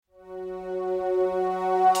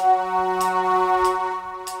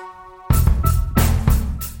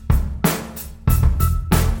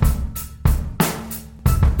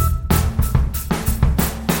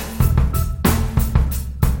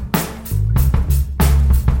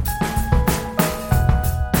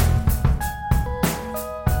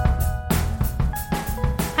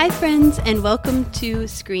friends, and welcome to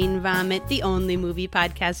Screen Vomit, the only movie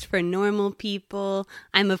podcast for normal people.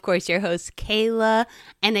 I'm, of course, your host, Kayla,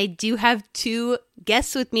 and I do have two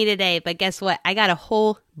guests with me today, but guess what? I got a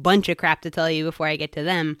whole bunch of crap to tell you before I get to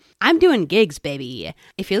them. I'm doing gigs, baby.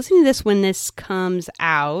 If you're listening to this when this comes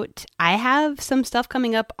out, I have some stuff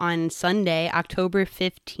coming up on Sunday, October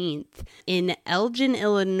 15th. In Elgin,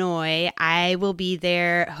 Illinois, I will be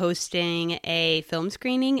there hosting a film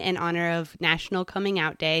screening in honor of National Coming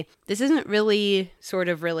Out Day. This isn't really sort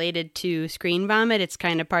of related to Screen Vomit. It's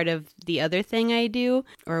kind of part of the other thing I do,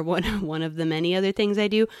 or one of the many other things I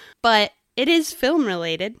do, but it is film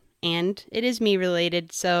related. And it is me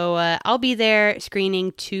related, so I'll be there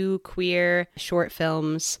screening 2 queer short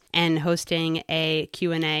films and hosting a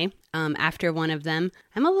Q&A after one of them.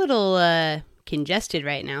 I'm a little congested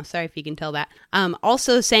right now. Sorry if you can tell that.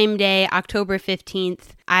 Also, same day, October 15th,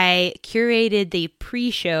 I curated the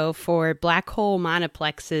pre-show for Black Hole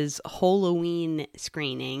Monoplex's Halloween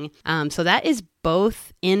screening. So that is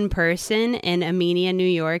both in person in Amenia, New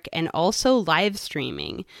York, and also live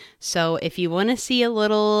streaming. So if you want to see a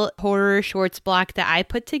little horror shorts block that I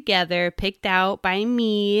put together, picked out by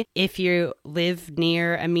me, if you live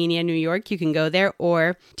near Amenia, New York, you can go there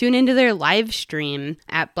or tune into their live stream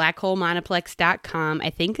at blackholemonoplex.com. I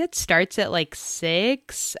think it starts at like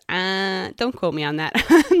 6. Don't quote me on that.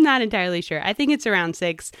 I'm not entirely sure. I think it's around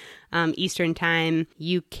 6. Eastern time.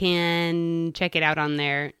 You can check it out on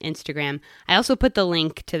their Instagram. I also put the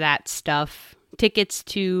link to that stuff, tickets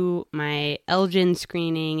to my Elgin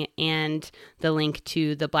screening and the link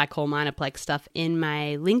to the Black Hole Monoplex stuff in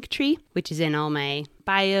my link tree, which is in all my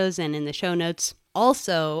bios and in the show notes.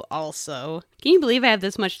 Also, can you believe I have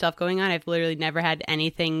this much stuff going on? I've literally never had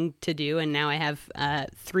anything to do, and now I have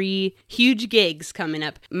 3 huge gigs coming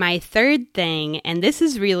up. My third thing, and this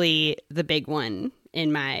is really the big one,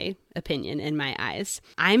 in my opinion, in my eyes.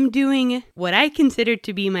 I'm doing what I consider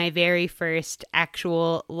to be my very first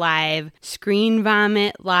actual live Screen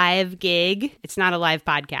Vomit live gig. It's not a live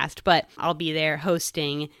podcast, but I'll be there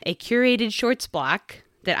hosting a curated shorts block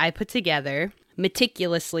that I put together,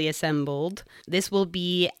 meticulously assembled. This will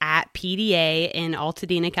be at PDA in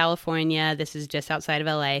Altadena, California. This is just outside of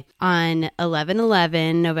LA. On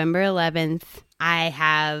 11/11, November 11th, I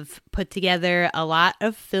have put together a lot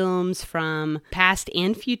of films from past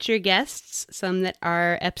and future guests, some that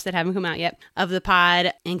are eps that haven't come out yet, of the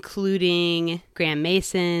pod, including Graham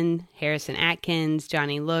Mason, Harrison Atkins,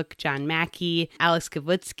 Johnny Look, John Mackey. Alex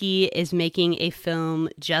Kavutski is making a film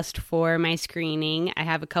just for my screening. I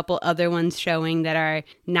have a couple other ones showing that are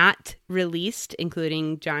not released,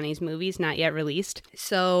 including Johnny's movies, not yet released.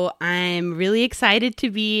 So I'm really excited to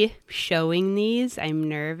be showing these. I'm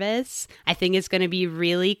nervous. I think it's going to be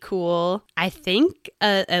really cool. I think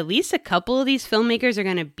at least a couple of these filmmakers are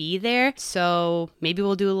going to be there, so maybe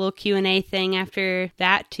we'll do a little Q&A thing after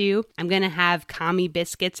that too. I'm going to have commie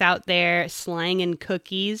biscuits out there slanging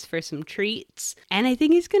cookies for some treats, and I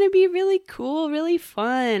think it's going to be really cool, really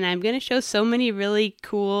fun. I'm going to show so many really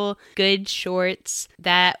cool, good shorts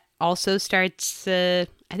that also starts, I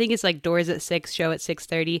think it's like doors at 6, show at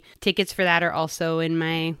 6:30. Tickets for that are also in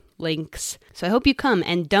my links. So I hope you come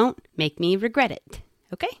and don't make me regret it.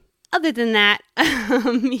 Okay? Other than that,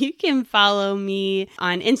 you can follow me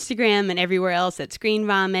on Instagram and everywhere else at Screen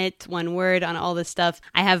Vomit, one word on all this stuff.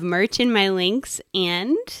 I have merch in my links,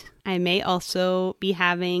 and I may also be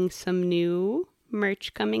having some new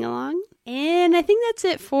merch coming along. And I think that's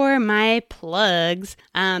it for my plugs.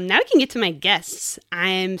 Now we can get to my guests.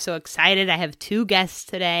 I'm so excited. I have 2 guests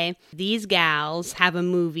today. These gals have a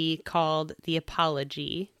movie called The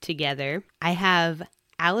Apology together. I have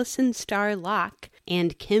Alison star Locke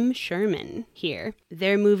and Kim Sherman here.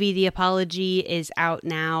 Their movie, The Apology, is out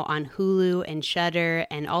now on Hulu and Shudder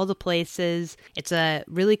and all the places. It's a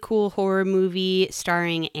really cool horror movie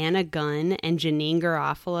starring Anna Gunn and Janine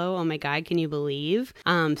Garofalo. Oh my God, can you believe?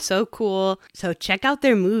 So cool. So check out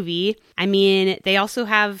their movie. I mean, they also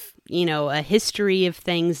have, you know, a history of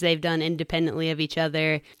things they've done independently of each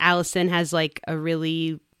other. Alison has like a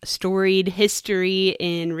really storied history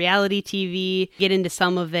in reality TV. Get into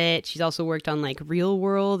some of it. She's also worked on like Real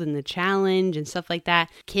World and The Challenge and stuff like that.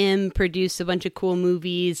 Kim produced a bunch of cool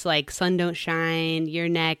movies like Sun Don't Shine, You're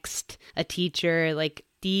Next, A Teacher. Like,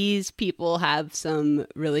 these people have some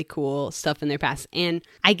really cool stuff in their past. And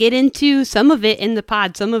I get into some of it in the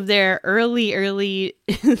pod, some of their early,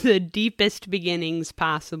 the deepest beginnings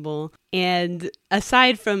possible. And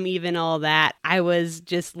aside from even all that, I was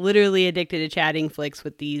just literally addicted to chatting flicks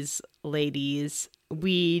with these ladies.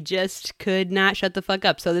 we just could not shut the fuck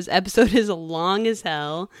up. So this episode is long as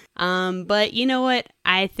hell. But you know what?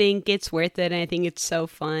 I think it's worth it. And I think it's so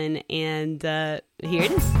fun. And here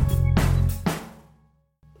it is.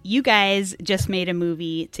 You guys just made a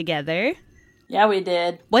movie together. Yeah, we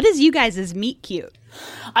did. What is you guys' meet cute?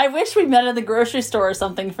 I wish we met at the grocery store or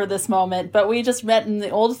something for this moment, but we just met in the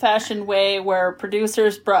old-fashioned way where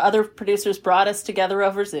other producers brought us together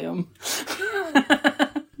over Zoom.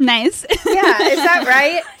 Nice. Yeah, is that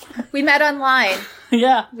right? We met online.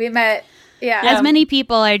 Yeah. We met, yeah. As many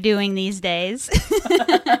people are doing these days.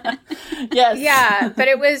 Yes. Yeah, but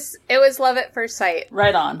it was love at first sight.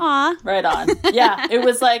 Right on. Aw. Right on. Yeah, it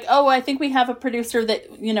was like, oh, I think we have a producer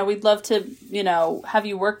that, we'd love to, have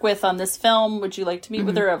you work with on this film. Would you like to meet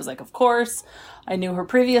with her? I was like, of course. I knew her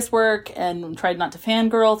previous work and tried not to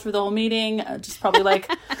fangirl through the whole meeting, just probably like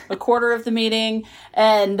a quarter of the meeting.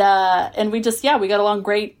 And we just, we got along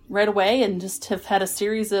great right away and just have had a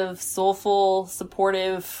series of soulful,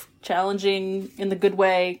 supportive, challenging, in the good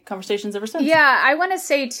way, conversations ever since. Yeah, I want to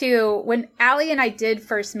say, too, when Allie and I did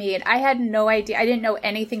first meet, I had no idea. I didn't know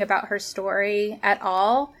anything about her story at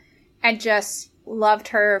all and just loved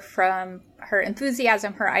her from her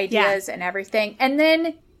enthusiasm, her ideas, and everything. And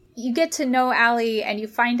then you get to know Allie and you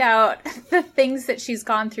find out the things that she's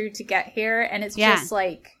gone through to get here, and it's just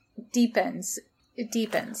like deepens. It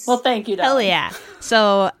deepens. Well, thank you, darling. Hell yeah.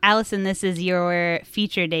 So, Alison, this is your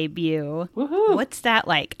feature debut. Woohoo. What's that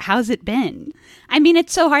like? How's it been? I mean,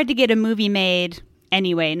 it's so hard to get a movie made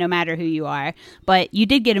anyway, no matter who you are. But you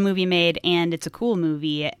did get a movie made, and it's a cool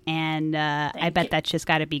movie, and I bet that's just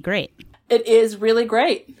got to be great. It is really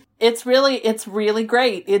great. It's really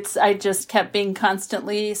great. I just kept being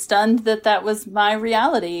constantly stunned that was my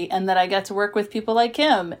reality and that I got to work with people like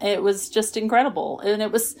him. It was just incredible. And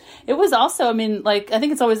it was also, I mean, like, I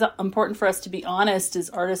think it's always important for us to be honest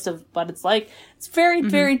as artists of what it's like. It's very,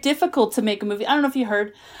 very difficult to make a movie. I don't know if you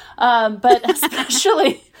heard, but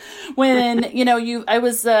especially when, I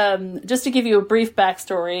was, just to give you a brief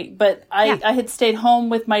backstory, but I had stayed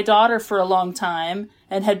home with my daughter for a long time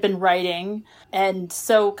and had been writing. And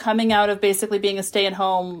so coming out of basically being a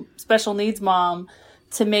stay-at-home special needs mom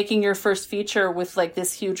to making your first feature with like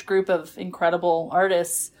this huge group of incredible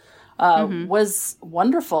artists was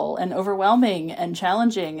wonderful and overwhelming and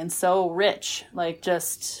challenging and so rich. Like,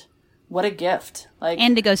 just what a gift. Like,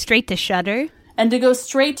 And to go straight to Shudder. And to go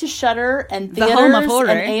straight to Shudder and theaters home of horror.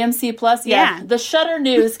 and AMC Plus. Yeah. The Shudder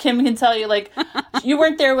news, Kim can tell you, like, you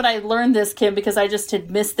weren't there when I learned this, Kim, because I just had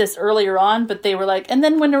missed this earlier on, but they were like, and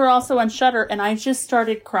then when they were also on Shudder, and I just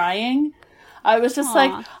started crying. I was just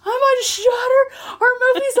like, I'm on Shudder. Our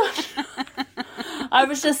movie's on Shudder. I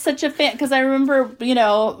was just such a fan, because I remember,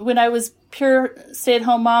 when I was pure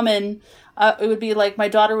stay-at-home mom, and it would be like my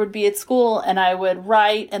daughter would be at school, and I would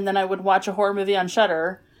write, and then I would watch a horror movie on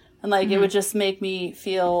Shudder. And, like, it would just make me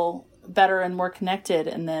feel better and more connected.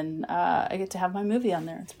 And then I get to have my movie on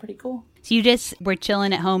there. It's pretty cool. So you just were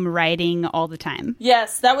chilling at home writing all the time?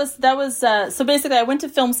 Yes, that was so basically I went to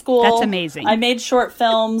film school. That's amazing. I made short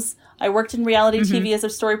films. I worked in reality TV as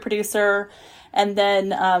a story producer. And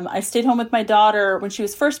then I stayed home with my daughter when she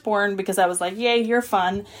was first born because I was like, yay, you're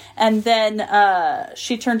fun. And then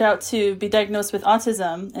she turned out to be diagnosed with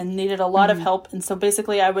autism and needed a lot of help. And so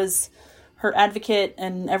basically I was her advocate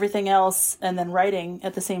and everything else, and then writing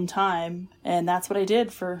at the same time. And that's what I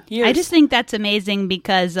did for years. I just think that's amazing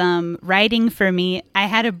because writing for me, I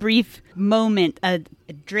had a brief moment, a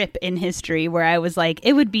drip in history where I was like,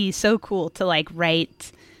 it would be so cool to like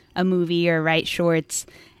write a movie or write shorts.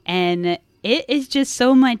 And it is just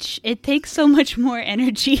so much, it takes so much more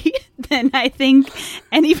energy than I think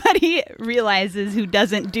anybody realizes who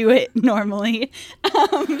doesn't do it normally.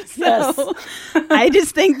 I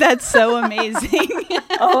just think that's so amazing.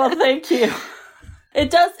 Oh, thank you. It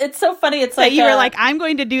does. It's so funny. It's like you were like, I'm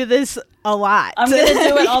going to do this a lot. I'm going to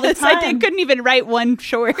do it all the time. I couldn't even write one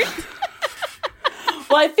short.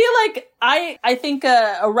 Well, I feel like I think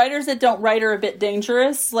writers that don't write are a bit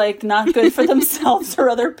dangerous, like not good for themselves or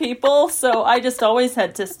other people. So I just always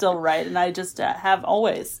had to still write, and I just have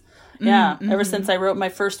always. Yeah, ever since I wrote my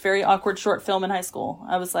first very awkward short film in high school.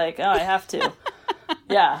 I was like, oh, I have to.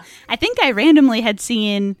 Yeah. I think I randomly had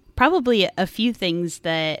seen probably a few things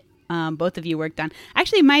that both of you worked on.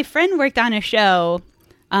 Actually, my friend worked on a show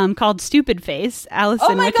called Stupid Face,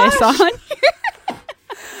 Alison, which I saw on here.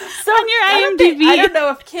 So on your IMDb. I don't know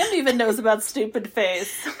if Kim even knows about Stupid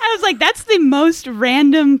Face. I was like, that's the most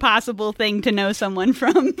random possible thing to know someone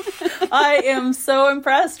from. I am so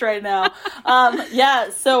impressed right now.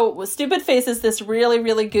 So Stupid Face is this really,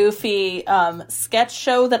 really goofy sketch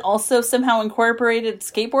show that also somehow incorporated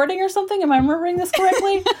skateboarding or something. Am I remembering this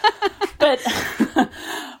correctly? But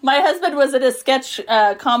my husband was at a sketch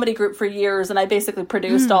comedy group for years, and I basically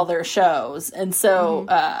produced all their shows. And so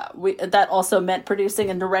that also meant producing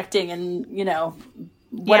and directing and,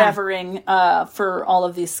 whatevering for all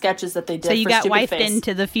of these sketches that they did. So you for got Stupid wifed Face.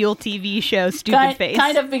 into the Fuel TV show Stupid Face.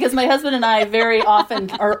 Kind of, because my husband and I very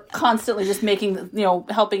often are constantly just making,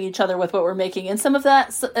 helping each other with what we're making. And some of that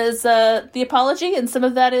is The Apology, and some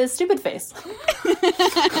of that is Stupid Face.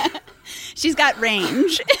 She's got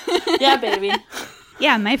range. Yeah, baby.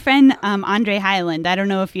 Yeah, my friend Andre Highland, I don't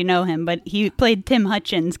know if you know him, but he played Tim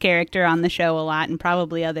Hutchins' character on the show a lot, and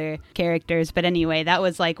probably other characters. But anyway, that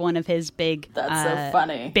was like one of his big... That's so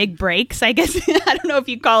funny. Big breaks, I guess. I don't know if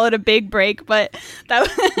you call it a big break, but...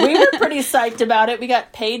 We were pretty psyched about it. We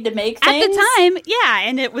got paid to make things. At the time, yeah,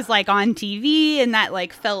 and it was like on TV, and that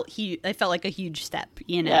like felt like a huge step,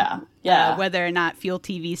 Yeah. Whether or not Fuel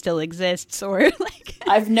TV still exists, or like...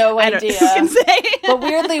 I have no idea. I don't know who can say. But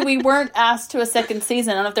weirdly, we weren't asked to a second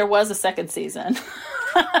season. I don't know if there was a second season.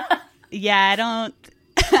 Yeah, I don't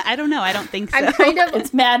know. I don't think so.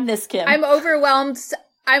 It's madness, Kim. I'm overwhelmed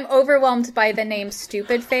by the name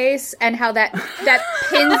Stupid Face and how that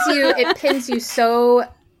pins you. It pins you so.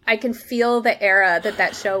 I can feel the era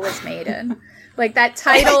that show was made in. Like that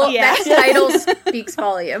title. Yeah. That title speaks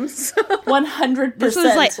volumes. 100%. This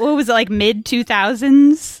was like, what was it, like mid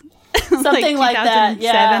 2000s? Something like that,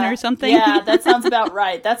 yeah. Or something. Yeah, that sounds about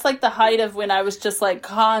right. That's like the height of when I was just like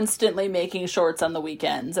constantly making shorts on the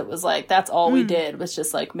weekends. It was like, that's all we did, was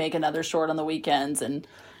just like make another short on the weekends. And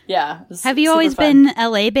yeah. Have you always been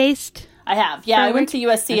LA based? I have. Yeah, I went to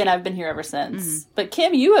USC and I've been here ever since. But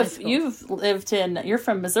Kim, you've lived you're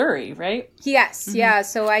from Missouri, right? Yes. Yeah.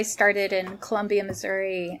 So I started in Columbia,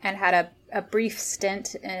 Missouri, and had a brief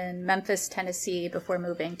stint in Memphis, Tennessee before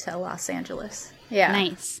moving to Los Angeles. Yeah.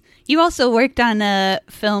 Nice. You also worked on a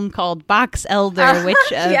film called Box Elder, which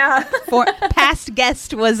past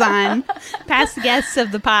guest was on. Past guests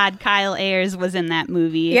of the pod, Kyle Ayers, was in that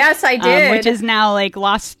movie. Yes, I did. Which is now like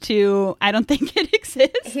lost to, I don't think it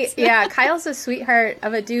exists. Kyle's a sweetheart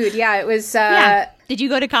of a dude. Yeah, it was. Did you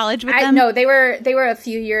go to college with them? No, they were a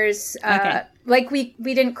few years. Okay. Like we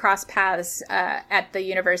didn't cross paths at the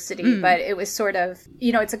university, but it was sort of,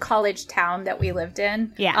 it's a college town that we lived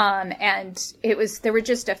in. Yeah. And there were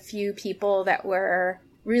just a few people that were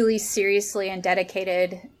really seriously and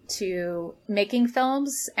dedicated to making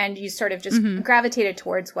films, and you sort of just gravitated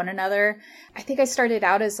towards one another. I think I started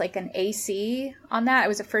out as like an AC on that. I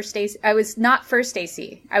was I was not first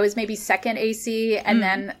AC. I was maybe second AC, and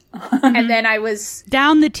then I was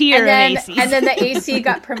down the tier of AC. And then the AC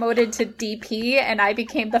got promoted to DP, and I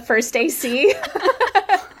became the first AC.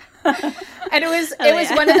 And it was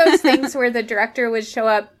one of those things where the director would show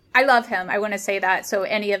up. I love him. I want to say that. So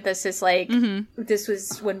any of this is like, this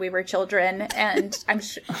was when we were children, and I'm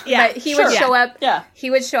sure. Yeah, but he would show up. Yeah, he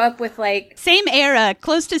would show up with like same era,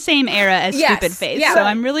 close to same era as Stupid Face. Yeah. So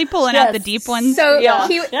I'm really pulling out the deep ones. So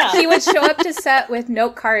he would show up to set with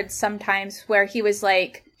note cards sometimes, where he was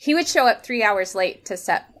like, he would show up 3 hours late to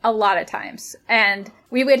set a lot of times, and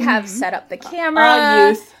we would have set up the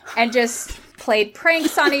camera and just played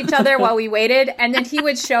pranks on each other while we waited. And then he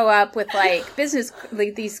would show up with like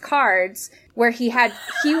these cards where he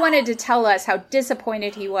wanted to tell us how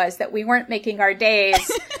disappointed he was that we weren't making our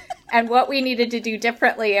days and what we needed to do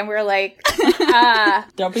differently. And we're like,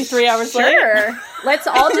 don't be 3 hours late. Sure. Let's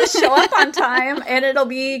all just show up on time and it'll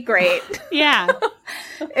be great. Yeah.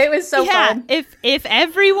 It was so fun. If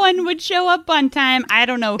everyone would show up on time, I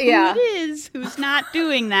don't know who it is who's not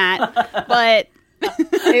doing that, but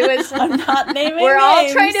it was. I'm not naming We're names.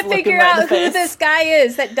 all trying to figure out who this guy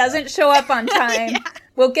is that doesn't show up on time.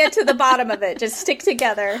 We'll get to the bottom of it. Just stick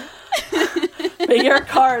together. But your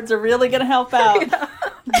cards are really going to help out.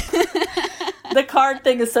 The card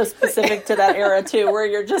thing is so specific to that era too, where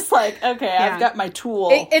you're just like, okay, I've got my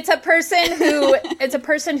tool. It's a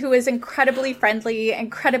person who is incredibly friendly,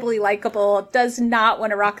 incredibly likable, does not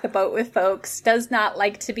want to rock the boat with folks, does not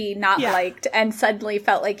like to be not liked, and suddenly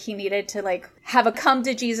felt like he needed to like have a come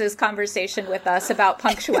to Jesus conversation with us about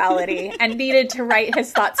punctuality and needed to write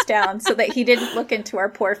his thoughts down so that he didn't look into our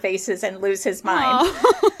poor faces and lose his mind.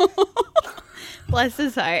 Bless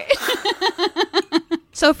his heart.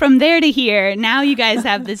 So from there to here, now you guys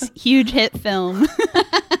have this huge hit film.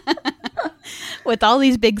 with all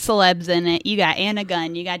these big celebs in it. You got Anna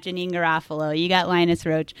Gunn, you got Janine Garofalo, you got Linus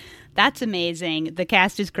Roach. That's amazing. The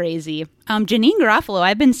cast is crazy. Janine Garofalo,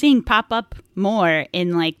 I've been seeing pop up more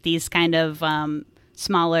in like these kind of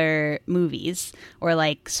smaller movies or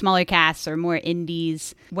like smaller casts or more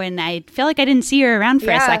indies when I feel like I didn't see her around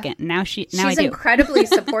for a second. Now she's I do. Incredibly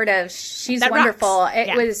supportive. She's wonderful.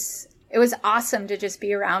 Rocks. It was awesome to just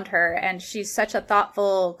be around her, and she's such a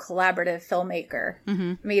thoughtful, collaborative filmmaker.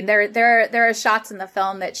 I mean, there are shots in the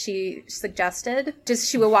film that she suggested.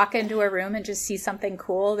 Just she would walk into a room and just see something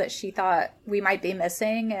cool that she thought we might be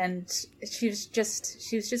missing, and she was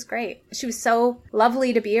just great. She was so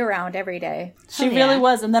lovely to be around every day. She really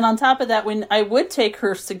was. And then on top of that, when I would take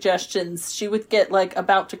her suggestions, she would get like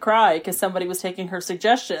about to cry because somebody was taking her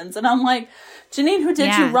suggestions, and I'm like, Janine, who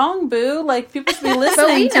did you wrong, boo? Like, people should be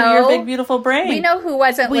listening to your big, beautiful brain. We know who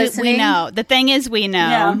wasn't listening. We know. The thing is, we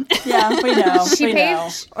know. Yeah, we know.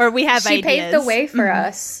 Or we have ideas. She paved the way for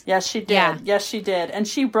us. Yes, she did. Yeah. Yes, she did. And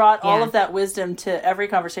she brought all of that wisdom to every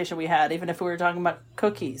conversation we had, even if we were talking about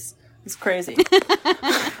cookies. It's crazy.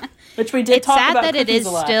 Which we did talk about. It's sad that it is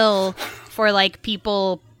a lot. still, for like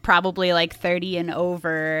people probably like 30 and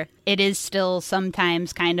over, it is still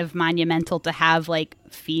sometimes kind of monumental to have like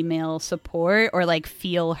female support or like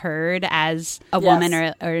feel heard as a woman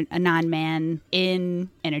or a non-man in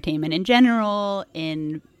entertainment in general,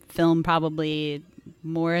 in film probably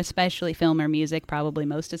more especially, film or music probably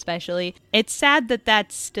most especially. It's sad that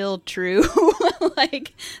that's still true.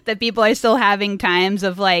 Like that people are still having times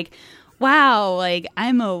of like, wow, like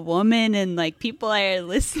I'm a woman and like people are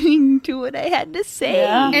listening to what I had to say.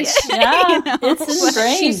 Yeah, and it's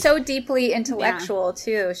strange. She's so deeply intellectual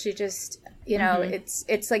too. She just, you know,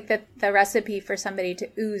 it's like the recipe for somebody to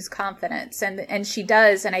ooze confidence, and she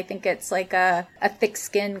does. And I think it's like a thick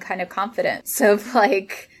skin kind of confidence of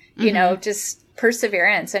like, you know, just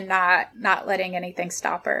perseverance and not letting anything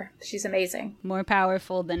stop her. She's amazing. More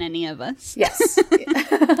powerful than any of us. Yes.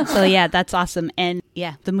 So yeah, that's awesome. And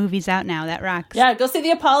yeah, the movie's out now. That rocks. Yeah, go see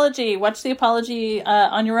The Apology. Watch The Apology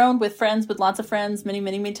on your own with friends, with lots of friends, many,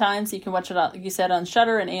 many, many times. You can watch it, like you said, on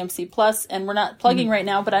Shudder and AMC Plus. And we're not plugging right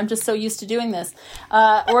now, but I'm just so used to doing this.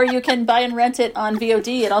 Or you can buy and rent it on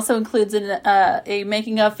VOD. It also includes a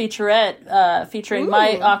making of featurette featuring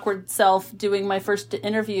my awkward self doing my first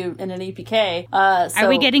interview in an EPK. Are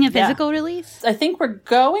we getting a physical release? I think we're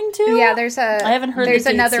going to. Yeah, I haven't heard. There's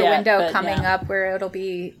another window coming up where it'll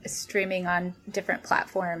be streaming on different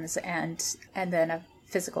platforms and then a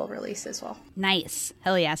physical release as well. Nice.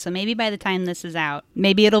 Hell yeah. So maybe by the time this is out,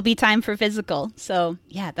 maybe it'll be time for physical. So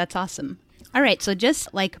yeah, that's awesome. All right. So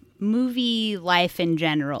just like movie life in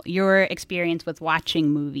general, your experience with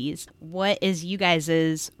watching movies, what is you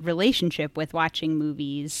guys' relationship with watching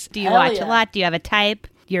movies? Do you watch a lot? Do you have a type?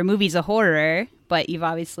 Your movie's a horror, but you've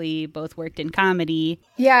obviously both worked in comedy.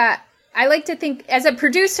 Yeah. I like to think, as a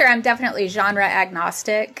producer, I'm definitely genre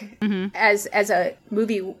agnostic. As a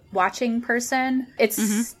movie watching person,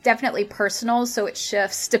 it's definitely personal, so it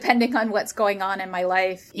shifts depending on what's going on in my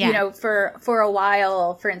life. Yeah. You know, for a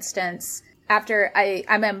while, for instance, after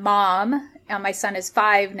I'm a mom, and my son is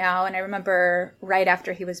 5 now, and I remember right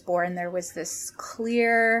after he was born, there was this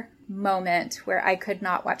clear moment where I could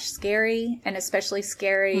not watch scary, and especially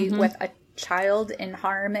scary with a child in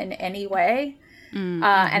harm in any way. And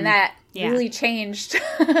that really changed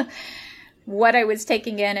what I was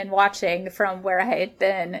taking in and watching from where I had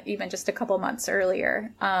been even just a couple months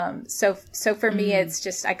earlier. So for me, it's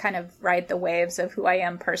just, I kind of ride the waves of who I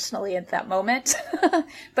am personally at that moment,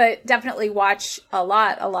 but definitely watch a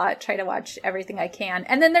lot, try to watch everything I can.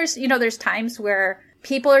 And then there's times where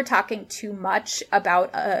people are talking too much about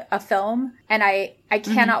a film, and I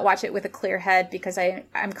cannot watch it with a clear head because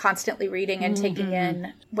I'm constantly reading and taking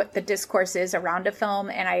in what the discourse is around a film,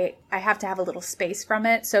 and I have to have a little space from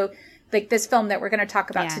it. So like this film that we're going to talk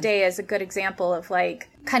about today is a good example of like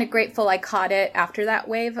kind of grateful I caught it after that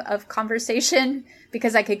wave of conversation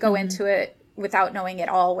because I could go into it without knowing at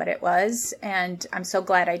all what it was. And I'm so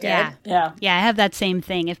glad I did. Yeah. I have that same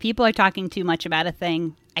thing. If people are talking too much about a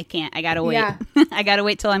thing, I can't. I gotta wait. Yeah. I gotta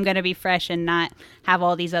wait till I'm gonna be fresh and not have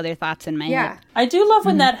all these other thoughts in my head. I do love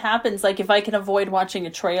when that happens. Like if I can avoid watching a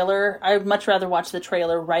trailer, I would much rather watch the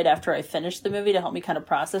trailer right after I finish the movie to help me kind of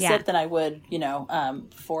process it than I would,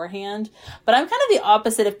 beforehand. But I'm kind of the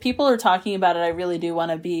opposite. If people are talking about it, I really do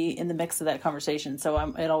want to be in the mix of that conversation. So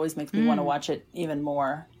it always makes me want to watch it even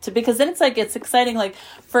more. Because then it's exciting. Like,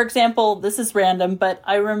 for example, this is random, but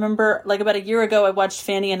I remember like about a year ago, I watched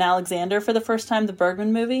Fanny and Alexander for the first time, the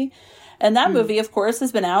Bergman movie. And that movie, of course,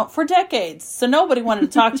 has been out for decades. So nobody wanted to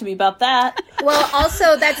talk to me about that. Well,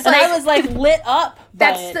 also, that's and I was like lit up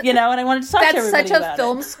by it, and I wanted to talk to everybody about it. That's such a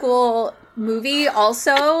film school movie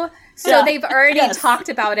also. So they've already talked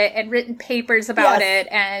about it and written papers about it.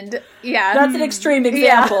 And that's an extreme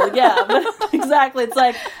example. Yeah, but exactly. It's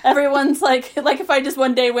like everyone's like if I just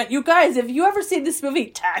one day went, you guys, have you ever seen this movie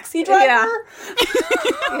Taxi Driver?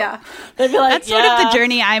 Yeah. They'd be like, that's sort of the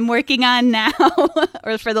journey I'm working on now,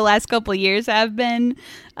 or for the last couple of years have been,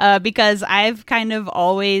 because I've kind of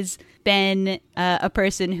always been a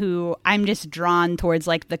person who I'm just drawn towards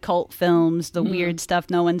like the cult films, the weird stuff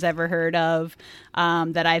no one's ever heard of,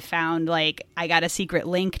 that I found like I got a secret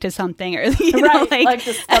link to something, or you know, like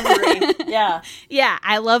discovery. Yeah,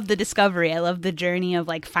 I love the discovery. I love the journey of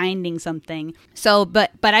like finding something. So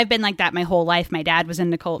but I've been like that my whole life. My dad was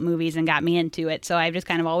into cult movies and got me into it, so I've just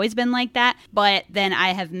kind of always been like that. But then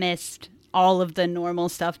I have missed all of the normal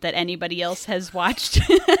stuff that anybody else has watched.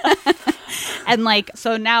 And like,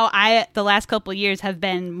 so now the last couple of years have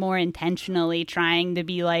been more intentionally trying to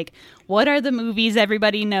be like, what are the movies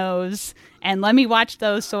everybody knows? And let me watch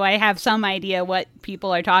those so I have some idea what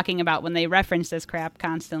people are talking about when they reference this crap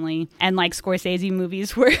constantly. And like Scorsese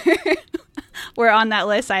movies were on that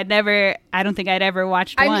list. I don't think I'd ever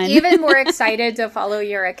watched one. I'm even more excited to follow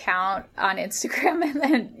your account on Instagram and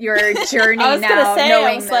then your journey now,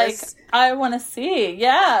 knowing this. Like, I want to see.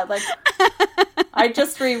 Yeah, like I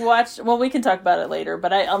just rewatched. Well, we can talk about it later,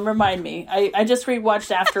 but remind me. I just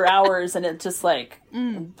rewatched After Hours, and it just like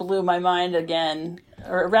blew my mind again.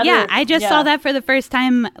 Or rather, I just saw that for the first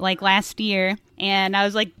time like last year, and I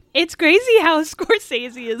was like, it's crazy how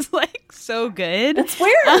Scorsese is like so good. It's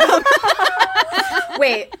weird.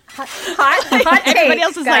 Wait, hot take. Everybody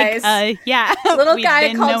else is guys. like, yeah, little we've guy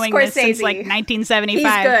been called knowing Scorsese. this since like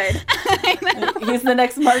 1975. He's good. He's the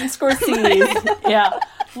next Martin Scorsese. Yeah.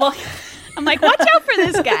 Well, I'm like, watch out for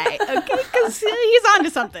this guy, okay? Because he's onto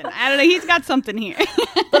something. I don't know. He's got something here.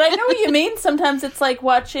 But I know what you mean. Sometimes it's like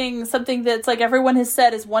watching something that's like everyone has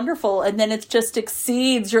said is wonderful, and then it just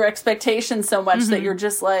exceeds your expectations so much that you're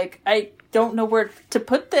just like, I don't know where to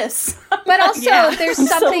put this. But also, there's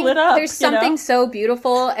something there's something you know? So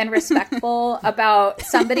beautiful and respectful about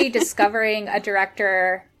somebody discovering a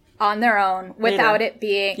director on their own without it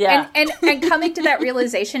being and coming to that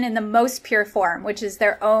realization in the most pure form, which is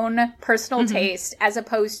their own personal taste, as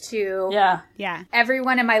opposed to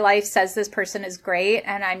everyone in my life says this person is great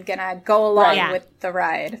and I'm gonna go along with the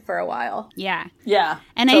ride for a while. And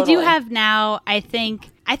totally. I do have now, I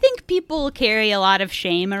think people carry a lot of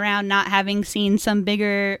shame around not having seen some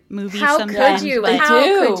bigger movies. How sometimes, could you? but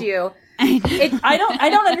How could you? I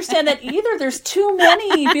don't understand that either. There's too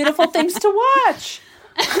many beautiful things to watch.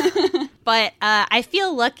 But I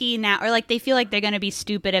feel lucky now, or like they feel like they're going to be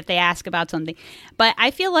stupid if they ask about something. But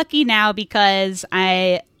I feel lucky now because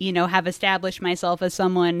I, have established myself as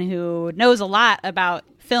someone who knows a lot about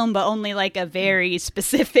film, but only like a very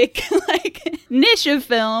specific like niche of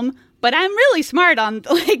film. But I'm really smart on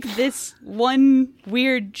like this one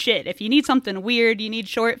weird shit. If you need something weird, you need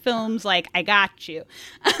short films, like I got you.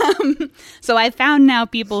 So I found now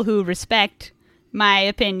people who respect my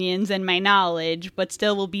opinions and my knowledge, but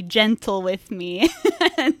still will be gentle with me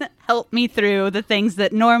and help me through the things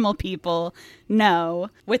that normal people know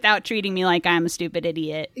without treating me like I'm a stupid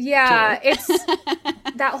idiot. Yeah, it's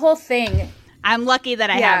that whole thing. I'm lucky that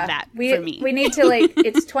I have that for me. We need to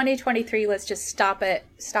it's 2023. Let's just stop it.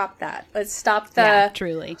 Stop that. Let's stop the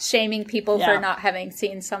truly shaming people for not having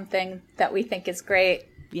seen something that we think is great.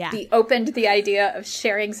 Yeah. Be open to the idea of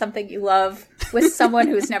sharing something you love with someone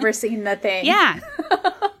who's never seen the thing. Yeah.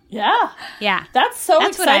 Yeah. That's so exciting.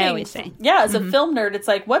 That's what I always say. Yeah, as a film nerd, it's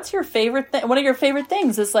like, what's your favorite thing? One of your favorite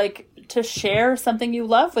things is like to share something you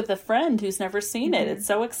love with a friend who's never seen it. It's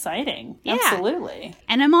so exciting. Yeah. Absolutely.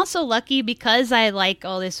 And I'm also lucky because I like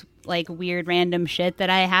all this like weird random shit that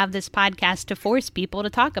I have this podcast to force people to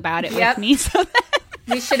talk about it with me. So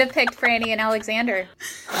we should have picked Franny and Alexander.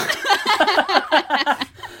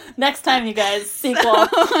 Next time, you guys, sequel.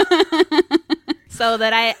 So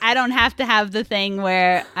that I don't have to have the thing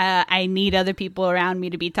where I need other people around me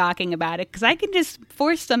to be talking about it, because I can just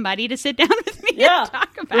force somebody to sit down with me and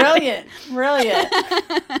talk about it. Brilliant.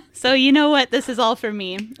 So you know what? This is all for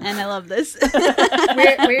me, and I love this.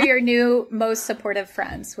 We're your new most supportive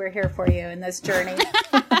friends. We're here for you in this journey.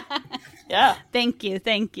 Yeah. Thank you.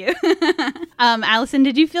 Alison,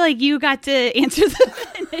 did you feel like you got to answer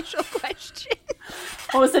the initial question?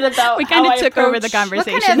 What was it about? We kind of took over the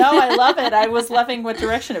conversation. No, I love it. I was loving what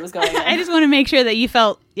direction it was going in. I just want to make sure that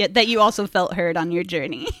you also felt heard on your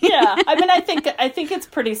journey. Yeah. I mean, I think it's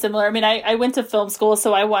pretty similar. I mean, I went to film school,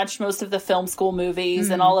 so I watched most of the film school movies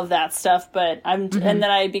and all of that stuff, but and then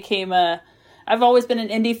I became I I've always been an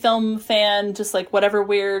indie film fan, just like whatever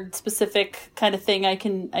weird specific kind of thing I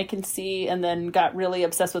can see, and then got really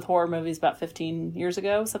obsessed with horror movies about 15 years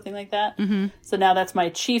ago, something like that. Mm-hmm. So now that's my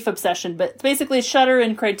chief obsession, but basically Shudder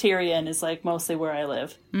and Criterion is like mostly where I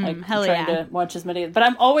live. Like hell trying to watch as many, but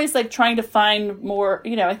I'm always like trying to find more,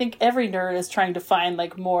 I think every nerd is trying to find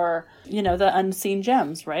like more, the unseen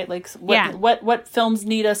gems, right? Like what films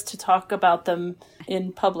need us to talk about them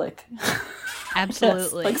in public.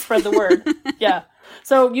 Absolutely. Yes, like spread the word. Yeah.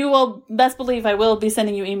 So you will best believe I will be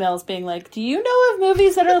sending you emails being like, do you know of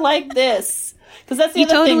movies that are like this? Because that's the you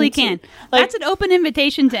other totally thing, can. Like, that's an open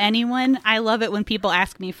invitation to anyone. I love it when people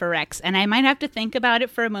ask me for recs, and I might have to think about it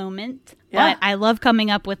for a moment. Yeah. But I love coming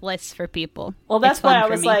up with lists for people. Well, that's why I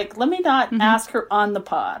was like, let me not ask her on the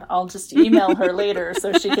pod. I'll just email her later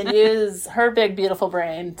so she can use her big, beautiful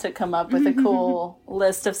brain to come up with a cool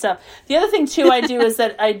list of stuff. The other thing, too, I do is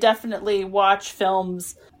that I definitely watch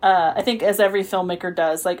films, I think as every filmmaker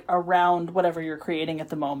does, like around whatever you're creating at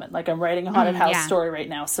the moment. Like I'm writing a haunted house story right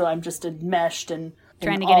now, so I'm just enmeshed and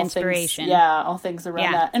trying to get inspiration. All things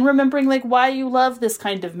around that. And remembering like why you love this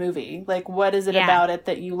kind of movie. Like what is it about it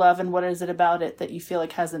that you love, and what is it about it that you feel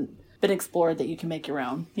like hasn't been explored that you can make your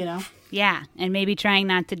own, Yeah, and maybe trying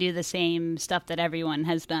not to do the same stuff that everyone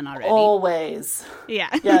has done already. Always. Yeah.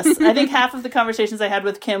 Yes. I think half of the conversations I had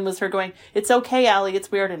with Kim was her going, it's okay, Allie,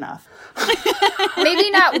 it's weird enough. Maybe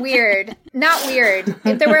not weird. Not weird.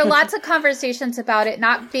 There were lots of conversations about it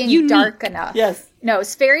not being dark enough. Yes. No,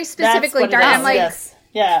 it's very specifically dark. I'm like,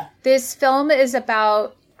 this film is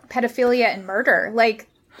about pedophilia and murder. Like,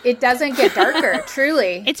 it doesn't get darker,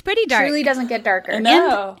 truly. It's pretty dark. It truly doesn't get darker.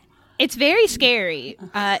 No. It's very scary.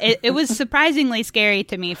 It was surprisingly scary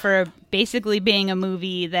to me for basically being a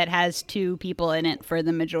movie that has two people in it for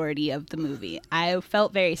the majority of the movie. I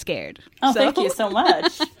felt very scared. Oh, thank you so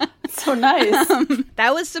much. So nice.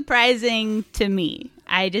 That was surprising to me.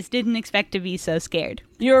 I just didn't expect to be so scared.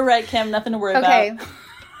 You were right, Kim. Nothing to worry about.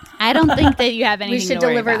 I don't think that you have anything to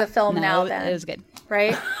worry about. We should deliver the film now, then. It was good.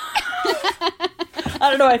 Right? I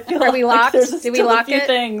don't know. I feel Are we locked? there's Did we lock a few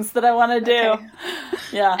things that I want to do. Okay.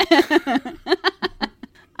 Yeah.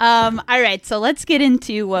 All right, so let's get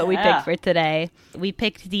into what we picked for today. We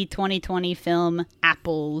picked the 2020 film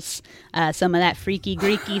Apples, some of that freaky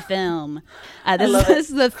Greeky film. This is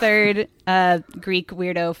the third Greek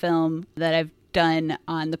weirdo film that I've done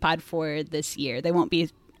on the pod for this year. They won't be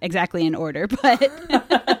exactly in order, but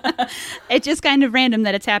it's just kind of random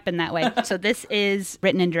that it's happened that way. So this is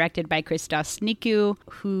written and directed by Christos Nikou,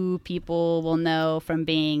 who people will know from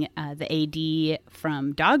being the AD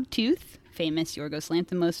from Dogtooth, famous Yorgos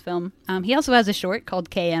Lanthimos film. He also has a short called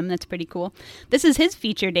KM that's pretty cool. This is his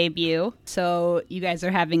feature debut, so you guys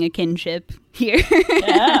are having a kinship here.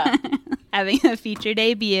 Yeah. Having a feature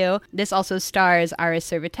debut. This also stars Aris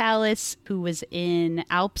Servitalis, who was in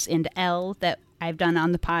Alps and L that I've done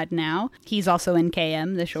on the pod now. He's also in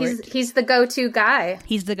KM, the short. He's the go-to guy.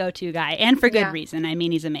 He's the go-to guy, and for good reason. I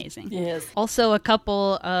mean, he's amazing. Yes. Also, a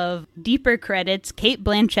couple of deeper credits. Cate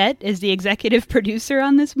Blanchett is the executive producer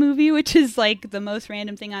on this movie, which is like the most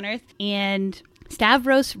random thing on earth. And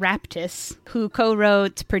Stavros Raptis, who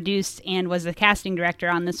co-wrote, produced, and was the casting director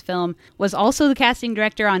on this film, was also the casting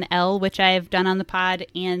director on Elle, which I've done on the pod,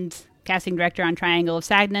 and casting director on Triangle of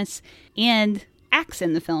Sadness, and acts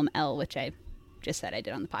in the film Elle, which I just said I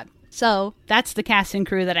did on the pod. So that's the cast and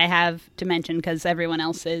crew that I have to mention, because everyone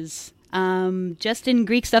else is just in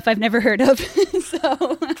Greek stuff I've never heard of.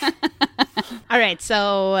 So all right,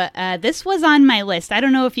 so this was on my list. I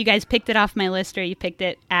don't know if you guys picked it off my list or you picked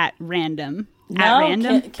it at random.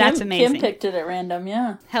 That's amazing. Kim picked it at random,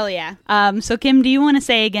 yeah. Hell yeah. So Kim, do you want to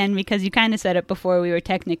say again, because you kind of said it before we were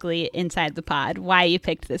technically inside the pod, why you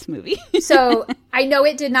picked this movie? So I know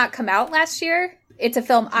it did not come out last year. It's a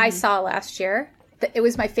film I saw last year. It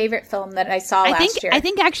was my favorite film that I saw last year. I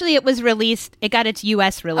think actually it was released, it got its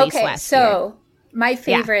U.S. release last year. So my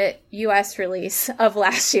favorite U.S. release of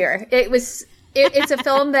last year. It's a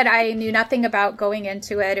film that I knew nothing about going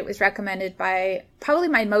into it. It was recommended by probably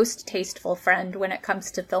my most tasteful friend when it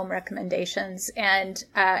comes to film recommendations. And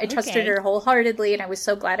I trusted her wholeheartedly, and I was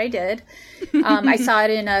so glad I did. I saw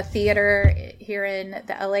it in a theater here in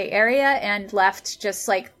the LA area and left just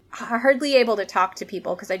like hardly able to talk to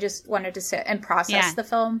people because I just wanted to sit and process the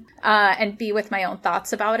film and be with my own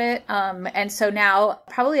thoughts about it. And so now,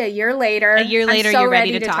 probably a year later, I'm so you're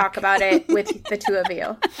ready to talk about it with the two of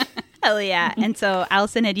you. Hell yeah. And so,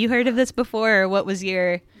 Alison, had you heard of this before, or what was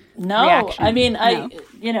your No, reaction? I mean,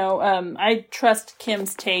 No. I trust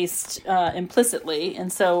Kim's taste implicitly,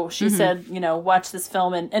 and so she said, watch this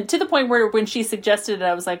film, and to the point where when she suggested it,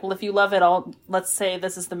 I was like, well, if you love it, let's say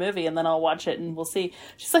this is the movie, and then I'll watch it, and we'll see.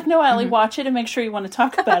 She's like, no, Allie, watch it and make sure you want to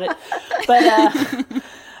talk about it.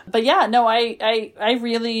 But yeah, no, I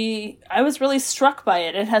was really struck by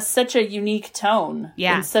it. It has such a unique tone,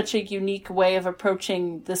 and such a unique way of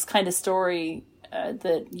approaching this kind of story.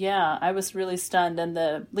 I was really stunned, and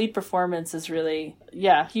the lead performance is really,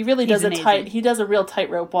 he really does he does a real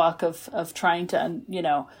tightrope walk of trying to,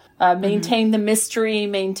 maintain the mystery,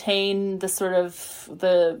 maintain the sort of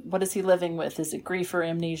what is he living with? Is it grief or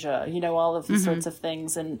amnesia? All of these sorts of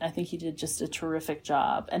things. And I think he did just a terrific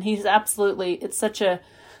job. And he's absolutely, this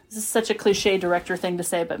is such a cliche director thing to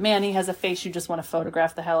say, but man, he has a face you just want to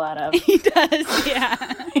photograph the hell out of. He does,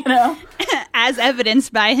 yeah. As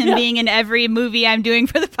evidenced by him being in every movie I'm doing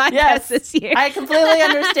for the podcast this year. I completely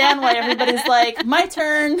understand why everybody's like, my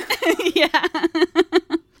turn. Yeah.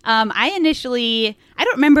 I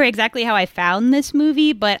don't remember exactly how I found this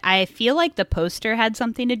movie, but I feel like the poster had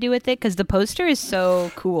something to do with it, because the poster is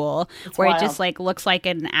so cool, where it just looks like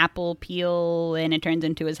an apple peel and it turns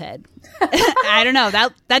into his head. I don't know,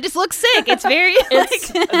 that just looks sick. It's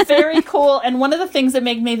very cool. And one of the things that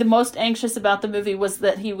made me the most anxious about the movie was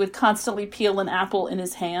that he would constantly peel an apple in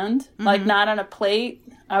his hand, like not on a plate.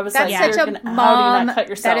 I was like, how do you not cut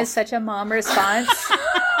yourself? That is such a mom response.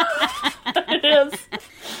 It is.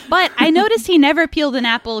 But I noticed he never peeled an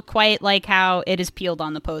apple quite like how it is peeled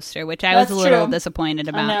on the poster, which I was a little disappointed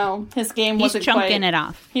about. I know. His game wasn't He's chunking it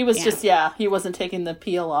off. He was he wasn't taking the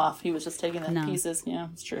peel off. He was just taking the pieces. Yeah,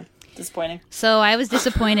 it's true. Disappointing. So I was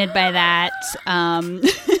disappointed by that.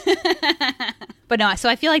 But no, so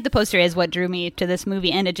I feel like the poster is what drew me to this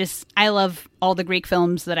movie. And I love all the Greek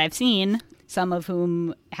films that I've seen, some of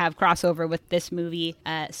whom have crossover with this movie.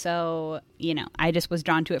 So, I just was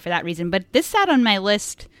drawn to it for that reason. But this sat on my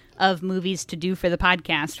list of movies to do for the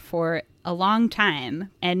podcast for a long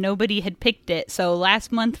time, and nobody had picked it. So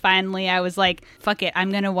last month, finally, I was like, fuck it,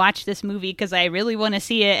 I'm going to watch this movie because I really want to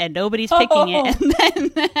see it, and nobody's picking it.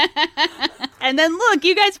 And then look,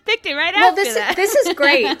 you guys picked it right after that. This is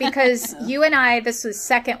great, because you and I, this was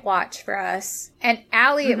second watch for us, and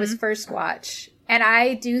Allie, it was first watch. And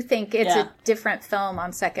I do think it's a different film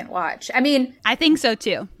on second watch. I mean, I think so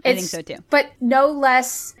too. But no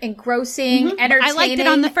less engrossing, entertaining. I liked it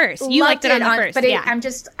on the first. You liked it on the first. But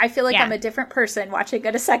I feel like I'm a different person watching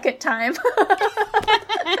it a second time.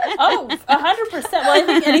 100%. Well, I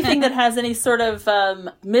think anything that has any sort of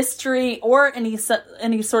mystery or any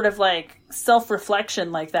sort of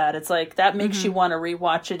self-reflection like that, it's like that makes you want to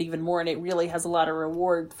rewatch it even more, and it really has a lot of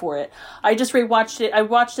reward for it. I just rewatched it. I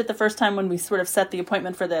watched it the first time when we sort of set the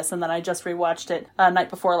appointment for this, and then I just rewatched it night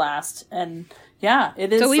before last, and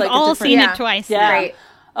it is. So we've all seen it twice. Yeah. Right.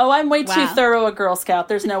 Oh, I'm way too thorough a Girl Scout.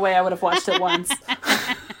 There's no way I would have watched it once.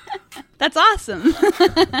 That's awesome.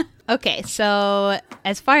 Okay, so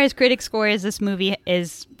as far as critic scores, this movie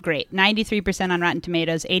is great. 93% on Rotten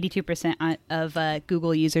Tomatoes, 82% of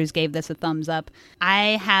Google users gave this a thumbs up.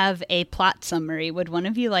 I have a plot summary. Would one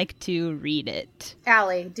of you like to read it?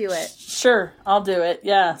 Allie, do it. Sure, I'll do it.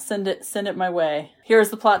 Yeah, send it my way.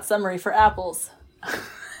 Here's the plot summary for Apples.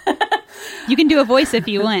 You can do a voice if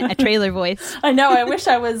you want, a trailer voice. I know. I wish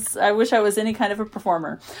I was any kind of a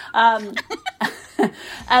performer.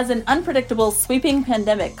 As an unpredictable, sweeping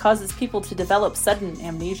pandemic causes people to develop sudden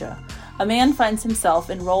amnesia, a man finds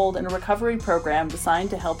himself enrolled in a recovery program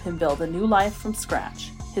designed to help him build a new life from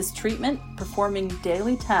scratch. His treatment, performing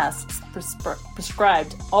daily tasks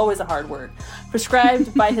prescribed, always a hard word,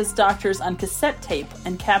 prescribed by his doctors on cassette tape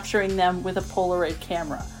and capturing them with a Polaroid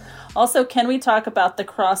camera. Also, can we talk about the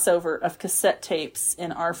crossover of cassette tapes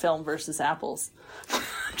in Our Film versus Apples?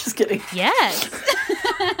 Just kidding. Yes.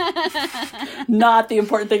 Not the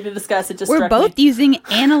important thing to discuss. It just We're both using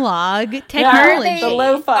analog technology. The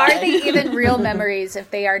lo-fi. Are they even real memories if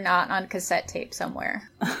they are not on cassette tape somewhere?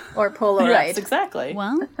 Or Polaroid? Yes, exactly.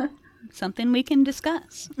 Well, something we can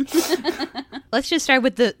discuss. Let's just start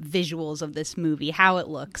with the visuals of this movie, how it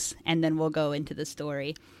looks, and then we'll go into the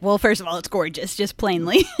story. Well, first of all, it's gorgeous, just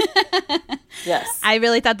plainly. Yes. I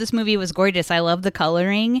really thought this movie was gorgeous. I love the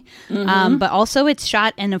coloring, but also it's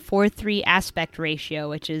shot in a 4:3 aspect ratio,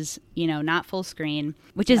 which is, not full screen,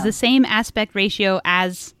 which is the same aspect ratio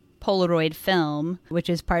as Polaroid film, which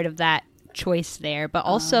is part of that choice there. But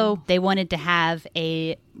also they wanted to have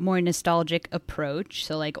a more nostalgic approach,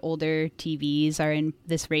 so older TVs are in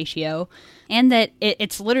this ratio, and that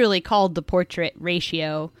it's literally called the portrait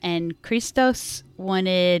ratio. And Christos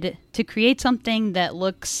wanted to create something that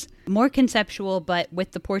looks more conceptual, but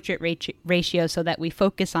with the portrait ratio so that we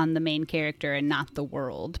focus on the main character and not the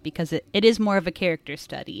world, because it is more of a character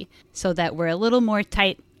study, so that we're a little more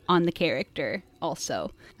tight on the character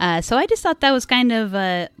also. So I just thought that was kind of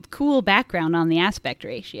a cool background on the aspect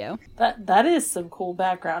ratio. That is some cool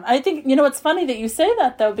background. I think, it's funny that you say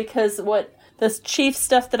that, though, because what this chief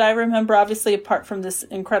stuff that I remember, obviously apart from this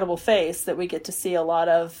incredible face that we get to see a lot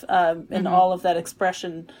of, and all of that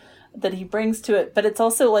expression that he brings to it, but it's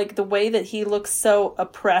also like the way that he looks so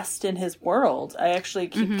oppressed in his world. I actually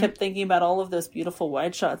kept thinking about all of those beautiful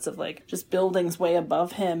wide shots of like just buildings way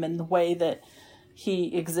above him, and the way that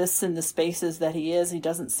he exists in the spaces that he is. He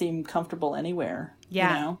doesn't seem comfortable anywhere.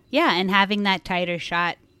 Yeah. Yeah, and having that tighter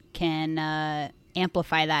shot can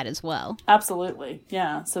amplify that as well. Absolutely.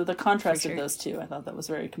 Yeah. So the contrast of those two, I thought that was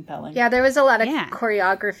very compelling. Yeah, there was a lot of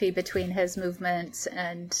choreography between his movements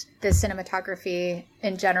and the cinematography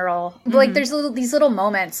in general. Like there's these little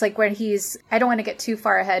moments, like when I don't want to get too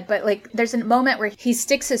far ahead, but like there's a moment where he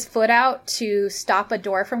sticks his foot out to stop a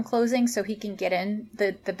door from closing so he can get in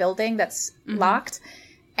the building that's locked.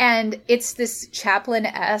 And it's this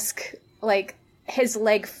Chaplin-esque, like, his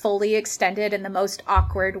leg fully extended in the most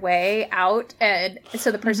awkward way out, and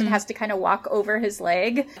so the person has to kind of walk over his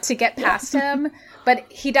leg to get past him, but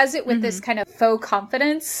he does it with this kind of faux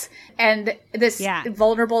confidence and this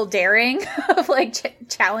vulnerable daring of like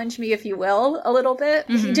challenge me if you will a little bit.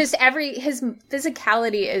 Just his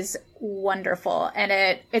physicality is wonderful,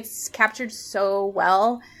 and it's captured so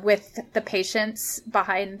well with the patience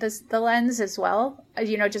behind the lens as well.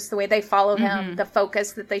 Just the way they follow him, the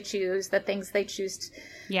focus that they choose, the things they choose,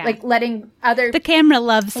 like the camera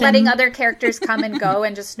loves letting other characters come and go,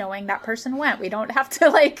 and just knowing that person went. We don't have to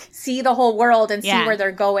like see the whole world and see where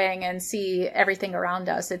they're going and see everything around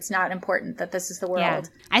us. It's not important that this is the world. Yeah.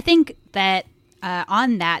 I think that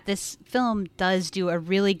on that, this film does do a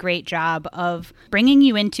really great job of bringing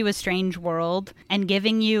you into a strange world and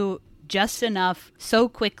giving you just enough so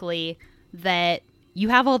quickly that you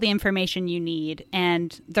have all the information you need,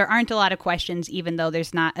 and there aren't a lot of questions, even though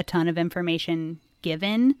there's not a ton of information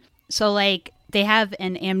given. So, like, they have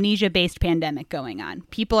an amnesia-based pandemic going on.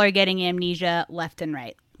 People are getting amnesia left and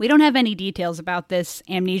right. We don't have any details about this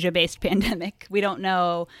amnesia-based pandemic. We don't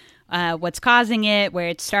know what's causing it, where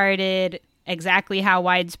it started, exactly how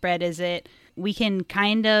widespread is it. We can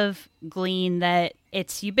kind of glean that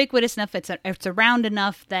it's ubiquitous enough, it's around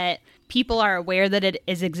enough that people are aware that it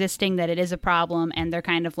is existing, that it is a problem, and they're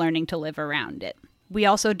kind of learning to live around it. We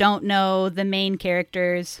also don't know the main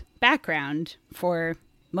character's background for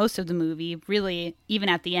most of the movie. Really, even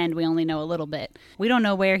at the end, we only know a little bit. We don't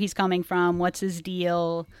know where he's coming from, what's his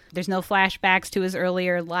deal. There's no flashbacks to his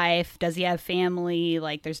earlier life. Does he have family?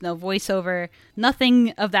 Like, there's no voiceover.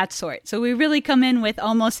 Nothing of that sort. So we really come in with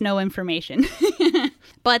almost no information.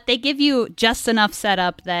 But they give you just enough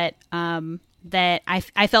setup that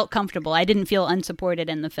I felt comfortable. I didn't feel unsupported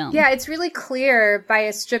in the film. Yeah, it's really clear by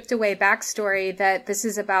a stripped away backstory that this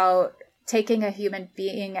is about taking a human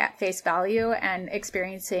being at face value and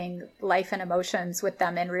experiencing life and emotions with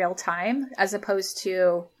them in real time, as opposed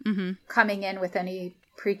to coming in with any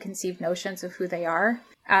preconceived notions of who they are.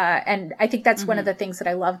 And I think that's one of the things that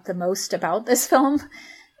I loved the most about this film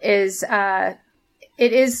is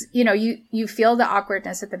it is, you feel the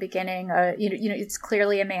awkwardness at the beginning. It's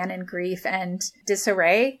clearly a man in grief and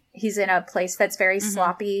disarray. He's in a place that's very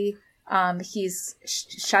sloppy. He's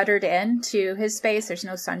shuttered in to his space. There's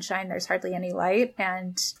no sunshine. There's hardly any light.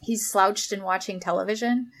 And he's slouched and watching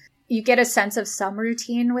television. You get a sense of some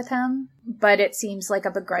routine with him, but it seems like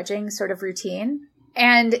a begrudging sort of routine.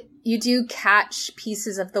 And you do catch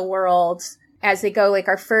pieces of the world as they go. Like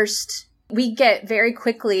we get very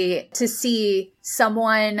quickly to see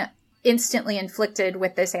someone instantly inflicted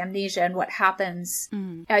with this amnesia and what happens,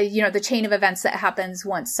 the chain of events that happens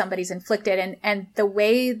once somebody's inflicted, and the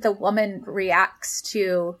way the woman reacts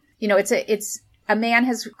to, it's a man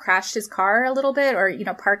has crashed his car a little bit, or,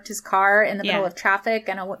 parked his car in the middle of traffic,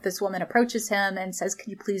 and this woman approaches him and says, "Can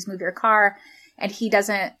you please move your car?" And he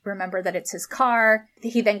doesn't remember that it's his car.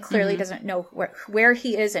 He then clearly doesn't know where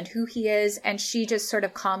he is and who he is. And she just sort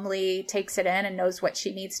of calmly takes it in and knows what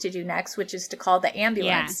she needs to do next, which is to call the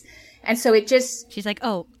ambulance. Yeah. And so she's like,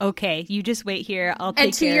 "Oh, okay. You just wait here. I'll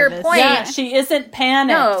take care of this." And to your point, yeah, she isn't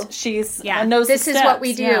panicked. No, she's knows this is what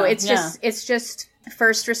we do. Yeah. It's just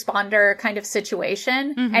first responder kind of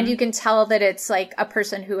situation, and you can tell that it's like a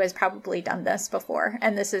person who has probably done this before,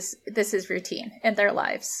 and this is routine in their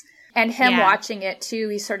lives. And him watching it too,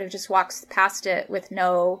 he sort of just walks past it with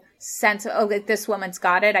no sense of, this woman's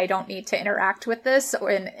got it. I don't need to interact with this or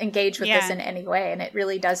engage with this in any way. And it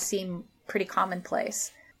really does seem pretty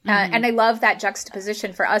commonplace. And I love that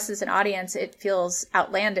juxtaposition. For us as an audience, it feels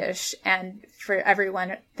outlandish. And for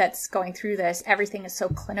everyone that's going through this, everything is so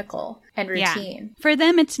clinical and routine. Yeah. For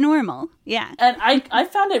them, it's normal. Yeah. And I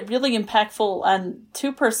found it really impactful on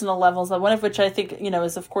two personal levels, one of which I think,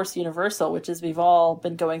 is of course universal, which is we've all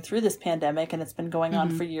been going through this pandemic and it's been going on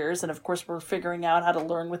for years. And of course, we're figuring out how to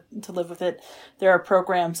to live with it. There are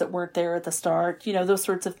programs that weren't there at the start, those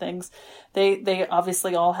sorts of things. They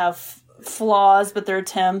obviously all have flaws, but they're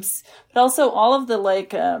attempts, but also all of the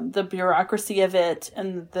the bureaucracy of it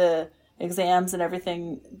and the exams and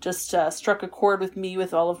everything just struck a chord with me,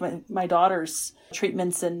 with all of my daughter's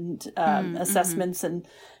treatments and assessments and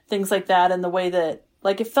things like that. And the way that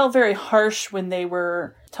it felt very harsh when they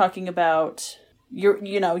were talking about you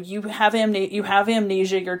have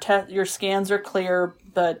amnesia, your scans are clear,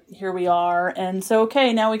 but here we are. And so,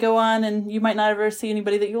 okay, now we go on and you might not ever see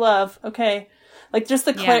anybody that you love. Okay. Just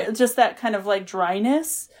just that kind of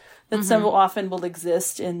dryness that so often will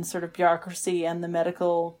exist in sort of bureaucracy and the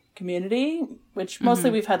medical community, which mostly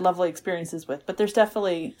we've had lovely experiences with. But there's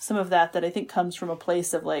definitely some of that I think comes from a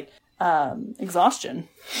place of exhaustion,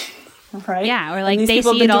 right? Yeah, or they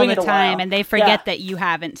see it all the time and they forget that you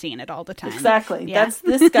haven't seen it all the time. Exactly. Yeah. That's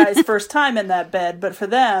this guy's first time in that bed, but for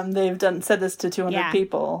them, they've said this to 200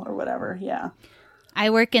 people or whatever. Yeah. I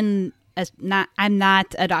work in I'm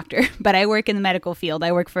not a doctor, but I work in the medical field.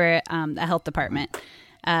 I work for a health department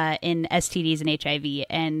in STDs and HIV,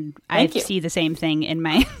 and I see the same thing in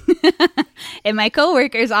my in my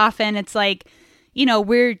coworkers. Often it's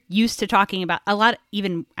we're used to talking about a lot.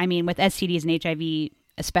 Even with STDs and HIV,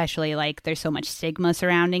 especially there's so much stigma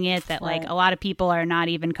surrounding it that a lot of people are not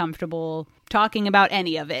even comfortable talking about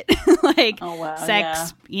any of it,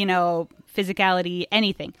 sex, physicality,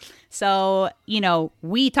 anything. So,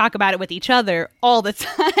 we talk about it with each other all the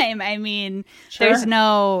time. There's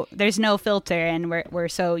no filter, and we're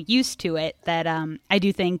so used to it that I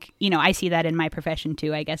do think, I see that in my profession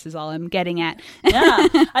too, I guess is all I'm getting at. Yeah.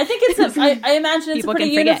 I think I imagine it's a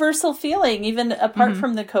pretty universal feeling, even apart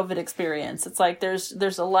from the COVID experience. It's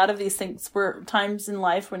there's a lot of these things where times in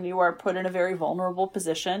life when you are put in a very vulnerable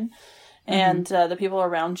position and the people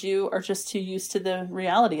around you are just too used to the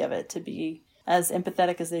reality of it to be as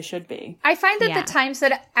empathetic as they should be. I find that the times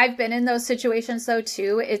that I've been in those situations, though,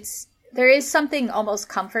 too, there is something almost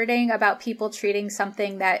comforting about people treating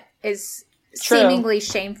something that is seemingly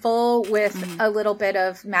shameful with a little bit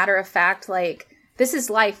of matter of fact, this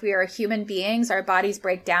is life. We are human beings. Our bodies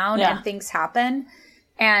break down and things happen.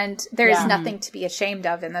 And there is nothing to be ashamed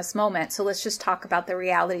of in this moment. So let's just talk about the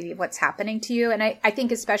reality of what's happening to you. And I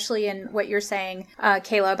think especially in what you're saying,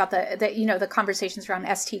 Kayla, about the conversations around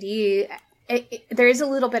STD, there is a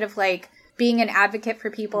little bit of being an advocate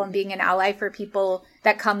for people and being an ally for people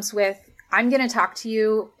that comes with, I'm going to talk to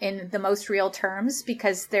you in the most real terms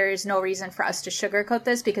because there's no reason for us to sugarcoat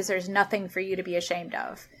this because there's nothing for you to be ashamed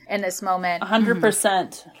of in this moment.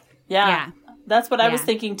 100%. Yeah. That's what I was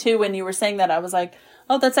thinking too when you were saying that. I was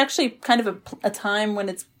oh, that's actually kind of a time when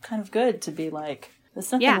it's kind of good to be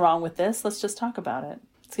there's nothing wrong with this. Let's just talk about it.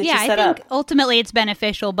 I think ultimately it's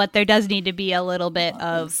beneficial, but there does need to be a little bit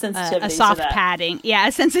of a soft padding. Yeah,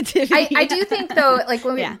 sensitivity. I do think, though,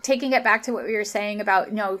 when we're taking it back to what we were saying about,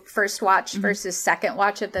 first watch versus second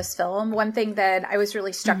watch of this film, one thing that I was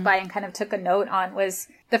really struck by and kind of took a note on was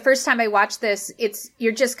the first time I watched this,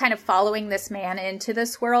 you're just kind of following this man into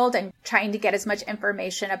this world and trying to get as much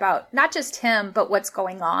information about not just him, but what's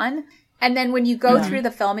going on. And then when you go through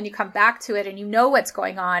the film and you come back to it and you know what's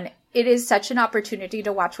going on, it is such an opportunity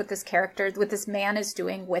to watch what this man is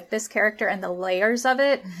doing with this character and the layers of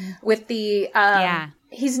it with the,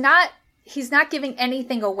 he's not giving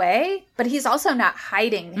anything away, but he's also not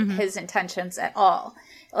hiding his intentions at all.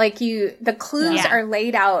 The clues are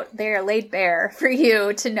laid out, they are laid bare for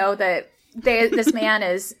you to know that this man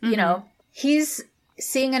is, he's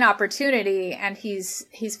seeing an opportunity and he's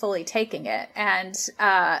fully taking it. And,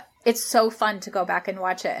 it's so fun to go back and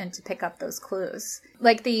watch it and to pick up those clues.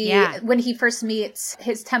 When he first meets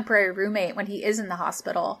his temporary roommate when he is in the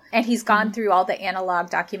hospital and he's gone through all the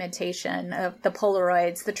analog documentation of the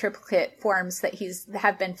Polaroids, the triplicate forms that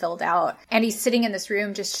have been filled out. And he's sitting in this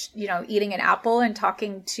room just, eating an apple and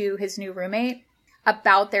talking to his new roommate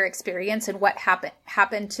about their experience and what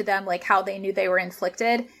happened to them, how they knew they were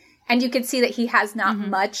inflicted. And you can see that he has not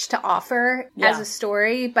much to offer as a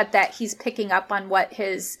story, but that he's picking up on what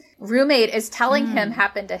his roommate is telling him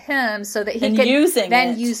happened to him so that he can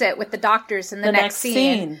then use it with the doctors in the next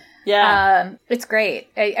scene. Yeah. It's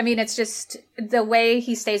great. I mean, it's just the way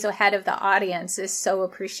he stays ahead of the audience is so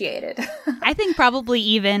appreciated. I think probably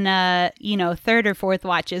even, third or fourth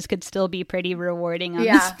watches could still be pretty rewarding on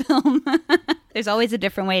this film. There's always a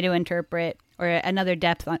different way to interpret, or another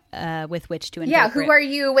depth with which to interpret. Yeah, who are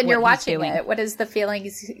you when you're watching doing. it? What is the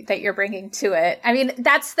feelings that you're bringing to it? I mean,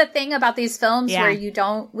 that's the thing about these films where you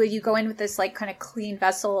go in with this like kind of clean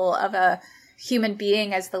vessel of a human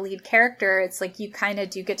being as the lead character. It's like you kind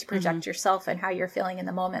of do get to project yourself and how you're feeling in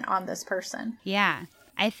the moment on this person. Yeah.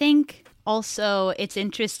 I think also it's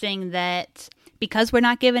interesting that because we're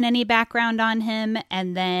not given any background on him,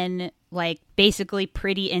 and then like basically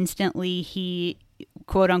pretty instantly he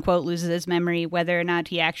quote unquote loses his memory, whether or not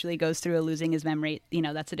he actually goes through losing his memory,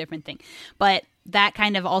 that's a different thing. But that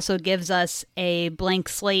kind of also gives us a blank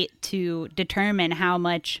slate to determine how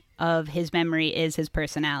much of his memory is his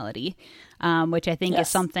personality, which I think is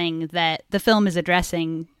something that the film is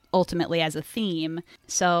addressing ultimately as a theme.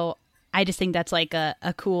 So I just think that's like a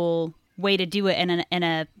cool way to do it in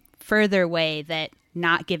a further way that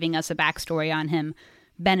not giving us a backstory on him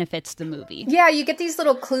benefits the movie. Yeah, you get these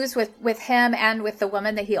little clues with him and with the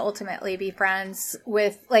woman that he ultimately befriends,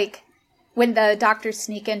 with like when the doctors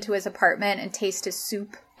sneak into his apartment and taste his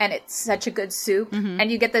soup, and it's such a good soup.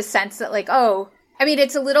 And you get this sense that like,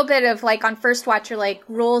 it's a little bit of like on first watch, you're like,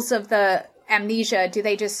 rules of the amnesia.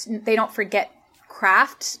 They don't forget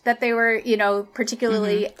craft that they were,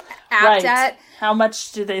 particularly apt at. How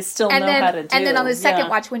much do they still know how to do? And then on the second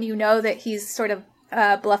watch, when you know that he's sort of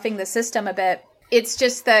bluffing the system a bit, it's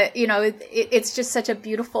just that, it's just such a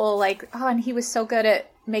beautiful, like, and he was so good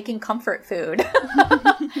at making comfort food.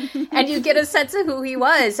 And you get a sense of who he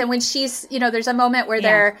was. And when she's, there's a moment where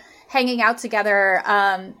they're hanging out together,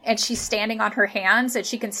 and she's standing on her hands, and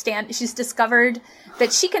she's discovered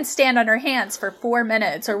that she can stand on her hands for 4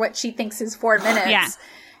 minutes, or what she thinks is 4 minutes. Yeah.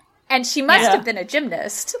 And she must have been a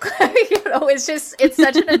gymnast. It's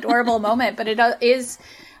such an adorable moment, but it is,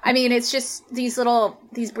 it's just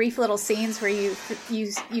these brief little scenes where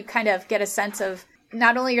you kind of get a sense of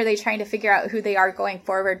not only are they trying to figure out who they are going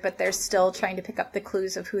forward, but they're still trying to pick up the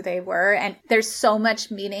clues of who they were. And there's so much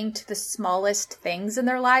meaning to the smallest things in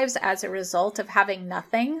their lives as a result of having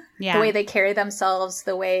nothing. Yeah. The way they carry themselves,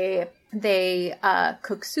 the way they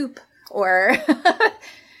cook soup, or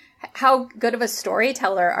how good of a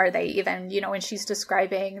storyteller are they even, when she's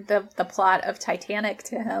describing the plot of Titanic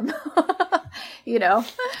to him.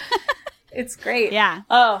 It's great. Yeah.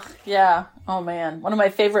 Oh, yeah. Oh, man. One of my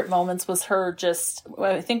favorite moments was her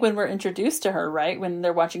I think when we're introduced to her, right? When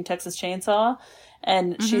they're watching Texas Chainsaw,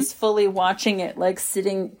 and she's fully watching it, like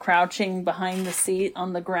crouching behind the seat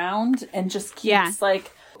on the ground, and just keeps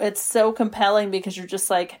like, it's so compelling because you're just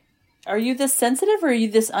like, are you this sensitive, or are you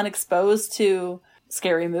this unexposed to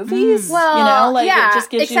scary movies? Well, it just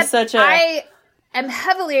gives you such a... I'm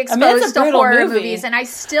heavily exposed to horror movies, and I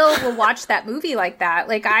still will watch that movie like that.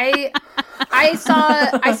 Like I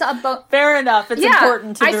saw Fair enough. It's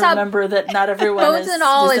important to remember that not everyone Bones and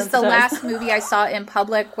All is the last movie I saw in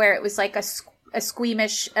public where it was like a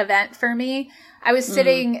squeamish event for me. I was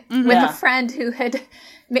sitting with a friend who had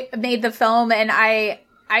made the film, and I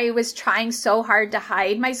was trying so hard to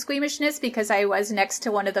hide my squeamishness because I was next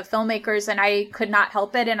to one of the filmmakers, and I could not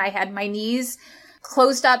help it, and I had my knees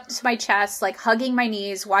closed up to my chest, like hugging my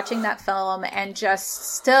knees, watching that film, and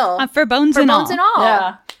just still for Bones and All.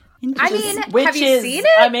 Yeah, have you seen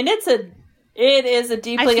it? It is a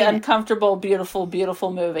deeply uncomfortable, beautiful,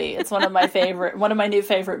 beautiful movie. It's one of my new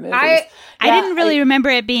favorite movies. I didn't really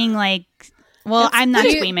remember it being like. Well, I'm not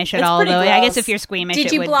squeamish at all, though. Gross. I guess if you're squeamish,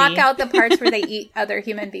 did you block out the parts where they eat other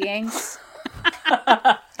human beings?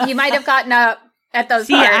 You might have gotten up at those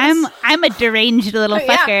parts. I'm a deranged little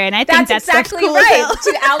fucker, and I think that's exactly cool right.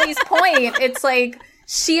 To Allie's point, it's like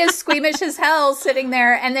she is squeamish as hell sitting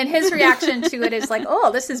there, and then his reaction to it is like,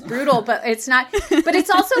 "Oh, this is brutal," but it's not. But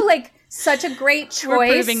it's also like such a great choice. We're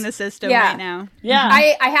proving the system right now. Yeah,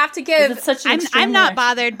 I have to give. I'm not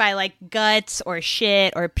bothered by like guts or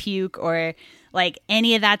shit or puke or like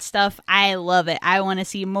any of that stuff. I love it. I want to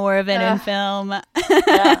see more of it in film.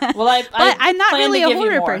 Yeah. Well, I'm not really a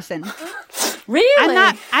horror person.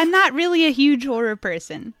 Really? I'm not really a huge horror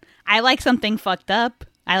person. I like something fucked up.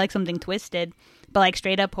 I like something twisted. But like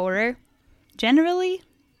straight up horror, generally,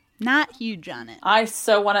 not huge on it. I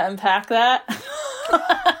so want to unpack that.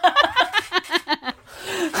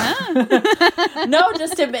 No,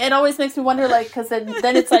 it always makes me wonder, like, because then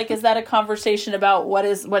it's like, is that a conversation about what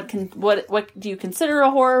do you consider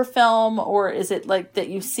a horror film, or is it like that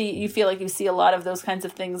you feel like you see a lot of those kinds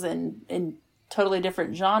of things in totally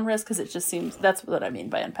different genres? Because it just seems, that's what I mean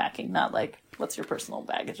by unpacking, not like what's your personal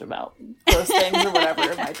baggage about those things or whatever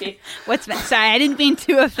it might be. Sorry, I didn't mean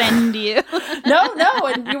to offend you. No,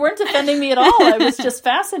 and you weren't offending me at all. I was just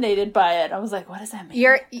fascinated by it. I was like, what does that mean?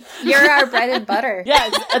 You're our bread and butter. Yeah,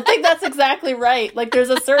 I think that's exactly right. Like, there's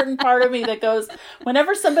a certain part of me that goes,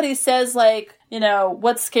 whenever somebody says, like,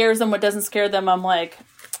 what scares them, what doesn't scare them, I'm like,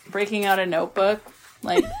 breaking out a notebook.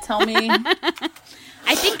 Like, tell me.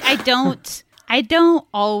 I think I don't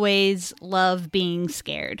always love being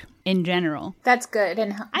scared in general. That's good.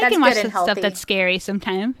 And I can watch stuff that's scary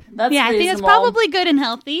sometimes. That's I think it's probably good and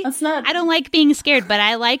healthy. That's not. I don't like being scared, but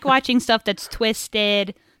I like watching stuff that's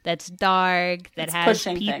twisted, that's dark, that has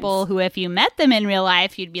people who, if you met them in real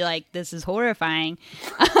life, you'd be like, this is horrifying.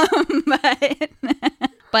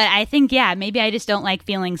 But I think, maybe I just don't like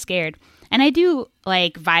feeling scared. And I do,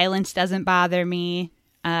 like, violence doesn't bother me.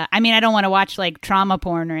 I don't want to watch, like, trauma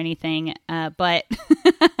porn or anything, but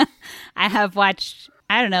I have watched,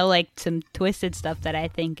 I don't know, like, some twisted stuff that I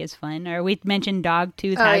think is fun. Or we mentioned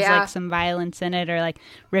Dogtooth has, like, some violence in it, or, like,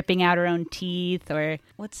 ripping out her own teeth, or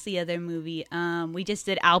what's the other movie? We just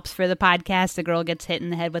did Alps for the podcast. The girl gets hit in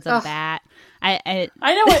the head with a bat. I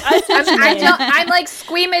know what I'm like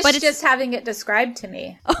squeamish just having it described to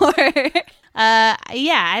me. Or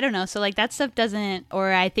I don't know. So, like, that stuff doesn't.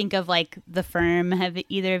 Or I think of, like, The Firm. Have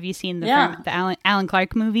either of you seen The Firm, the Alan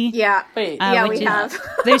Clark movie? Yeah. Wait. We have.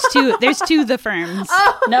 There's two The Firms.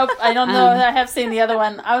 Oh. Nope. I don't know. I have seen the other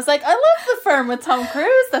one. I was like, I love The Firm with Tom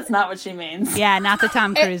Cruise. That's not what she means. Yeah, not the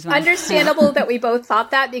Tom Cruise one. Understandable that we both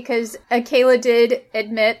thought that, because Kayla did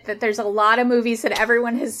admit that there's a lot of movies that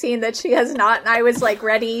everyone has seen that she has not, and I was like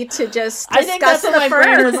ready to just discuss I think that's what my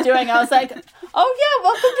brain was doing. I was like, oh yeah,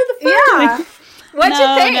 welcome to The Firm. Yeah. What'd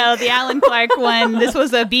you think? No, the Alan Clark one. This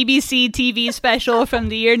was a BBC TV special from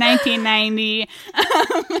the year 1990.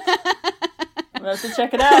 I'm going to have to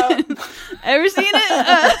check it out. Ever seen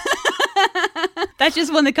it? That's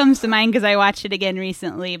just one that comes to mind because I watched it again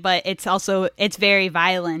recently, but it's very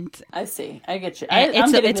violent. I see. I get you.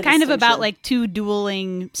 It's kind of about, like, two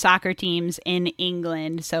dueling soccer teams in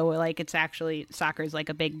England. So, like, it's actually, soccer's like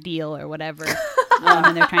a big deal or whatever.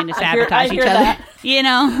 And they're trying to sabotage each other. That.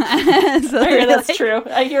 So I hear that's true.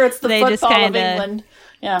 I hear it's the football of England.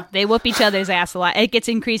 Yeah. They whoop each other's ass a lot. It gets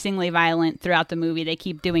increasingly violent throughout the movie. They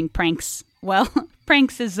keep doing pranks. Well,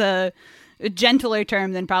 pranks is a gentler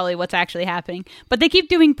term than probably what's actually happening. But they keep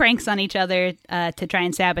doing pranks on each other to try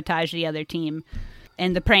and sabotage the other team.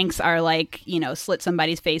 And the pranks are like, slit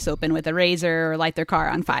somebody's face open with a razor or light their car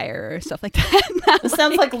on fire or stuff like that. This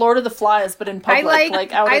sounds like Lord of the Flies, but in public,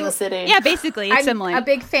 like out in the city. Yeah, basically, it's similar. I'm a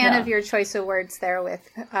big fan of your choice of words there with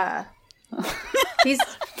these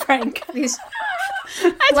prank. These.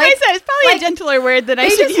 That's why I said it's probably a gentler word that I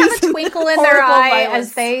should use. They just have a twinkle in their eye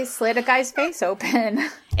as they slit a guy's face open.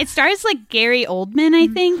 It stars like Gary Oldman, I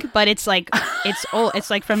think, but it's like it's old. It's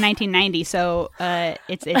like from 1990, so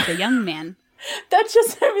it's a young man. That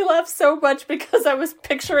just made me laugh so much because I was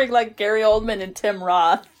picturing like Gary Oldman and Tim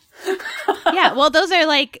Roth. Yeah, well, those are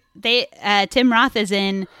like Tim Roth is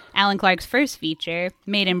in Alan Clark's first feature,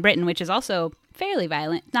 Made in Britain, which is also fairly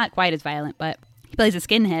violent. Not quite as violent, but he plays a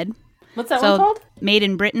skinhead. What's that one called? Made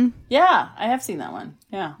in Britain. Yeah, I have seen that one.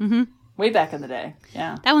 Yeah. Mm-hmm. Way back in the day.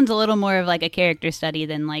 Yeah. That one's a little more of like a character study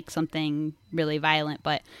than like something really violent.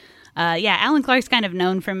 But Alan Clark's kind of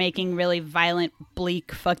known for making really violent,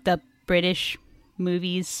 bleak, fucked up British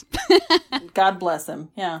movies. God bless him.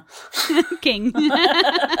 Yeah. King.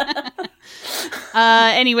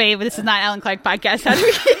 Anyway, this is not Alan Clark podcast. How do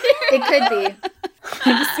we get here? It could be.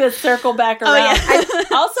 I'm just going to circle back around. I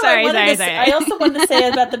also wanted to say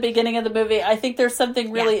about the beginning of the movie, I think there's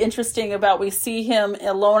something really interesting about we see him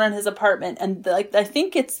alone in his apartment, and like I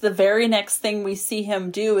think it's the very next thing we see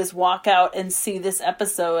him do is walk out and see this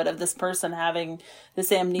episode of this person having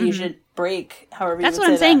this amnesia break, however That's you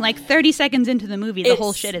what I'm say saying. that. Like 30 seconds into the movie, the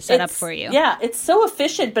whole shit is set up for you. Yeah, it's so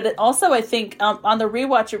efficient, but it also, I think, on the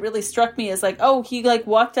rewatch, it really struck me as like, oh, he like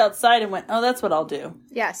walked outside and went, oh, that's what I'll do.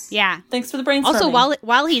 Yes. Yeah. Thanks for the brainstorming. Also,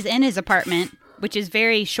 while he's in his apartment, which is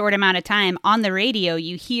very short amount of time, on the radio,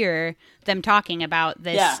 you hear them talking about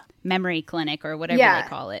this memory clinic or whatever they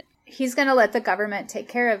call it. He's going to let the government take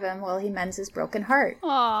care of him while he mends his broken heart.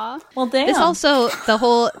 Aww. Well, damn. This also, the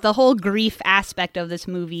whole grief aspect of this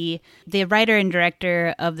movie, the writer and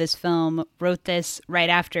director of this film wrote this right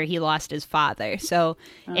after he lost his father. So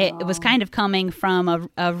it was kind of coming from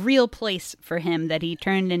a real place for him that he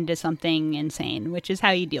turned into something insane, which is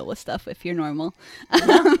how you deal with stuff if you're normal.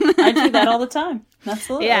 Yeah, I do that all the time.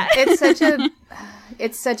 Absolutely. Yeah.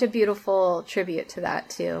 It's such a beautiful tribute to that,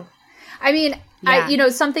 too. I mean, yeah.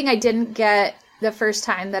 Something I didn't get the first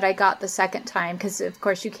time that I got the second time, because of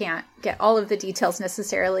course you can't get all of the details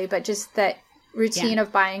necessarily, but just that routine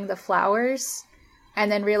of buying the flowers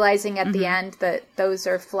and then realizing at the end that those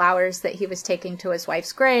are flowers that he was taking to his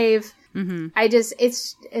wife's grave.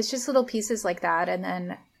 It's just little pieces like that. And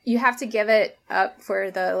then you have to give it up for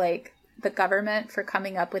the government for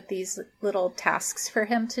coming up with these little tasks for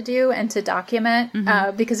him to do and to document,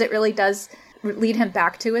 because it really does lead him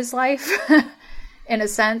back to his life in a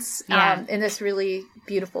sense, in this really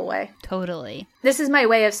beautiful way. Totally. This is my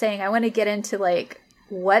way of saying I want to get into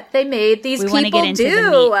what they made these people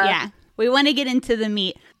do. Yeah. We want to get into the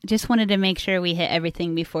meat. Just wanted to make sure we hit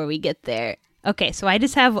everything before we get there. Okay, so I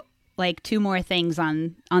just have two more things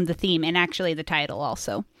on the theme and actually the title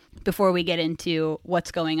also before we get into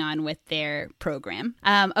what's going on with their program.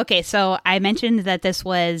 Okay, so I mentioned that this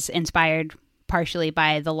was inspired partially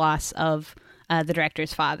by the loss of the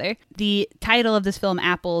director's father. The title of this film,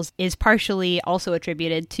 Apples, is partially also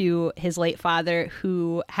attributed to his late father,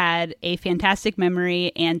 who had a fantastic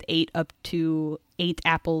memory and ate up to 8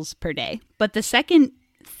 apples per day. But the second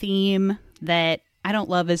theme that I don't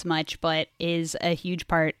love as much, but is a huge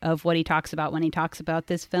part of what he talks about when he talks about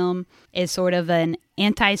this film, is sort of an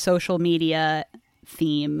anti-social media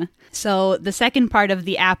theme. So the second part of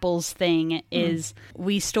the apples thing is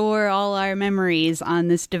we store all our memories on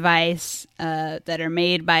this device that are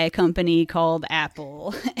made by a company called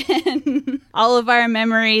Apple. And all of our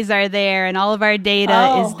memories are there and all of our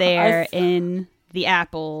data is there in the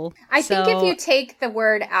Apple. I think if you take the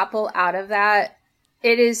word Apple out of that,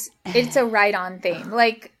 it's a right-on theme.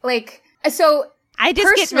 So I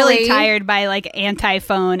just get really tired by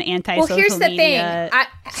anti-phone, anti-social media. Well, here's the thing.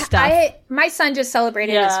 Stuff. My son just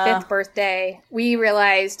celebrated his 5th birthday. We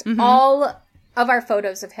realized all of our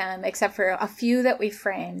photos of him, except for a few that we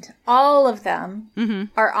framed, all of them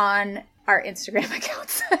are on our Instagram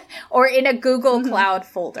accounts or in a Google Cloud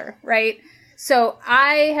folder, right? So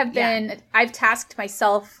I've tasked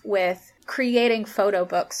myself with creating photo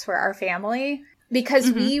books for our family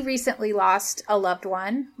because we recently lost a loved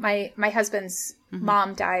one. My husband's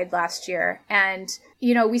mom died last year. And,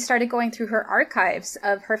 we started going through her archives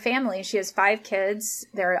of her family. She has 5 kids.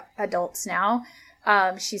 They're adults now.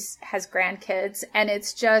 She has grandkids. And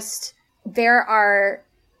it's just, there are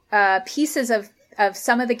pieces of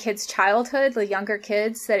some of the kids' childhood, the younger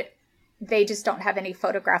kids, that they just don't have any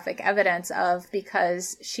photographic evidence of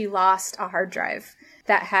because she lost a hard drive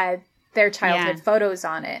that had their childhood photos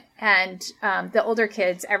on it. And the older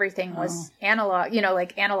kids, everything was analog,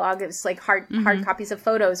 analog. It was hard copies of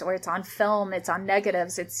photos, or it's on film, it's on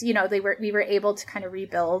negatives. It's, we were able to kind of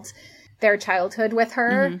rebuild their childhood with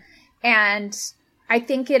her. And I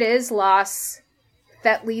think it is loss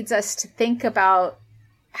that leads us to think about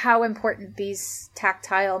how important these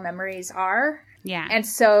tactile memories are. Yeah. And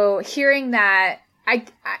so hearing that,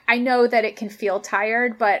 I know that it can feel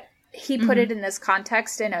tired, but he put it in this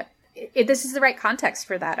context this is the right context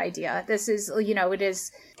for that idea. This is,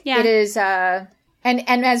 it is,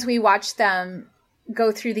 and as we watch them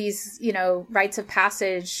go through these, rites of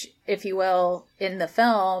passage, if you will, in the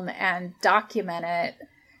film and document it,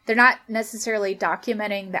 they're not necessarily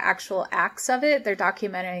documenting the actual acts of it. They're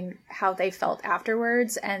documenting how they felt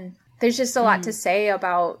afterwards. And there's just a lot to say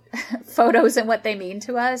about photos and what they mean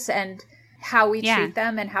to us and how we treat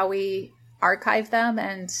them and how we archive them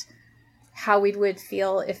and how we would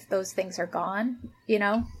feel if those things are gone,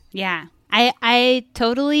 Yeah. I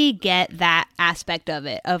totally get that aspect of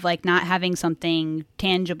it, of not having something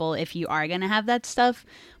tangible if you are going to have that stuff.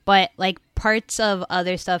 But parts of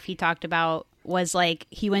other stuff he talked about was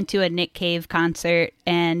he went to a Nick Cave concert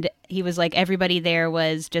and he was everybody there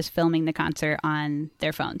was just filming the concert on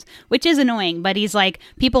their phones, which is annoying. But he's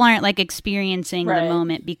people aren't experiencing the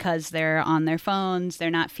moment because they're on their phones. They're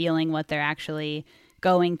not feeling what they're actually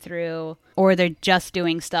going through, or they're just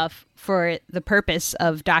doing stuff for the purpose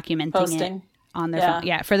of documenting it on their phone.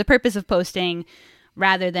 Yeah, for the purpose of posting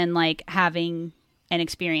rather than having an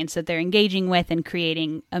experience that they're engaging with and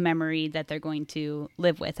creating a memory that they're going to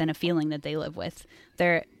live with and a feeling that they live with.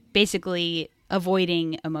 They're basically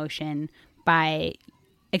avoiding emotion by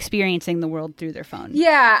experiencing the world through their phone.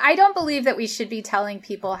 Yeah, I don't believe that we should be telling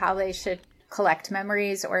people how they should collect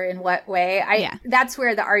memories or in what way. That's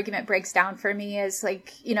where the argument breaks down for me is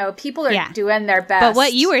people are doing their best. But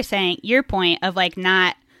what you were saying, your point of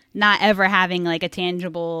not ever having a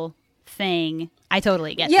tangible thing, I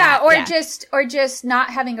totally get that. Or just not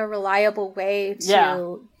having a reliable way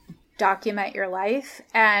to document your life.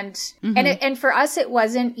 And and for us it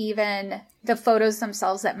wasn't even the photos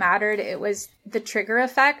themselves that mattered. It was the trigger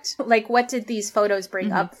effect. Like, what did these photos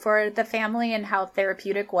bring up for the family, and how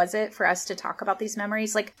therapeutic was it for us to talk about these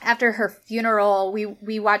memories? Like, after her funeral,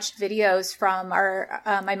 we watched videos from our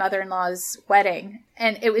my mother-in-law's wedding,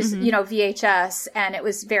 and it was, VHS, and it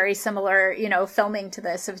was very similar, filming to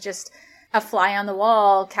this, of just a fly on the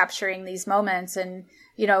wall capturing these moments, and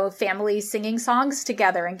families singing songs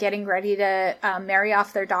together and getting ready to marry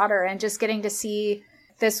off their daughter, and just getting to see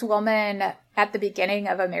this woman at the beginning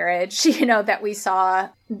of a marriage, that we saw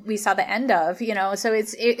the end of, so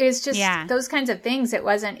it's just those kinds of things. It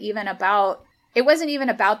wasn't even about the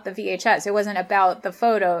VHS. It wasn't about the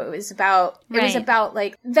photo. It was about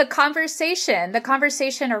like the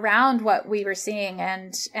conversation around what we were seeing,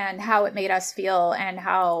 and how it made us feel, and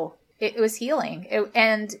how it was healing.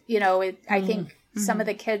 I think some of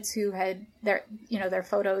the kids who had their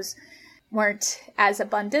photos weren't as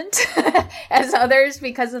abundant as others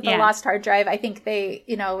because of the lost hard drive. I think there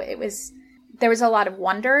was a lot of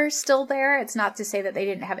wonder still there. It's not to say that they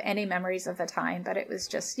didn't have any memories of the time, but it was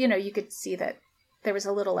just, you could see that there was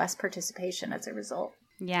a little less participation as a result.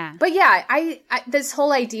 Yeah. But yeah, I this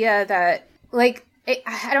whole idea that, like,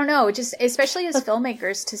 I don't know, just especially as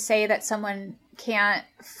filmmakers, to say that someone can't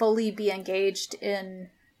fully be engaged in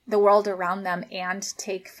the world around them and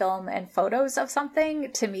take film and photos of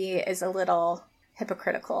something, to me, is a little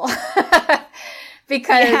hypocritical.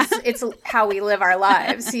 Because it's how we live our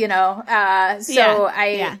lives, I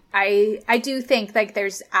do think, like,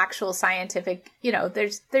 there's actual scientific,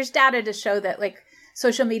 there's data to show that, like,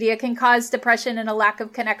 social media can cause depression and a lack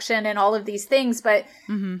of connection and all of these things, but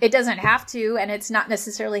it doesn't have to, and it's not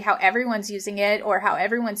necessarily how everyone's using it or how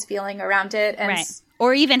everyone's feeling around it, and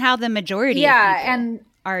or even how the majority of people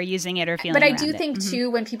are using it or feeling But I do think,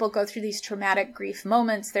 too, when people go through these traumatic grief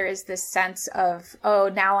moments, there is this sense of, oh,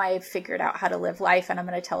 now I've figured out how to live life, and I'm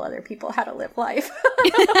going to tell other people how to live life.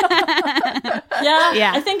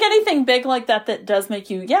 Yeah. I think anything big like that does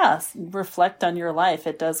make you, reflect on your life,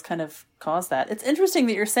 it does kind of cause that. It's interesting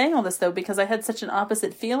that you're saying all this, though, because I had such an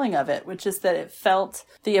opposite feeling of it, which is that it felt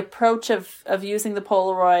the approach of using the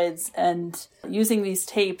Polaroids and using these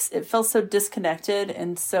tapes, it felt so disconnected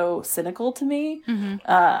and so cynical to me.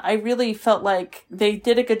 I really felt like they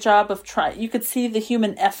did a good job of you could see the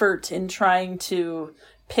human effort in trying to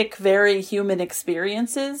pick very human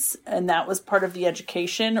experiences, and that was part of the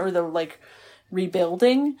education or the, like,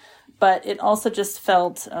 rebuilding. But it also just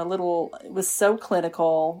felt it was so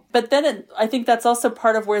clinical. But then I think that's also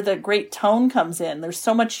part of where the great tone comes in. There's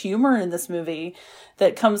so much humor in this movie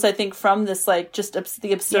that comes, I think, from this, like, just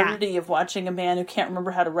the absurdity of watching a man who can't remember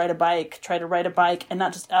how to ride a bike, try to ride a bike, and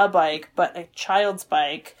not just a bike, but a child's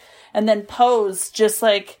bike, and then pose, just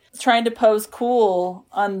like trying to pose cool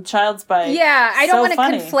on child's bike. Yeah, I don't want to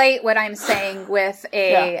conflate what I'm saying with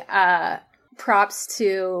props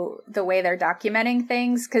to the way they're documenting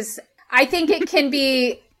things, because I think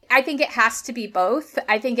it has to be both.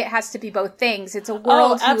 I think it has to be both things. It's a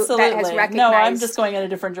world that has recognized. No, I'm just going in a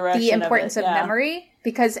different direction. The importance of memory,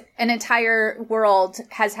 because an entire world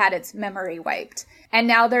has had its memory wiped. And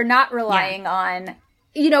now they're not relying on,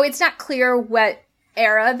 it's not clear what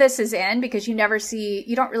era this is in, because you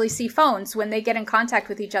don't really see phones when they get in contact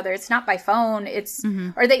with each other. It's not by phone. It's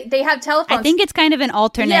or they have telephones. I think it's kind of an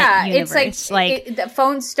alternate universe. It's like the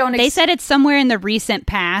phones don't. They said it's somewhere in the recent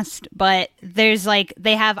past, but there's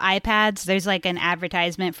they have iPads. There's like an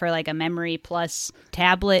advertisement for like a Memory Plus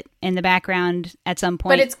tablet in the background at some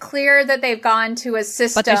point. But it's clear that they've gone to a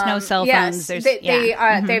system. But there's no cell phones.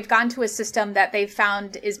 Yes, they've gone to a system that they've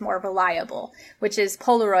found is more reliable, which is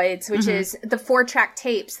Polaroids, which is the 4-track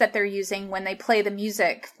tapes that they're using when they play the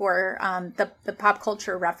music for the pop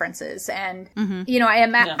culture references. And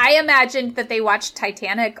I imagined that they watched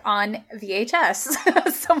Titanic on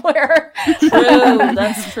VHS somewhere. True,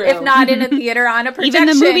 that's true. If not in a theater, on a projection.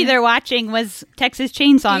 Even the movie they're watching was Texas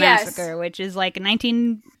Chainsaw Massacre, which is like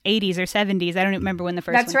 1980s or 70s. I don't remember when the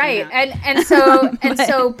first one came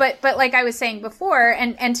out. But like I was saying before,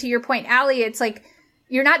 and to your point, Allie, it's like,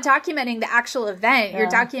 you're not documenting the actual event. You're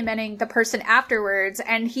documenting the person afterwards.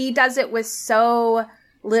 And he does it with so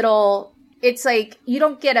little. It's like, you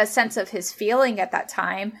don't get a sense of his feeling at that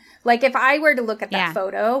time. Like, if I were to look at that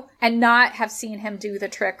photo and not have seen him do the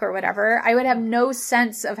trick or whatever, I would have no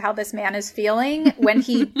sense of how this man is feeling when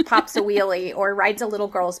he pops a wheelie or rides a little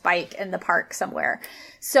girl's bike in the park somewhere.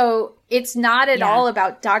 So it's not at all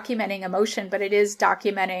about documenting emotion, but it is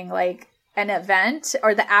documenting, like, an event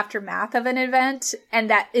or the aftermath of an event, and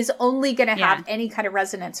that is only going to have any kind of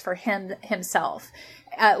resonance for himself,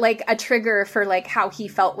 like a trigger for like how he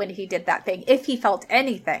felt when he did that thing, if he felt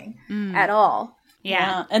anything at all.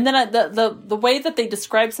 Yeah. And then the way that they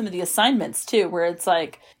describe some of the assignments too, where it's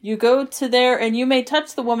like, you go to there and you may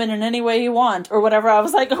touch the woman in any way you want or whatever. I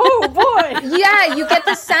was like, oh boy. Yeah, you get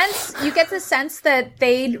the sense that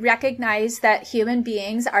they recognize that human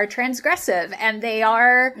beings are transgressive, and they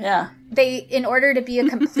are, in order to be a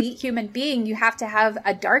complete human being, you have to have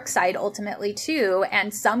a dark side ultimately too,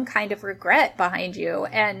 and some kind of regret behind you.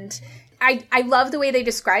 And I love the way they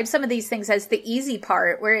describe some of these things as the easy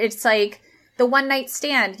part, where it's like the one night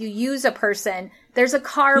stand, you use a person, there's a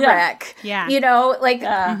car wreck, you know, like,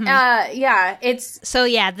 it's. So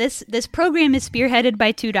this program is spearheaded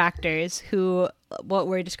by two doctors who, what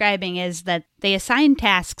we're describing is that they assign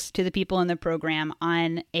tasks to the people in the program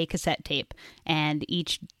on a cassette tape, and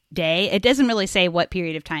each day, it doesn't really say what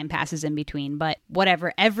period of time passes in between, but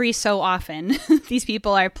whatever, every so often, these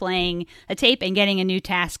people are playing a tape and getting a new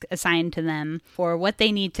task assigned to them for what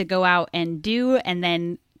they need to go out and do, and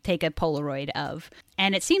then take a Polaroid of.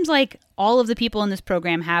 And it seems like all of the people in this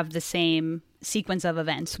program have the same sequence of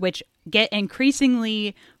events, which get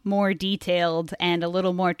increasingly more detailed and a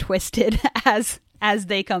little more twisted as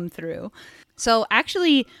they come through. So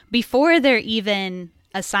actually, before they're even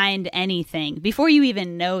assigned anything, before you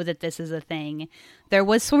even know that this is a thing, there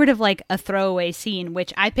was sort of like a throwaway scene,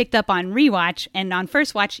 which I picked up on rewatch, and on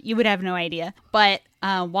first watch, you would have no idea. But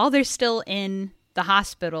while they're still in the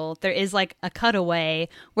hospital, there is like a cutaway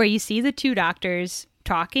where you see the two doctors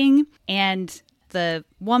talking, and the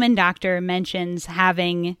woman doctor mentions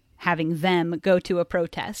having them go to a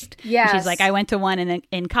protest. Yeah, she's like, I went to one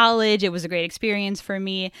in college. It was a great experience for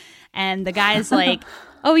me. And the guy's like,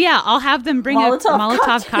 oh yeah, I'll have them bring a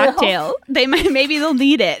Molotov cocktail. Maybe they'll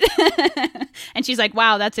need it. And she's like,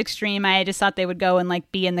 wow, that's extreme. I just thought they would go and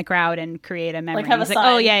like be in the crowd and create a memory. He's like,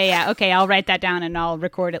 oh yeah. Okay, I'll write that down and I'll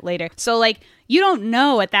record it later. So like, you don't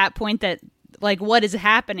know at that point that like what is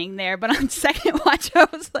happening there, but on second watch I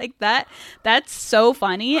was like, that's so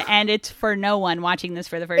funny, and it's for no one watching this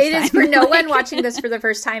for the first time. It is for no one watching this for the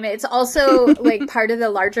first time. It's also like part of the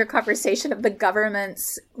larger conversation of the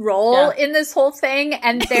government's role in this whole thing,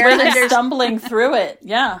 and they're stumbling through it.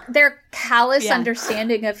 Their callous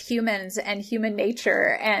understanding of humans and human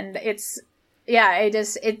nature, and it's they're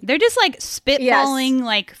just like spitballing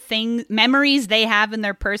like memories they have in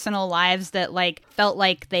their personal lives that like felt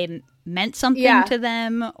like they meant something to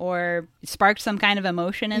them or sparked some kind of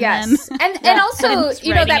emotion in them. And also,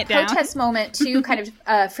 you know, that protest moment too, kind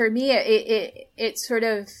of, for me, it sort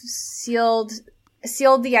of sealed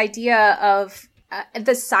the idea of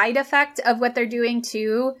the side effect of what they're doing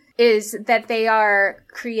too, is that they are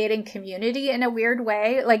creating community in a weird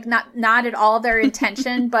way, like not at all their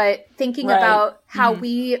intention, but thinking about how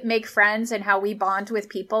we make friends and how we bond with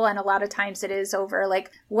people. And a lot of times it is over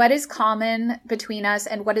like what is common between us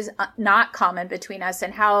and what is not common between us,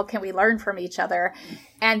 and how can we learn from each other.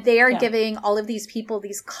 And they are giving all of these people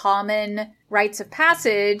these common rites of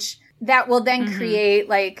passage that will then create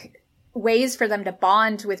like ways for them to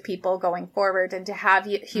bond with people going forward and to have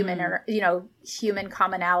human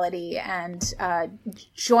commonality and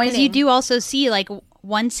joining. 'Cause you do also see like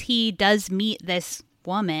once he does meet this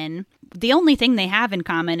woman, the only thing they have in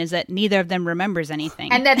common is that neither of them remembers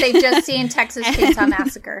anything. And that they've just seen Texas Chainsaw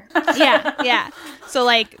Massacre. Yeah. So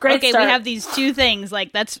like, Great start. We have these two things,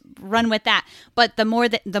 like let's run with that. But the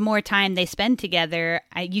more time they spend together,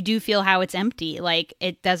 you do feel how it's empty. Like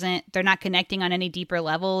they're not connecting on any deeper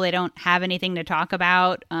level. They don't have anything to talk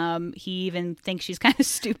about. He even thinks she's kind of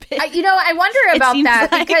stupid. I wonder about that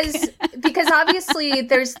like... because obviously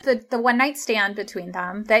there's the one night stand between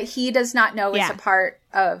them that he does not know is a part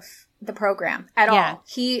of the program at all.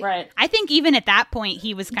 I think even at that point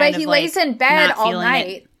he was kind of he lays in bed all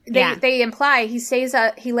night. It. They imply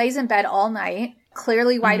he lays in bed all night,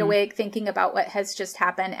 clearly wide awake, thinking about what has just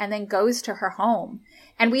happened, and then goes to her home.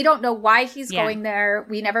 And we don't know why he's going there.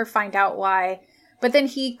 We never find out why. But then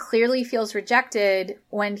he clearly feels rejected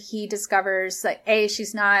when he discovers that A,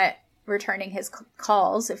 she's not returning his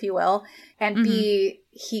calls, if you will, and B,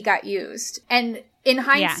 he got used. And in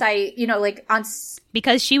hindsight,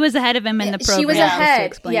 because she was ahead of him in the program. She was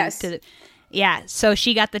ahead, yes. So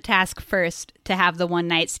she got the task first to have the one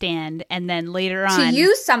night stand, and then later on to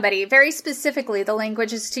use somebody. Very specifically, the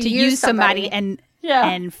language is to use somebody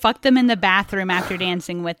and fuck them in the bathroom after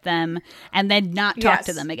dancing with them, and then not talk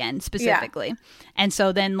to them again specifically. Yeah. And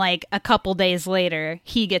so then, like a couple days later,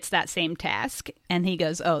 he gets that same task, and he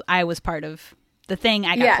goes, "Oh, I was part of the thing.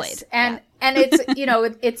 I got played." And it's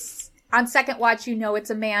it's. On second watch, it's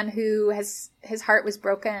a man who his heart was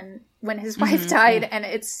broken when his wife died, and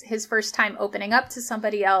it's his first time opening up to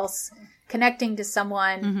somebody else, connecting to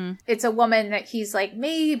someone. It's a woman that he's like,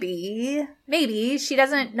 maybe she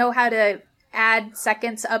doesn't know how to add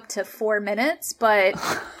seconds up to 4 minutes, but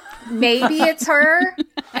maybe it's her.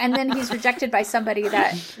 And then he's rejected by somebody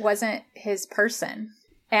that wasn't his person.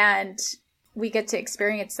 And we get to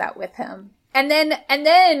experience that with him. And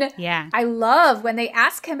then Yeah. I love when they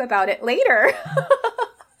ask him about it later.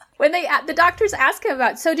 When the doctors ask him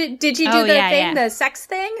about, so did you do the sex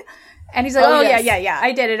thing? And he's like, yeah,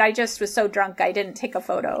 I did it. I just was so drunk I didn't take a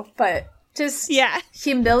photo. But just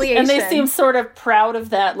humiliation. And they seem sort of proud of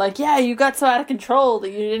that. Like, yeah, you got so out of control that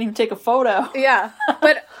you didn't even take a photo. Yeah.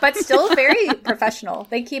 But still very professional.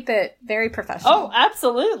 They keep it very professional. Oh,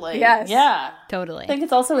 absolutely. Yes. Yeah. Totally. I think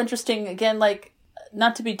it's also interesting, again, like,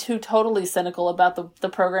 not to be too totally cynical about the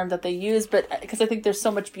program that they use, but because I think there's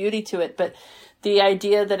so much beauty to it, but the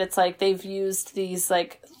idea that it's like they've used these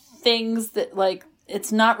like things that like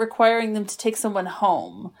it's not requiring them to take someone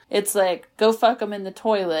home. It's like, go fuck them in the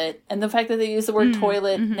toilet. And the fact that they use the word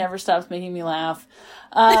toilet never stops making me laugh.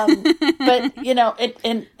 But, you know,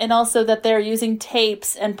 and also that they're using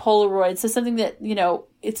tapes and Polaroids. So something that, you know,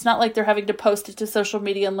 it's not like they're having to post it to social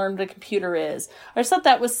media and learn what a computer is. I just thought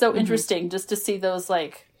that was so interesting just to see those,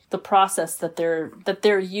 like, the process that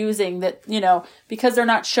they're using, that, you know, because they're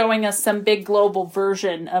not showing us some big global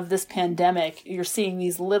version of this pandemic. You're seeing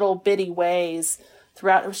these little bitty ways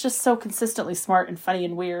throughout. It was just so consistently smart and funny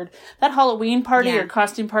and weird. That Halloween party or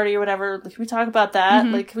costume party or whatever, like, can we talk about that?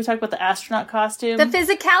 Like, can we talk about the astronaut costume? The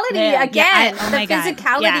physicality again. The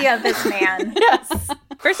physicality of this man. Yes.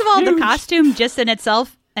 First of all, the costume just in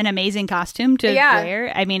itself, an amazing costume to wear.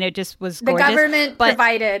 I mean, it just was gorgeous. The government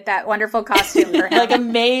provided that wonderful costume for him. Like,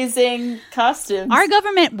 amazing costumes. Our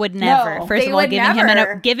government would never. First of all,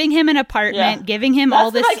 giving him an apartment, giving him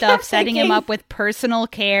all this stuff, setting him up with personal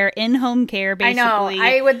care, in-home care, basically. I know.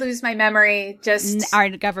 I would lose my memory just... Our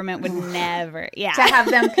government would never. Yeah. To have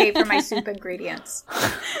them pay for my soup ingredients.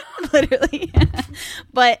 Literally.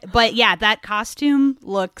 But yeah, that costume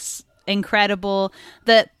looks incredible.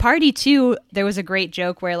 The party too, there was a great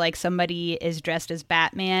joke where like somebody is dressed as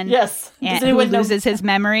Batman. Yes. And who loses his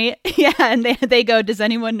memory. Yeah. And they go, does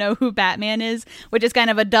anyone know who Batman is? Which is kind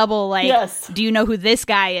of a double, like, do you know who this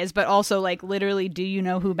guy is? But also like, literally, do you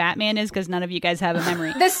know who Batman is? Because none of you guys have a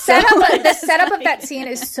memory. The setup of that scene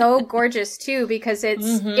is so gorgeous too, because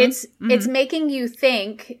it's making you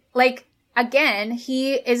think, like, again,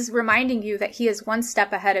 he is reminding you that he is one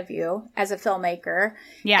step ahead of you as a filmmaker.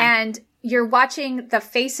 Yeah. And you're watching the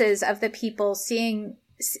faces of the people, seeing,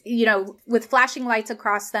 you know, with flashing lights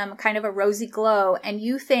across them, kind of a rosy glow. And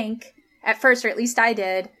you think, at first, or at least I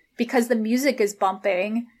did, because the music is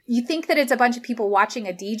bumping, you think that it's a bunch of people watching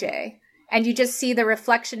a DJ. And you just see the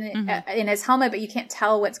reflection in his helmet, but you can't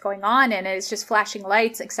tell what's going on, and it's just flashing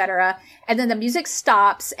lights, etc. And then the music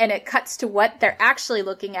stops, and it cuts to what they're actually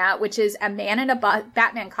looking at, which is a man in a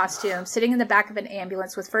Batman costume sitting in the back of an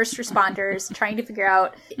ambulance with first responders trying to figure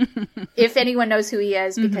out if anyone knows who he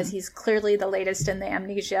is, because he's clearly the latest in the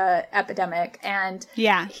amnesia epidemic. And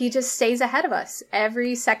he just stays ahead of us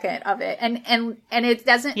every second of it. And it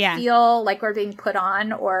doesn't feel like we're being put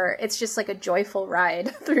on, or it's just like a joyful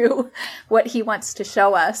ride through what he wants to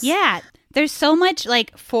show us. Yeah. There's so much,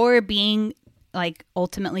 like, for being like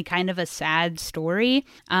ultimately kind of a sad story,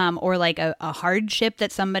 or like a hardship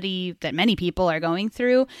that many people are going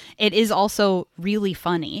through. It is also really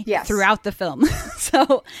funny throughout the film.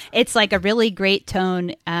 So it's like a really great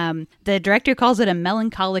tone. The director calls it a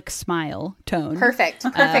melancholic smile tone. Perfect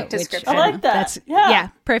description. I like that. Yeah,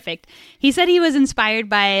 perfect. He said he was inspired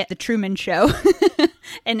by The Truman Show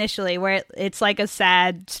initially, where it's like a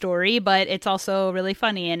sad story, but it's also really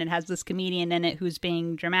funny, and it has this comedian in it who's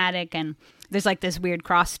being dramatic, and there's like this weird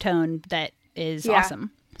cross tone that is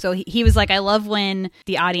awesome. So he was like, I love when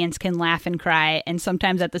the audience can laugh and cry, and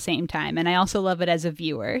sometimes at the same time. And I also love it as a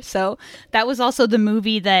viewer. So that was also the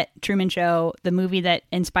movie that Truman Show, the movie that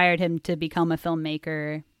inspired him to become a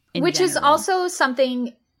filmmaker. Which is also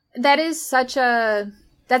something that is such a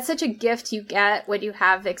gift you get when you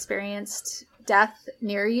have experienced death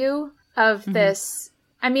near you of this.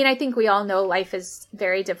 I mean, I think we all know life is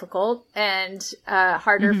very difficult and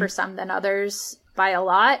harder for some than others by a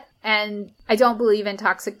lot. And I don't believe in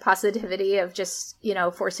toxic positivity of just, you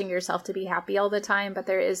know, forcing yourself to be happy all the time. But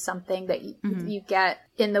there is something that you get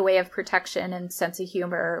in the way of protection and sense of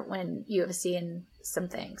humor when you have seen some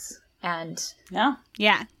things. And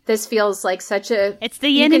this feels like it's the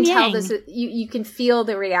yin and yang. You can feel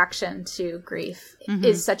the reaction to grief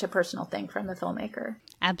is such a personal thing from the filmmaker.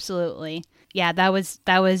 Absolutely. Yeah, that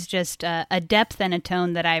was just a depth and a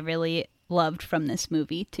tone that I really loved from this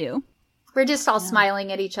movie too. We're just all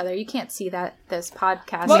smiling at each other. You can't see this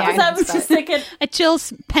podcast. Well, because I was just thinking a chill,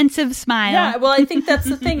 pensive smile. Yeah, well, I think that's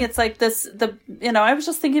the thing. It's like I was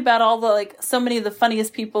just thinking about all the so many of the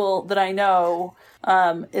funniest people that I know.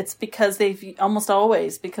 It's because they've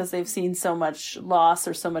because they've seen so much loss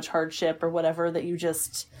or so much hardship or whatever that you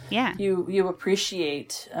just you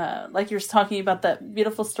appreciate. Like you're talking about that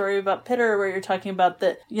beautiful story about Pitter, where you're talking about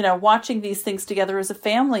that, watching these things together as a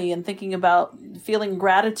family and thinking about feeling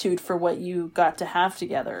gratitude for what you got to have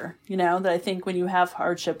together. That I think when you have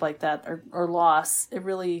hardship like that or loss, it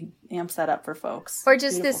really amps that up for folks. Or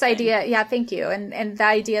just this idea, thank you. And the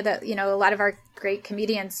idea that, a lot of our great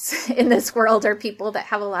comedians in this world are people that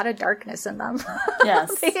have a lot of darkness in them.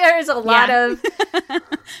 Yes. There's a lot of,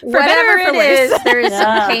 whatever it is, there is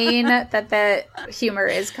some pain that humor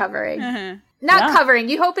is covering. Not covering.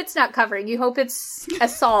 You hope it's not covering. You hope it's a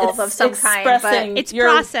solve of some kind. But it's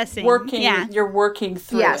processing. You're working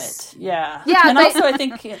through it. Yeah. Yeah. And also I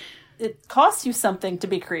think it costs you something to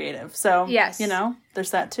be creative. So, yes.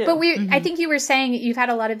 There's that too. But I think you were saying you've had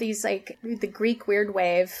a lot of these, the Greek weird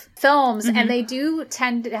wave films, and they do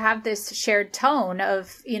tend to have this shared tone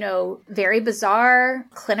of, very bizarre,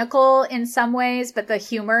 clinical in some ways, but the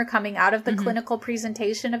humor coming out of the clinical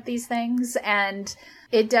presentation of these things. And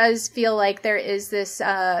it does feel like there is this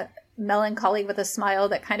melancholy with a smile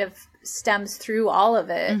that kind of stems through all of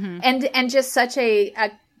it. And just such a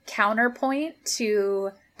counterpoint to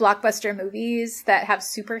blockbuster movies that have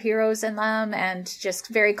superheroes in them and just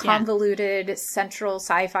very convoluted central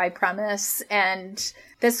sci-fi premise. And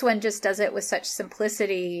this one just does it with such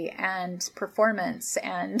simplicity and performance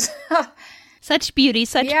and such beauty,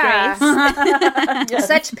 such grace. Yes.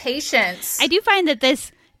 Such patience. I do find that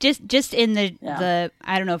this just in the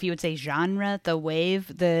I don't know if you would say genre, the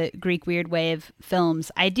wave, the Greek weird wave films,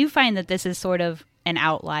 I do find that this is sort of an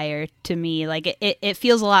outlier to me. Like it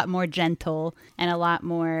feels a lot more gentle and a lot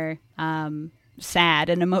more sad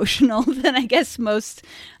and emotional than I guess most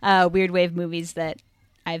weird wave movies that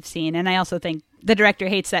I've seen. And I also think the director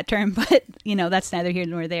hates that term, but that's neither here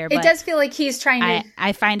nor there. It does feel like he's trying to.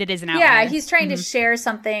 I find it is an outlier. Yeah, he's trying to share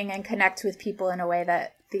something and connect with people in a way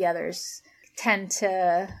that the others tend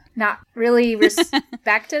to not really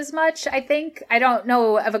respect as much, I think. I don't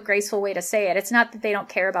know of a graceful way to say it. It's not that they don't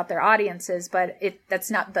care about their audiences, but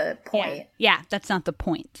that's not the point. Yeah, that's not the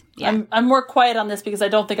point. Yeah. I'm more quiet on this because I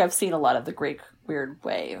don't think I've seen a lot of the Greek weird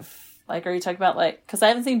wave. Like, are you talking about because I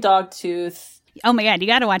haven't seen Dogtooth. Oh my God, you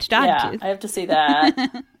got to watch Dogtooth. Yeah, I have to see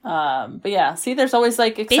that. But yeah, see, there's always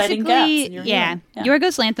exciting gaps.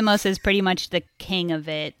 Yorgos Lanthimos is pretty much the king of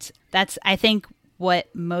it. That's, I think,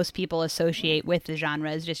 what most people associate with the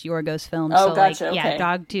genre is just Yorgos films. Oh, so gotcha. Okay.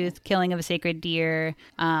 Dogtooth, Killing of a Sacred Deer,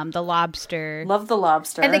 The Lobster. Love The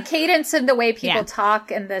Lobster. And the cadence and the way people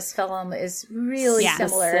talk in this film is really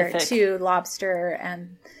similar to Lobster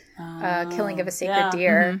and Killing of a Sacred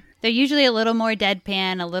Deer. They're usually a little more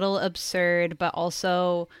deadpan, a little absurd, but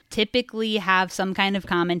also typically have some kind of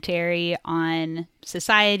commentary on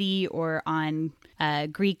society or on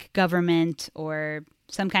Greek government or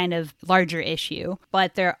some kind of larger issue.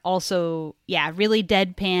 But they're also, really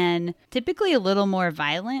deadpan, typically a little more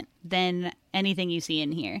violent than anything you see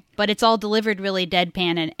in here. But it's all delivered really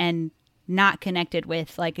deadpan and not connected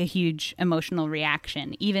with a huge emotional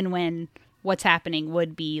reaction, even when what's happening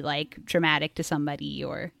would be traumatic to somebody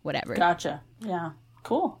or whatever. Gotcha. Yeah.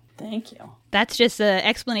 Cool. Thank you. That's just an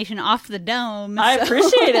explanation off the dome. I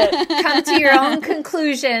appreciate it. Come to your own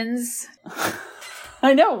conclusions.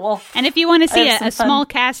 I know. Well, and if you want to see a small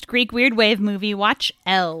cast Greek weird wave movie, watch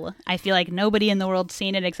Elle. I feel like nobody in the world's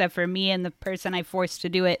seen it except for me and the person I forced to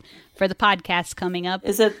do it for the podcast coming up.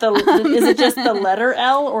 Is it just the letter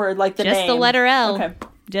L or the just name? Just the letter L. Okay.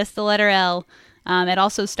 Just the letter L. It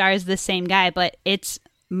also stars the same guy, but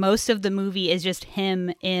most of the movie is just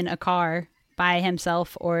him in a car by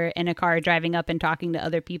himself or in a car driving up and talking to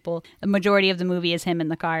other people. The majority of the movie is him in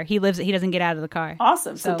the car. He doesn't get out of the car.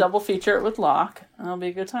 Awesome. So double feature it with Locke. That'll be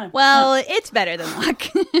a good time. Well, it's better than Locke.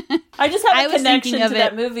 I just have a connection to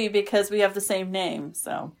that movie because we have the same name,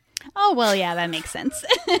 so. Oh, well, yeah, that makes sense.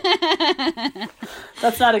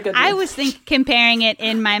 That's not a good movie. I was comparing it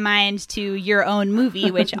in my mind to Your Own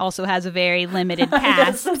Movie, which also has a very limited cast,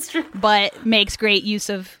 yes, that's true. But makes great use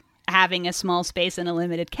of having a small space and a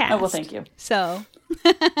limited cast. Oh, well, thank you. So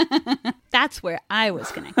that's where I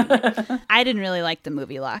was connecting. I didn't really like the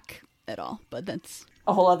movie Locke at all, but that's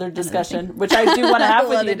a whole other discussion, which I do want to have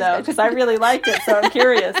with you, though, because I really liked it, so I'm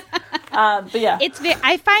curious. But yeah.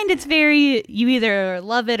 I find it's very, you either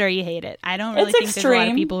love it or you hate it. I don't really think extreme. There's a lot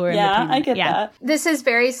of people who are in between. I get that. This is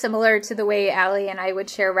very similar to the way Allie and I would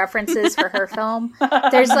share references for her film.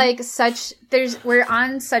 We're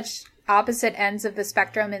on such opposite ends of the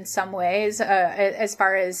spectrum in some ways, as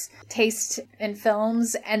far as taste in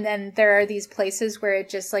films. And then there are these places where it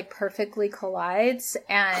just like perfectly collides,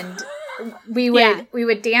 and we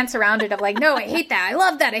would dance around it of like, no, I hate that. I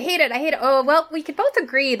love that. I hate it. I hate it. Oh, well, we could both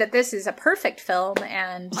agree that this is a perfect film.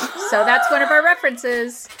 And so that's one of our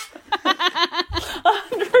references.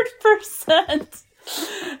 100%.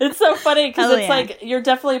 It's so funny because it's like you're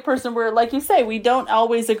definitely a person where, like you say, we don't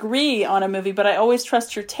always agree on a movie, but I always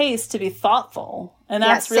trust your taste to be thoughtful. And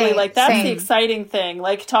that's really that's the exciting thing.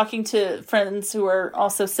 Like talking to friends who are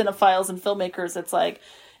also cinephiles and filmmakers, it's like,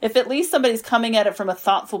 if at least somebody's coming at it from a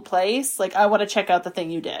thoughtful place, like I want to check out the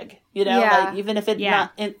thing you dig, you know, like even if it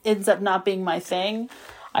ends up not being my thing,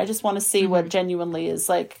 I just want to see what genuinely is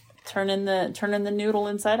like turning the noodle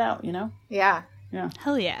inside out, you know? Yeah. Yeah.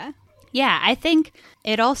 Hell yeah. Yeah, I think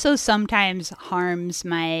it also sometimes harms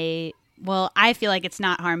my, well, I feel like it's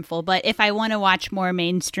not harmful, but if I want to watch more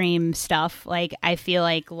mainstream stuff, like I feel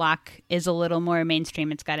like Locke is a little more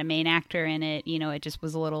mainstream. It's got a main actor in it, you know, it just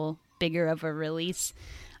was a little bigger of a release.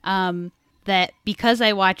 That because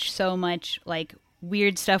I watch so much like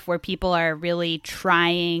weird stuff where people are really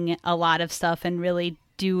trying a lot of stuff and really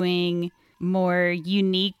doing more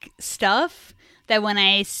unique stuff, that when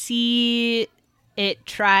I see it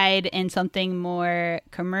tried in something more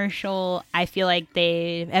commercial, I feel like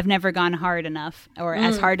they have never gone hard enough, or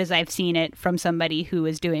as hard as I've seen it from somebody who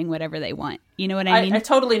is doing whatever they want. You know what I mean? I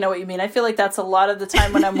totally know what you mean. I feel like that's a lot of the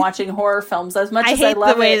time when I'm watching horror films. As much as I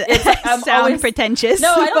love the way it, it's like, I'm sound always pretentious.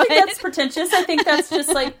 No, I don't think that's pretentious. I think that's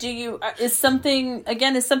just like, is something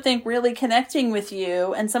really connecting with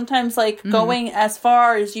you? And sometimes like going as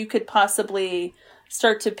far as you could possibly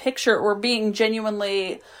start to picture, or being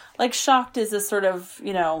genuinely like shocked is a sort of,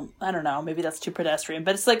 you know, I don't know, maybe that's too pedestrian,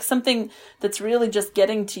 but it's like something that's really just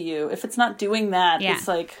getting to you. If it's not doing that, it's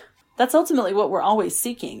like, that's ultimately what we're always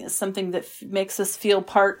seeking, is something that makes us feel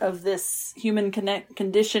part of this human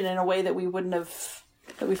condition in a way that we wouldn't have,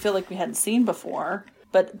 that we feel like we hadn't seen before,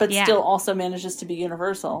 but still also manages to be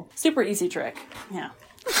universal. Super easy trick. Yeah.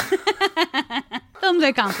 Films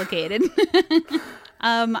are complicated.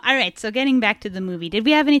 All right, so getting back to the movie, did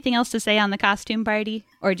we have anything else to say on the costume party?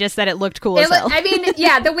 Or just that it looked cool as hell? I mean,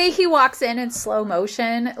 yeah, the way he walks in slow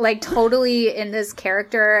motion, like totally in this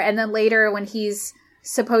character. And then later when he's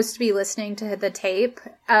supposed to be listening to the tape,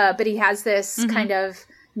 but he has this kind of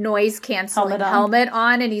noise-canceling helmet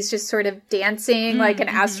on, and he's just sort of dancing like an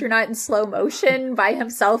astronaut in slow motion by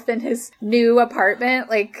himself in his new apartment.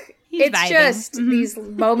 Like... It's vibing. Just these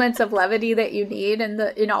moments of levity that you need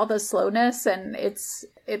in all the slowness, and it's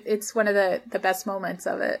one of the best moments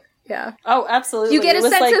of it. Yeah. Oh, absolutely. You get a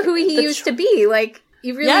sense of who he used to be. Like,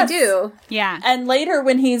 you really do. Yeah. And later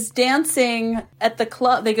when he's dancing at the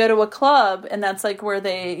club, they go to a club, and that's like where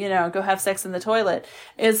they, you know, go have sex in the toilet,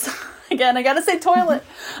 is... Again, I gotta say toilet.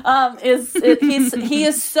 He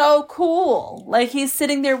is so cool. Like he's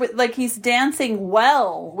sitting there with, like he's dancing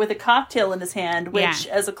well with a cocktail in his hand, which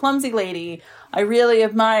as a clumsy lady, I really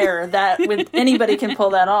admire that when anybody can pull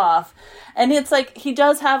that off. And it's like, he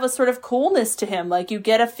does have a sort of coolness to him. Like you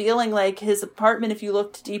get a feeling like his apartment, if you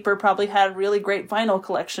looked deeper, probably had a really great vinyl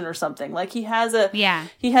collection or something. Like he has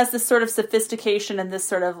this sort of sophistication and this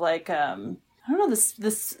sort of like, I don't know,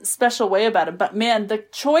 this special way about it, but man, the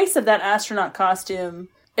choice of that astronaut costume,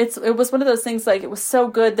 it was one of those things, like, it was so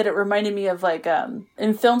good that it reminded me of, like,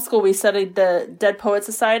 in film school, we studied the Dead Poet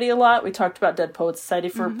Society a lot. We talked about Dead Poet Society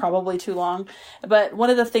for probably too long. But one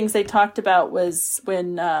of the things they talked about was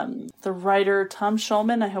when the writer Tom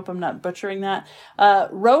Sherman, I hope I'm not butchering that,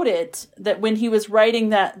 wrote it, that when he was writing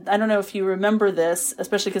that, I don't know if you remember this,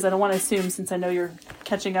 especially because I don't want to assume, since I know you're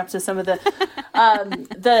catching up to some of the...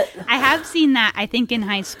 I have seen that, I think, in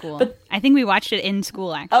high school. But I think we watched it in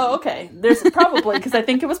school, actually. Oh, okay. There's probably, because I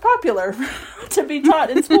think it was popular to be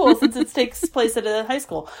taught in school since it takes place at a high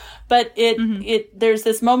school. But there's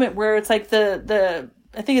this moment where it's like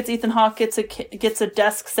I think it's Ethan Hawke gets a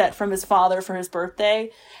desk set from his father for his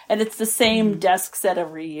birthday, and it's the same desk set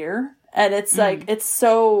every year. And it's like,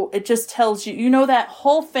 it just tells you, that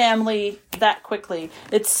whole family that quickly.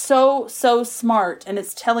 It's so smart, and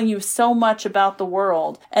it's telling you so much about the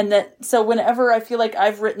world. And so whenever I feel like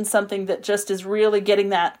I've written something that just is really getting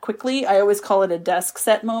that quickly, I always call it a desk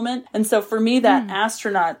set moment. And so for me, that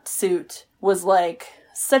astronaut suit was like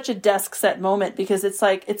such a desk set moment, because it's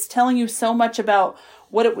like, it's telling you so much about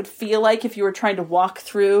what it would feel like if you were trying to walk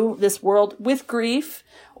through this world with grief,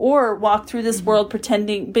 or walk through this world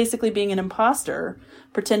pretending, basically being an imposter,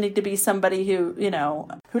 pretending to be somebody who, you know,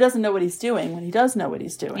 who doesn't know what he's doing when he does know what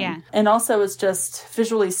he's doing. Yeah. And also is just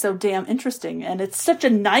visually so damn interesting. And it's such a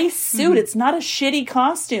nice suit. It's not a shitty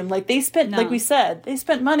costume. Like they spent, like we said, they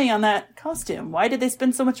spent money on that costume. Why did they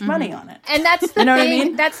spend so much money on it? And that's the You know thing. what I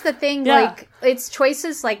mean? That's the thing. Yeah. Like, it's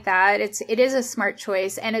choices like that. It is a smart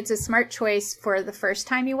choice, and it's a smart choice for the first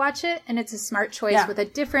time you watch it, and it's a smart choice with a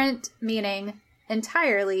different meaning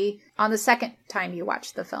entirely on the second time you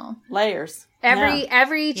watch the film. Layers.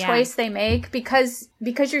 Every choice they make, because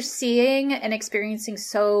you're seeing and experiencing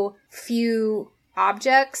so few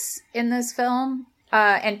objects in this film,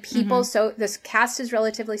 and people. So this cast is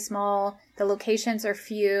relatively small. The locations are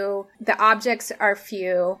few. The objects are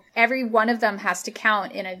few. Every one of them has to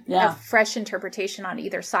count in a fresh interpretation on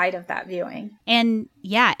either side of that viewing. And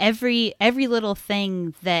yeah, every little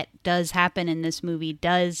thing that does happen in this movie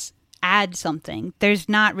does add something. There's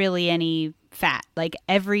not really any fat. Like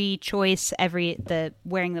every choice, the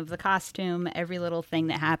wearing of the costume, every little thing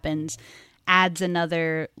that happens adds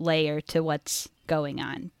another layer to what's going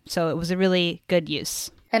on. So it was a really good use.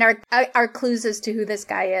 And our clues as to who this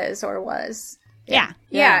guy is or was. Yeah.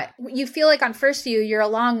 You feel like on first view, you're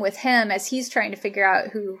along with him as he's trying to figure out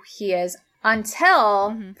who he is.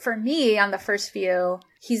 Until, for me, on the first view,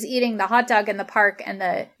 he's eating the hot dog in the park and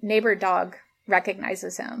the neighbor dog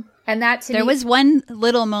recognizes him. And that to there me, was one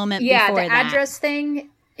little moment before the that. address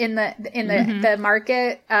thing in the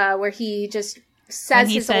market where he just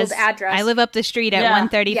says his old address. I live up the street at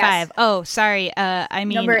 135. Yes. Oh, sorry. I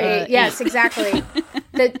mean number 8. Yes, exactly.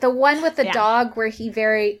 The one with the dog where he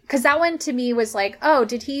because that one to me was like, oh,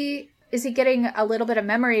 is he getting a little bit of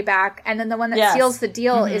memory back? And then the one that seals the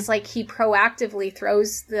deal is like he proactively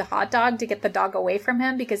throws the hot dog to get the dog away from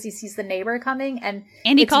him because he sees the neighbor coming. And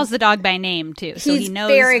he calls the dog by name, too. So he knows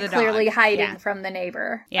very the clearly dog. hiding from the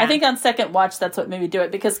neighbor. Yeah. I think on second watch, that's what made me do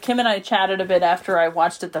it, because Kim and I chatted a bit after I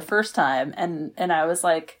watched it the first time. And I was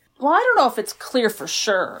like, well, I don't know if it's clear for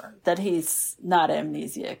sure that he's not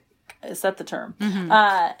amnesiac. Is that the term?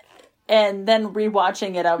 And then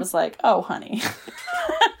rewatching it, I was like, oh, honey.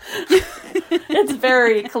 It's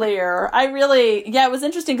very clear. It was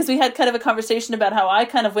interesting because we had kind of a conversation about how I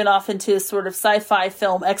kind of went off into a sort of sci-fi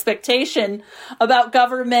film expectation about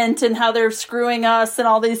government and how they're screwing us and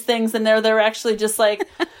all these things. And they're actually just like,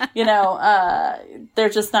 you know, they're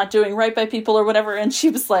just not doing right by people or whatever. And she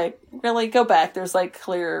was like, really, go back. There's like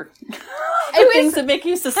clear things that make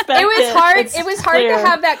you suspect it. It was hard to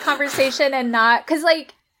have that conversation and not, because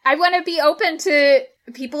like, I want to be open to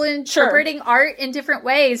people interpreting art in different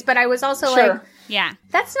ways, but I was also like, yeah,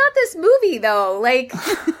 that's not this movie though. Like,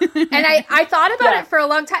 and I thought about it for a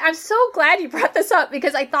long time. I'm so glad you brought this up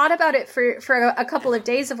because I thought about it for a couple of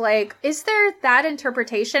days of like, is there that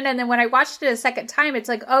interpretation? And then when I watched it a second time, it's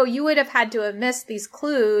like, oh, you would have had to have missed these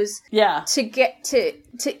clues. Yeah. To get to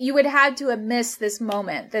you would have to have missed this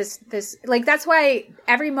moment. This like, that's why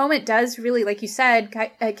every moment does really, like you said,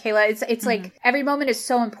 Kayla, it's like every moment is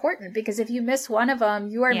so important because if you miss one of them,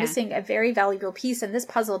 you are missing a very valuable piece. And this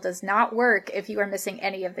puzzle does not work if you are missing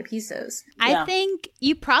any of the pieces. I think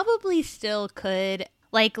you probably still could.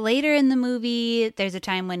 Like later in the movie, there's a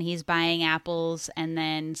time when he's buying apples and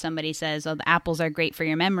then somebody says, oh, the apples are great for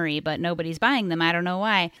your memory, but nobody's buying them. I don't know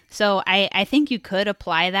why. So I think you could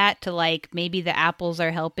apply that to like maybe the apples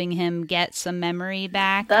are helping him get some memory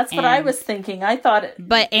back. That's what I was thinking. I thought it.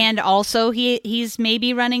 But and also he's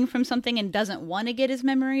maybe running from something and doesn't want to get his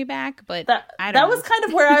memory back. But I don't know. That was kind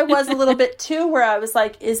of where I was a little bit too, where I was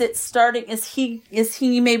like, is it starting? Is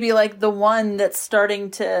he maybe like the one that's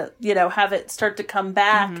starting to, you know, have it start to come back?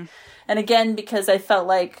 And again, because I felt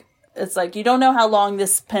like it's like you don't know how long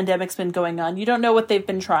this pandemic's been going on, you don't know what they've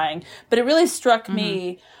been trying, but it really struck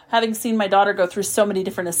me, having seen my daughter go through so many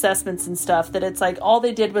different assessments and stuff, that it's like all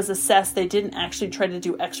they did was assess. They didn't actually try to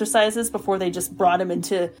do exercises before they just brought him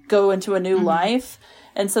go into a new life.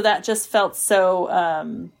 And so that just felt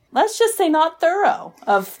so let's just say not thorough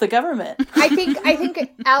of the government. I think,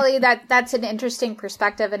 Allie, that's an interesting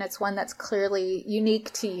perspective, and it's one that's clearly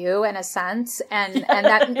unique to you in a sense, and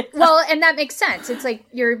that and that makes sense. It's like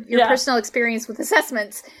your personal experience with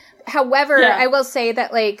assessments. However, I will say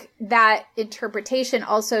that like that interpretation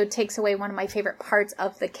also takes away one of my favorite parts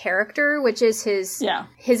of the character, which is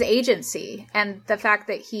his agency and the fact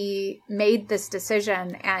that he made this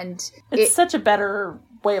decision, and it's such a better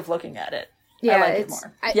way of looking at it. Yeah, I like it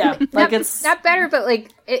more. It's not better, but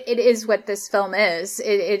like it is what this film is.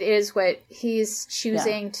 It is what he's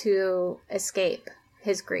choosing to escape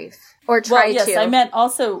his grief. Or try well, yes, to. I meant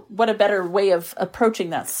also what a better way of approaching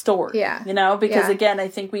that story. Yeah. You know, because Yeah. again, I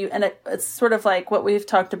think it's sort of like what we've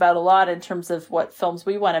talked about a lot in terms of what films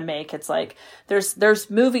we want to make. It's like there's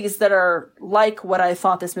movies that are like what I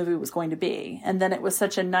thought this movie was going to be. And then it was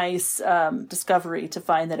such a nice discovery to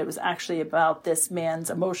find that it was actually about this man's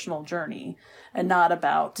emotional journey and not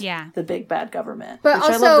about the big bad government. But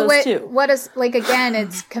which also, I love those too. what is, like, again,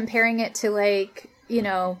 it's comparing it to, like, you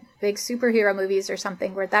know, big superhero movies or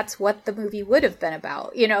something where that's what the movie would have been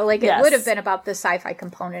about. You know, like, it would have been about the sci-fi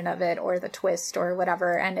component of it or the twist or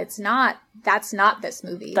whatever. And that's not this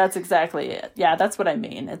movie. That's exactly it. Yeah, that's what I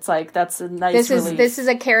mean. It's like, that's a nice relief. This is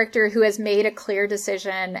a character who has made a clear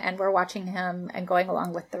decision, and we're watching him and going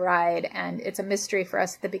along with the ride. And it's a mystery for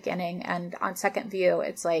us at the beginning. And on second view,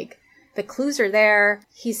 it's like, the clues are there.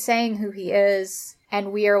 He's saying who he is.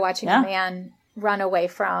 And we are watching a man run away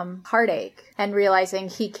from heartache and realizing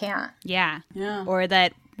he can't. Yeah. Or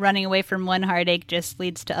that running away from one heartache just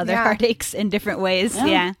leads to other heartaches in different ways.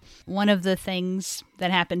 Yeah. One of the things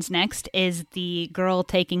that happens next is the girl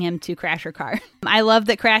taking him to crash her car. I love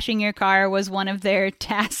that crashing your car was one of their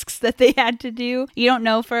tasks that they had to do. You don't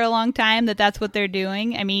know for a long time that that's what they're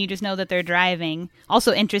doing. I mean, you just know that they're driving.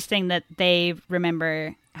 Also interesting that they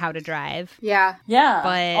remember how to drive. Yeah.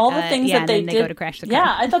 But all the things that they then did. They go to crash the car.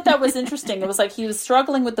 Yeah, I thought that was interesting. It was like he was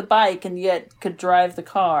struggling with the bike and yet could drive the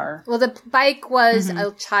car. Well, the bike was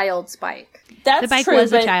a child's bike. That's the bike true,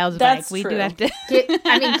 was a child's bike. We true. do have to.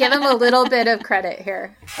 Give him a little bit of credit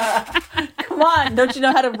here. Come on, don't you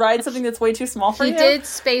know how to ride something that's way too small for you? He did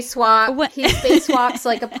spacewalk. He spacewalks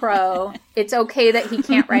like a pro. It's okay that he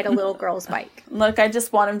can't ride a little girl's bike. Look, I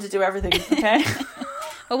just want him to do everything, okay?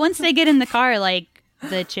 But once they get in the car, like,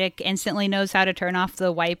 the chick instantly knows how to turn off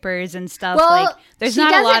the wipers and stuff. Well, like, there's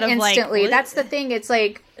not a lot of instantly. like. That's the thing. It's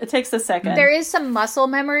like it takes a second. There is some muscle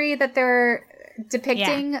memory that they're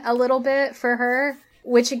depicting a little bit for her,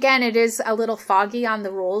 which again, it is a little foggy on the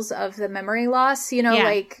rules of the memory loss. You know,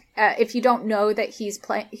 like if you don't know that he's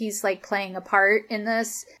like playing a part in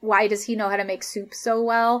this, why does he know how to make soup so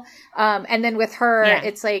well? And then with her,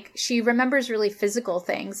 it's like she remembers really physical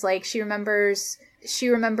things. Like she remembers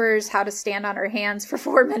how to stand on her hands for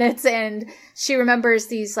 4 minutes, and she remembers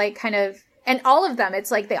these like kind of, and all of them,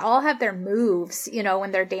 it's like they all have their moves, you know,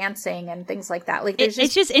 when they're dancing and things like that. Like it's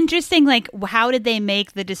just interesting, like how did they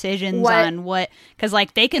make the decisions on what, because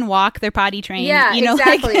like they can walk, they're potty trained, you know,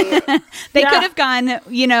 exactly. Like, they could have gone,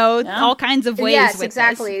 you know, all kinds of ways. Yes, with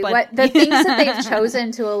exactly. This, but... What the things that they've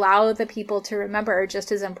chosen to allow the people to remember are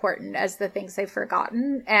just as important as the things they've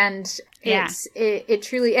forgotten, and it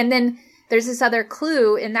truly, and then. There's this other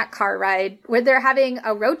clue in that car ride where they're having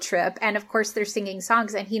a road trip, and of course they're singing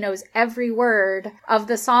songs, and he knows every word of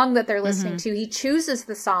the song that they're listening to. He chooses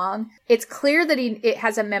the song. It's clear that it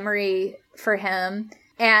has a memory for him,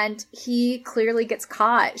 and he clearly gets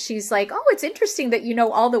caught. She's like, oh, it's interesting that you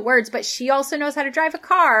know all the words, but she also knows how to drive a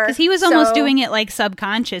car. Because he was almost doing it like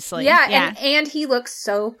subconsciously. Yeah. And he looks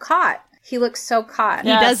so caught. He looks so caught. He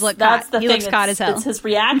does look caught. He looks caught as hell. It's his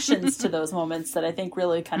reactions to those moments that I think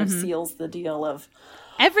really kind of seals the deal of...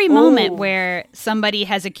 Every moment where somebody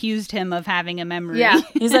has accused him of having a memory. Yeah.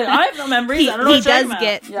 He's like, I have no memories. I don't know what you're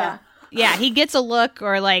talking about. Yeah, he gets a look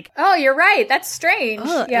or like... Oh, you're right. That's strange.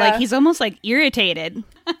 Like he's almost like irritated.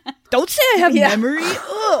 Don't say I have memory.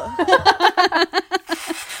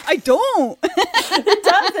 I don't. It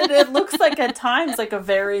does. And it looks like at times like a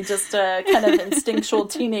very just kind of instinctual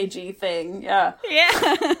teenagey thing. Yeah.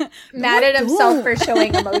 Mad at himself for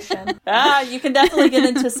showing emotion. You can definitely get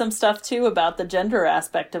into some stuff too about the gender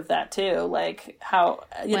aspect of that too. Like how,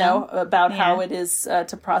 you know, about how it is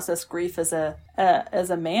to process grief as a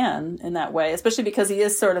man in that way, especially because he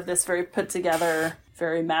is sort of this very put together,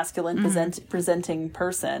 very masculine presenting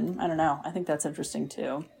person. I don't know. I think that's interesting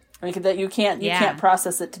too. I mean, that you can't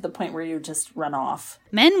process it to the point where you just run off.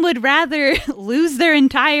 Men would rather lose their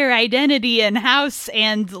entire identity and house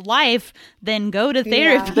and life than go to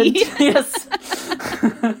therapy. Yes.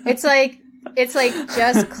 It's like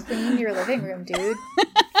just clean your living room, dude.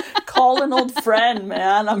 Call an old friend,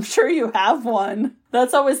 man. I'm sure you have one.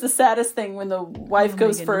 That's always the saddest thing when the wife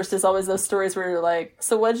goes first, is always those stories where you're like,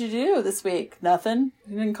 so what'd you do this week? Nothing?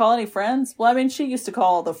 You didn't call any friends? Well, I mean, she used to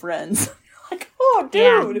call all the friends. Like, oh,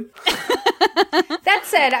 dude. Yeah. That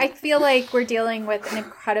said, I feel like we're dealing with an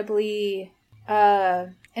incredibly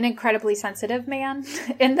sensitive man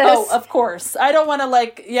in this. Oh, of course. I don't want to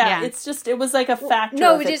it's just, it was like a factor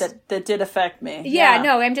of it that did affect me. Yeah,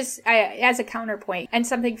 no, I'm just, as a counterpoint and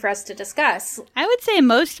something for us to discuss. I would say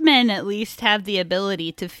most men at least have the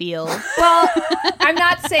ability to feel. Well, I'm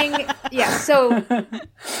not saying, so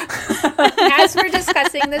as we're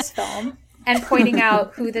discussing this film, and pointing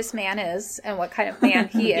out who this man is and what kind of man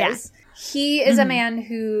he is. He is a man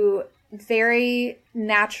who very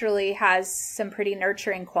naturally has some pretty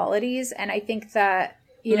nurturing qualities. And I think that,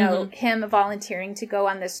 you know, him volunteering to go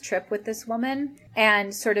on this trip with this woman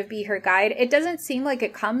and sort of be her guide, it doesn't seem like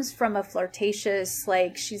it comes from a flirtatious,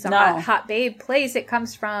 like she's a hot babe place. It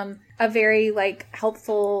comes from a very like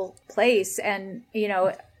helpful place and, you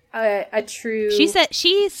know, a true...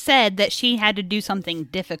 She said that she had to do something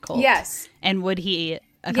difficult. Yes. And would he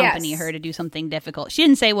accompany her to do something difficult? She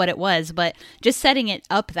didn't say what it was, but just setting it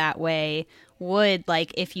up that way would,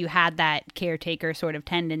 like, if you had that caretaker sort of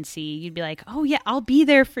tendency, you'd be like, oh yeah, I'll be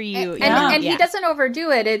there for you. And he doesn't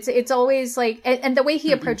overdo it. It's always like, and the way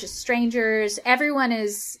he approaches strangers, everyone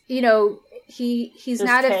is, you know, he's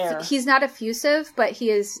not effusive, but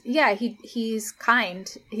he is, he's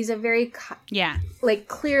kind. He's a very like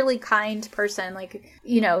clearly kind person. Like,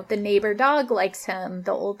 you know, the neighbor dog likes him.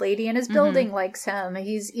 The old lady in his building likes him.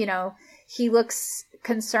 He's, you know, he looks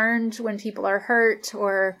concerned when people are hurt,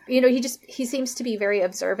 or, you know, he seems to be very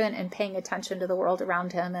observant and paying attention to the world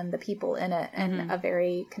around him and the people in it in a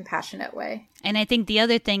very compassionate way. And I think the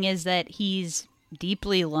other thing is that he's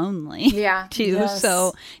deeply lonely too. Yes.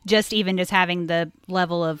 So just having the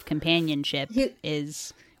level of companionship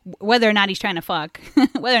is, whether or not he's trying to fuck,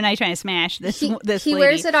 whether or not he's trying to smash this lady.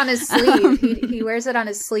 Wears it on his sleeve. He wears it on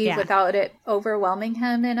his sleeve without it overwhelming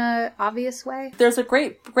him in a obvious way. There's a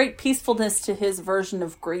great peacefulness to his version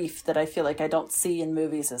of grief that I feel like I don't see in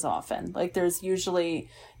movies as often. Like there's usually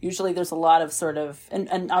there's a lot of sort of,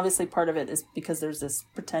 and obviously part of it is because there's this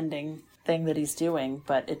pretending thing that he's doing,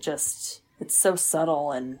 but it's so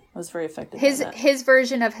subtle, and I was very affected by that. His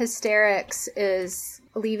version of hysterics is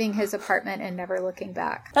leaving his apartment and never looking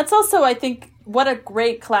back. That's also, I think, what a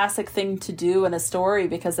great classic thing to do in a story,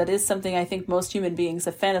 because that is something I think most human beings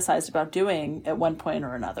have fantasized about doing at one point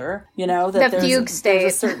or another. You know, that the fugue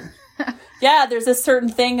state. There's a certain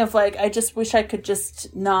thing of like, I just wish I could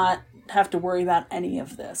just not have to worry about any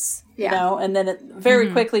of this, you know? And then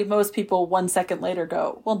very quickly, most people 1 second later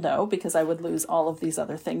go, well, no, because I would lose all of these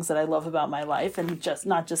other things that I love about my life, and just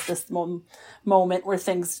not just this moment where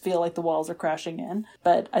things feel like the walls are crashing in.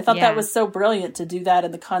 But I thought that was so brilliant to do that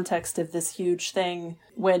in the context of this huge thing,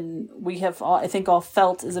 when we have all, I think, all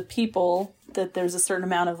felt as a people that there's a certain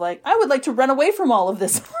amount of like, I would like to run away from all of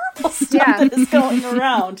this horrible stuff that is going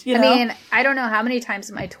around. You know? I mean, I don't know how many times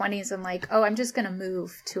in my 20s I'm like, oh, I'm just going to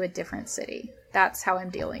move to a different city. That's how I'm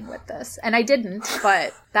dealing with this. And I didn't,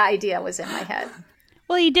 but the idea was in my head.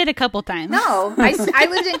 Well, you did a couple times. No, I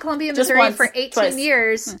lived in Columbia, Missouri for 18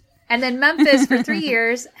 years, and then Memphis for 3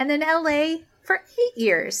 years, and then LA for 8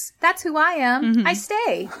 years. That's who I am. I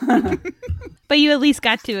stay. But you at least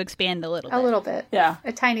got to expand a little bit. A little bit. Yeah.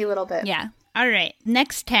 A tiny little bit. Yeah. All right.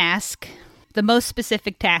 Next task, the most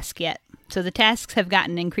specific task yet. So the tasks have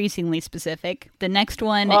gotten increasingly specific. The next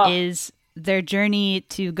one is their journey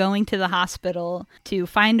to going to the hospital to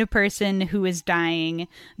find a person who is dying,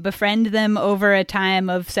 befriend them over a time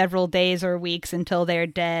of several days or weeks until they're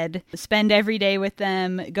dead, spend every day with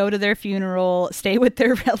them, go to their funeral, stay with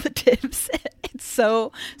their relatives. It's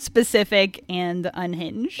so specific and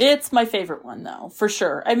unhinged. It's my favorite one, though, for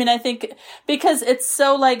sure. I mean, I think because it's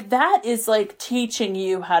so like, that is like teaching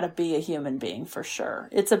you how to be a human being, for sure.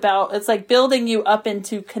 It's like building you up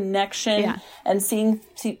into connection and seeing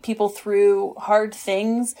people through hard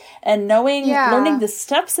things and learning the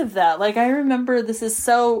steps of that. Like, I remember, this is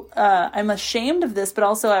so, I'm ashamed of this, but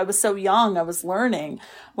also I was so young, I was learning.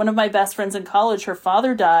 One of my best friends in college, her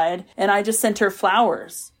father died, and I just sent her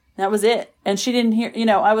flowers. That was it. And she didn't hear,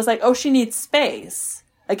 I was like, oh, she needs space.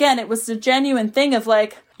 Again, it was a genuine thing of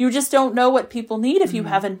like, you just don't know what people need if you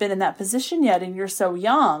haven't been in that position yet and you're so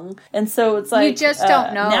young. And so it's like, you just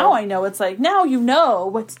don't know. Now I know. It's like, now you know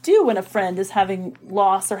what to do when a friend is having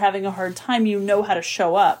loss or having a hard time. You know how to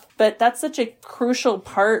show up. But that's such a crucial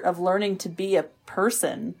part of learning to be a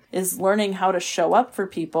person, is learning how to show up for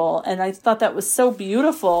people. And I thought that was so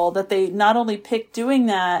beautiful that they not only picked doing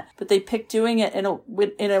that, but they picked doing it in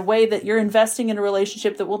a way that you're investing in a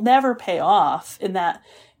relationship that will never pay off in that,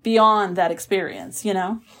 beyond that experience, you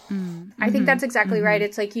know? I think that's exactly right.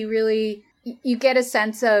 It's like you get a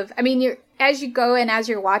sense of, I mean, as you go and as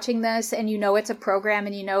you're watching this and it's a program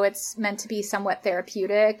and it's meant to be somewhat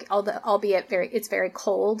therapeutic, albeit it's very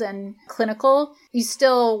cold and clinical, you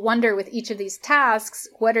still wonder with each of these tasks,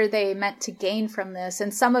 what are they meant to gain from this?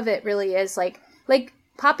 And some of it really is like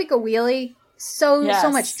popping a wheelie so Yes.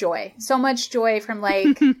 so much joy from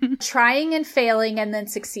like trying and failing and then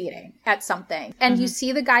succeeding at something. And you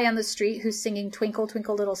see the guy on the street who's singing Twinkle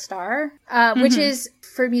Twinkle Little Star, which is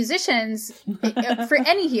for musicians, for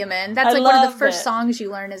any human, that's like one of the first songs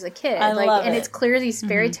you learn as a kid. And it's clear that he's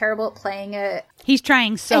very terrible at playing it. He's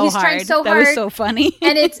trying so hard. That was so funny.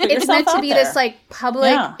 And it's meant to be this like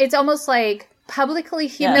public, it's almost like publicly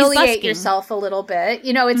humiliate yourself a little bit.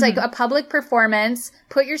 You know, it's like a public performance.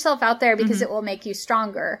 Put yourself out there because it will make you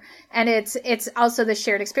stronger. And it's also the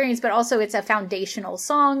shared experience, but also it's a foundational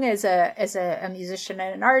song as a musician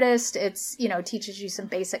and an artist. It's, you know, teaches you some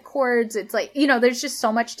basic chords. It's like, you know, there's just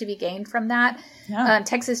so much to be gained from that. Yeah.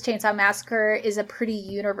 Texas Chainsaw Massacre is a pretty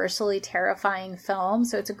universally terrifying film,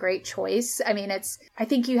 so it's a great choice. I mean, I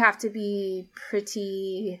think you have to be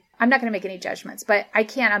pretty... I'm not going to make any judgments, but I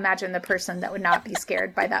can't imagine the person that would not be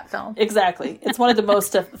scared by that film. Exactly. It's one of the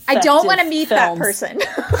most effective I don't want to meet films. that person.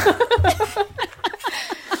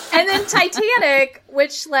 And then Titanic,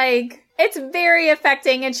 which like, it's very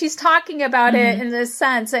affecting, and she's talking about it in this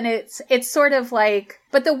sense, and it's sort of like,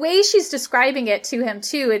 but the way she's describing it to him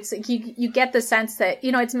too, it's you get the sense that,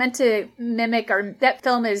 you know, it's meant to mimic, or that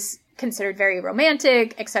film is considered very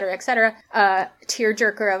romantic, et cetera,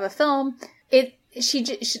 tearjerker of a film.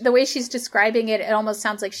 The way she's describing it, it almost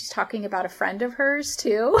sounds like she's talking about a friend of hers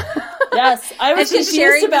too. Yes, I was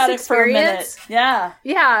confused about it for a minute. Yeah.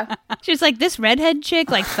 Yeah. She's like, this redhead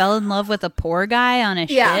chick like fell in love with a poor guy on a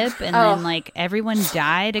ship, and then like everyone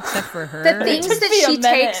died except for her. The things that she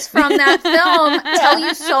takes from that film tell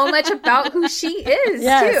you so much about who she is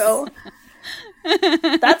too.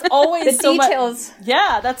 That's always the details.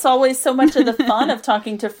 That's always so much of the fun of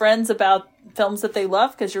talking to friends about films that they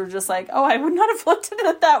love, because you're just like, oh, I would not have looked at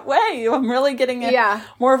it that way. I'm really getting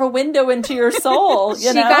more of a window into your soul.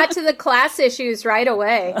 She got to the class issues right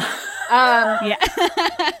away.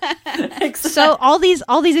 Exactly. So all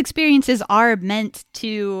these experiences are meant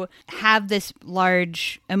to have this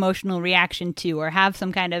large emotional reaction to, or have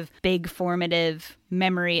some kind of big formative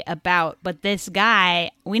memory about. But this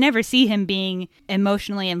guy, we never see him being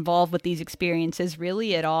emotionally involved with these experiences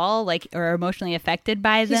really at all, like, or emotionally affected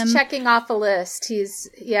by them. He's checking off a list.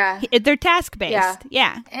 They're task based.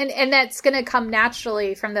 Yeah. And that's going to come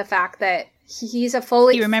naturally from the fact that he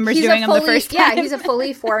remembers doing them the first time. Yeah, he's a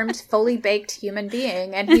fully formed, fully baked human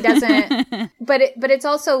being, and he doesn't. But it's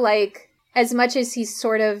also like, as much as he's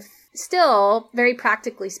sort of still, very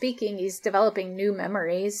practically speaking, he's developing new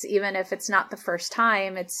memories, even if it's not the first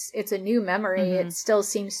time. It's a new memory. It still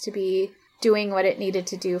seems to be doing what it needed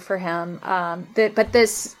to do for him. But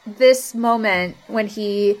this moment when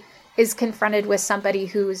he is confronted with somebody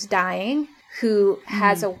who's dying, who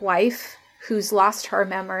has a wife who's lost her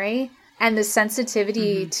memory. And the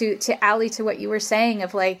sensitivity to Allie, to what you were saying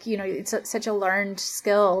of like, you know, it's such a learned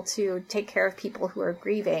skill to take care of people who are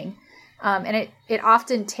grieving. And it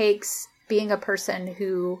often takes being a person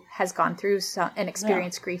who has gone through and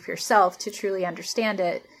experienced grief yourself to truly understand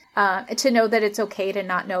it. To know that it's okay to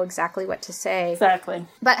not know exactly what to say. Exactly.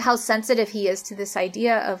 But how sensitive he is to this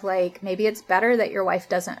idea of like, maybe it's better that your wife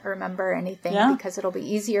doesn't remember anything because it'll be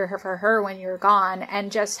easier for her when you're gone.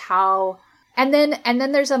 And just how... And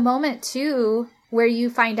then there's a moment too where you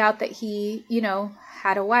find out that he, you know,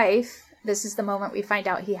 had a wife. This is the moment we find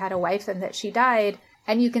out he had a wife and that she died.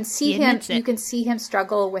 And you can see him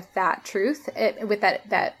struggle with that truth, with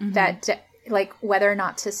that like whether or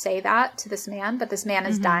not to say that to this man. But this man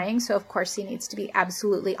is dying, so of course he needs to be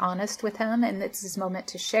absolutely honest with him, and it's his moment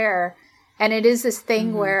to share. And it is this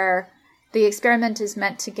thing where the experiment is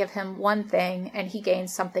meant to give him one thing, and he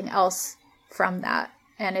gains something else from that.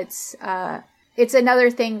 And it's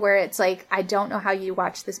another thing where it's like, I don't know how you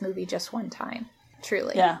watch this movie just one time.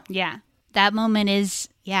 Truly. Yeah. That moment is,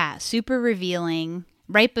 super revealing.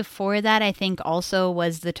 Right before that, I think also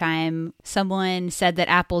was the time someone said that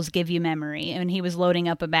apples give you memory. And he was loading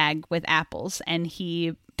up a bag with apples, and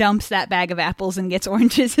he dumps that bag of apples and gets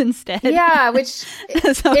oranges instead. Yeah, which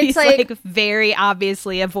so he's like very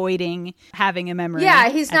obviously avoiding having a memory. Yeah,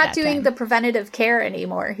 he's not doing the preventative care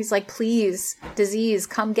anymore. He's like, please, disease,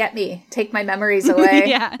 come get me. Take my memories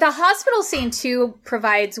away. The hospital scene too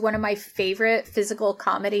provides one of my favorite physical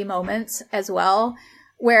comedy moments as well,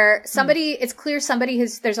 where it's clear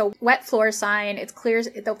there's a wet floor sign. It's clear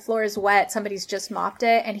the floor is wet. Somebody's just mopped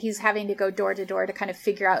it, and he's having to go door to door to kind of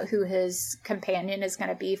figure out who his companion is going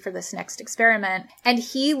to be for this next experiment. And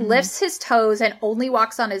he lifts his toes and only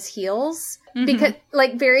walks on his heels Because,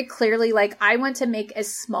 like, very clearly, like, I want to make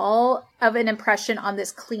as small of an impression on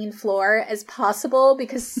this clean floor as possible,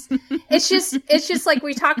 because it's just like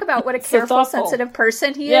we talk about what a careful, sensitive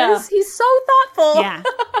person he is. He's so thoughtful. Yeah.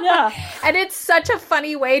 Yeah. And it's such a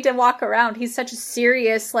funny way to walk around. He's such a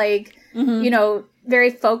serious, like, you know, very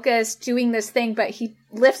focused, doing this thing, but he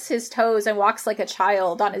lifts his toes and walks like a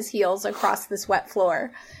child on his heels across this wet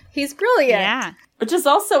floor. He's brilliant. Yeah. Which is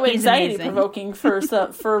also anxiety provoking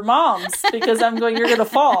for moms, because I'm going, you're going to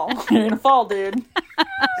fall. You're going to fall, dude.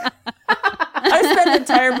 I spend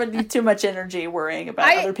entirely too much energy worrying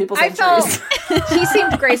about other people's injuries. He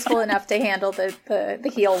seemed graceful enough to handle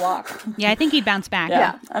the heel walk. Yeah, I think he'd bounce back.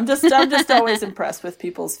 Yeah. I'm just always impressed with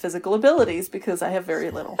people's physical abilities, because I have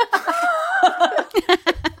very little.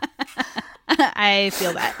 I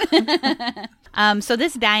feel that. So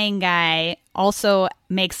this dying guy also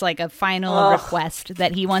makes like a final request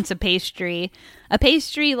that he wants a pastry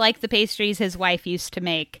like the pastries his wife used to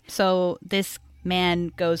make. So this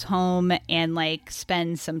man goes home and like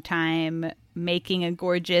spends some time making a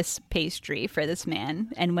gorgeous pastry for this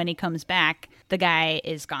man. And when he comes back, the guy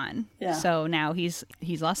is gone. Yeah. So now he's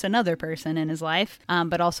lost another person in his life,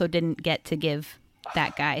 but also didn't get to give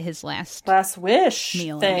that guy his last wish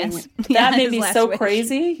meal thing. I guess. That made me so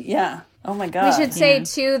crazy. Yeah. Oh my God. We should say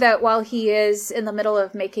too that while he is in the middle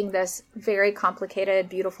of making this very complicated,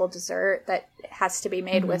 beautiful dessert that has to be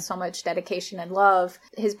made with so much dedication and love,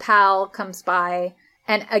 his pal comes by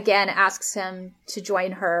and again asks him to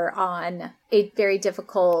join her on a very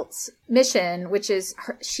difficult mission, which is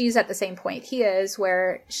she's at the same point he is,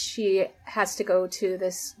 where she has to go to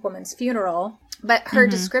this woman's funeral. But her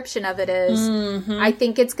description of it is, I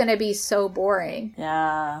think it's going to be so boring.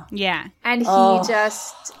 Yeah. Yeah. And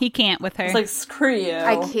he can't with her. It's like, screw you.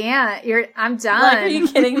 I can't. I'm done. Like, are you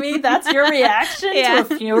kidding me? That's your reaction to a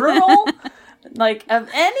funeral? Like, of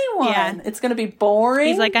anyone. Yeah. It's going to be boring.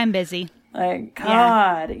 He's like, I'm busy. Like,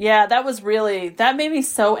 God. Yeah, that made me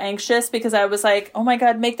so anxious, because I was like, oh my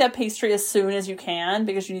God, make that pastry as soon as you can,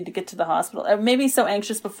 because you need to get to the hospital. It made me so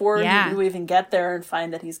anxious before you even get there and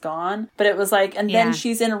find that he's gone. But it was like, and then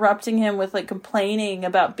she's interrupting him with like complaining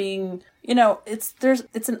about being, you know, it's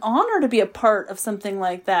an honor to be a part of something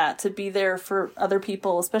like that, to be there for other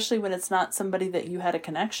people, especially when it's not somebody that you had a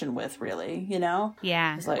connection with, really, you know?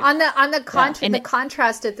 Yeah. Like, on the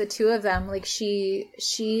contrast of the two of them, like she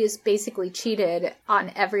is basically cheated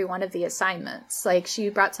on every one of the assignments. Like, she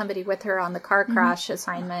brought somebody with her on the car crash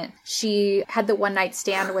assignment. She had the one night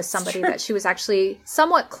stand with somebody that she was actually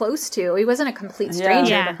somewhat close to. He wasn't a complete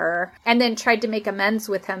stranger to her. And then tried to make amends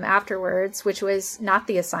with him afterwards, which was not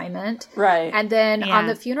the assignment. Right. And then on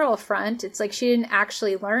the funeral front, it's like she didn't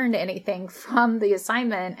actually learn anything from the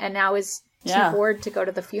assignment and now is too bored to go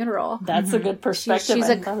to the funeral. That's a good perspective.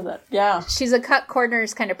 I thought of that. Yeah. She's a cut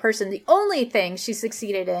corners kind of person. The only thing she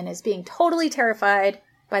succeeded in is being totally terrified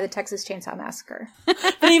by the Texas Chainsaw Massacre.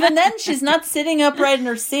 But even then, she's not sitting upright in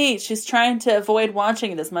her seat. She's trying to avoid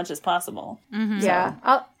watching it as much as possible. Yeah.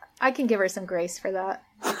 I can give her some grace for that.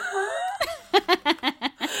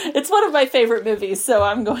 It's one of my favorite movies, so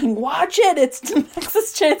I'm going, watch it. It's the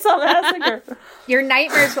Texas Chainsaw Massacre. Your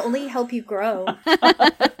nightmares will only help you grow.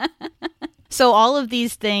 So all of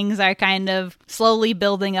these things are kind of slowly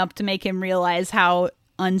building up to make him realize how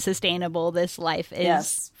unsustainable this life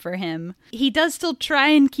is for him. He does still try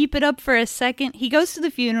and keep it up for a second. He goes to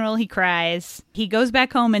the funeral, he cries. He goes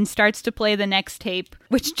back home and starts to play the next tape,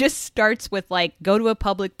 which just starts with like, go to a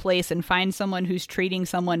public place and find someone who's treating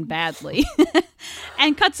someone badly.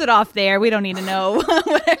 And cuts it off there. We don't need to know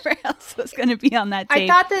whatever else was going to be on that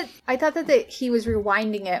tape. I thought that he was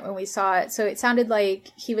rewinding it when we saw it. So it sounded like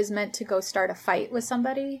he was meant to go start a fight with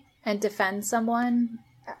somebody and defend someone.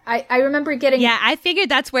 I remember getting... Yeah, I figured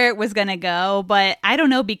that's where it was going to go, but I don't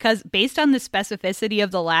know, because based on the specificity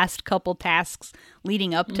of the last couple tasks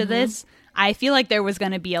leading up to this, I feel like there was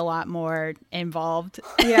going to be a lot more involved.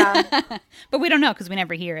 Yeah. But we don't know, because we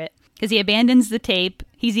never hear it. Because he abandons the tape.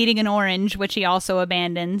 He's eating an orange, which he also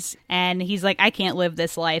abandons. And he's like, I can't live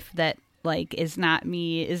this life that like is not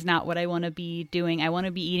me, is not what I want to be doing. I want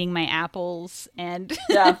to be eating my apples and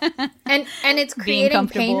and it's creating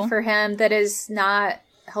pain for him that is not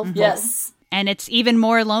helpful. Yes. And it's even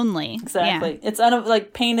more lonely. Exactly. It's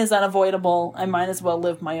like pain is unavoidable. I might as well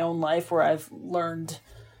live my own life where I've learned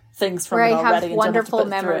things from it already. Where I have wonderful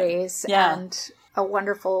memories and a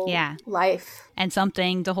wonderful life. And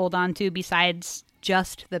something to hold on to besides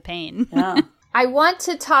just the pain. Yeah. I want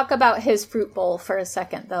to talk about his fruit bowl for a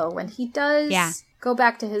second, though. When he does go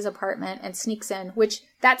back to his apartment and sneaks in, which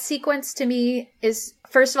that sequence to me is,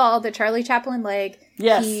 first of all, the Charlie Chaplin leg.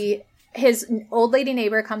 Yes. He his old lady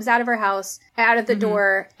neighbor comes out of her house, out of the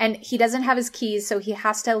door, and he doesn't have his keys, so he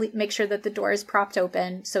has to make sure that the door is propped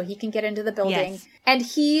open so he can get into the building. Yes. And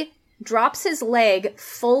he drops his leg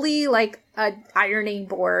fully like a ironing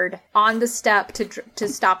board on the step to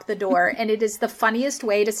stop the door, and it is the funniest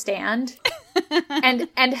way to stand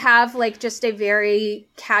and have like just a very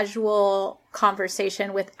casual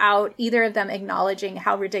conversation without either of them acknowledging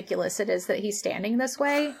how ridiculous it is that he's standing this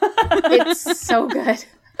way. It's so good.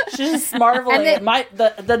 She's just marveling at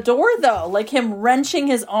the door, though, like him wrenching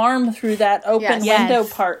his arm through that open window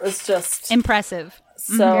part was just impressive.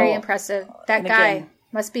 So very impressive. That guy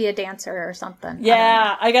must be a dancer or something.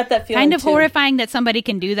 Yeah, I got that feeling kind of too. horrifying that somebody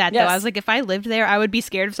can do that, Yes. though. I was like, if I lived there, I would be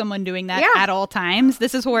scared of someone doing that at all times.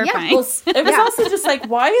 This is horrifying. Well, it was also just like,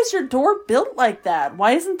 why is your door built like that?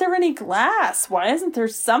 Why isn't there any glass? Why isn't there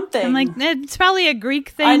something? I'm like, it's probably a Greek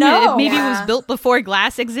thing. I know. Maybe it was built before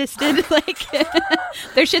glass existed. Like,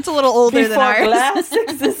 their shit's a little older than ours. Glass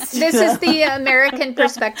existed. This is the American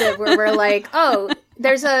perspective where we're like, oh,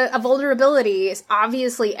 there's a vulnerability.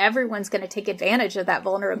 Obviously, everyone's going to take advantage of that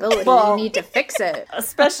vulnerability. Well, you need to fix it.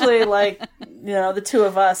 Especially like, the two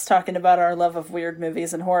of us talking about our love of weird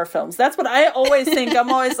movies and horror films. That's what I always think.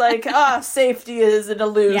 I'm always like, safety is an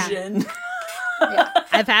illusion. Yeah.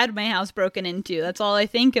 I've had my house broken into. That's all I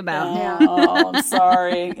think about. Oh, I'm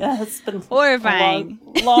sorry. It's been horrifying.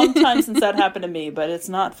 A long time since that happened to me, but it's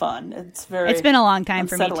not fun. It's been a long time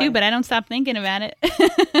unsettling. For me too, but I don't stop thinking about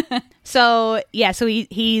it. So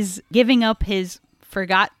he's giving up his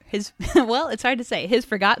it's hard to say, his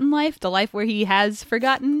forgotten life, the life where he has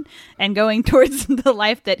forgotten, and going towards the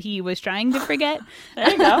life that he was trying to forget. There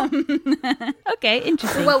you go. Okay,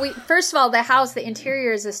 interesting. Well, first of all, the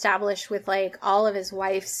interior is established with like all of his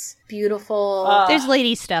wife's beautiful. There's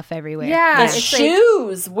lady stuff everywhere. Yeah, it's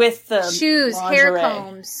shoes like, with the shoes, lingerie. hair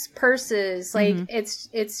combs, purses. Like it's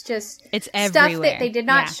just it's stuff everywhere. that they did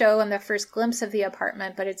not show in the first glimpse of the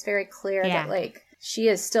apartment, but it's very clear that like she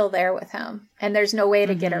is still there with him, and there's no way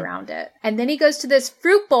to get around it. And then he goes to this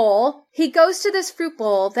fruit bowl.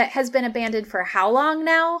 That has been abandoned for how long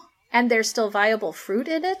now? And there's still viable fruit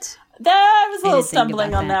in it? I was a little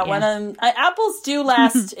stumbling on that one. Apples do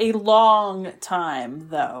last a long time,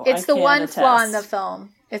 though. It's the one flaw in the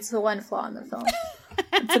film.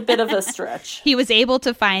 It's a bit of a stretch. He was able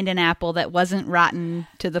to find an apple that wasn't rotten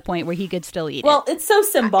to the point where he could still eat it. Well, it's so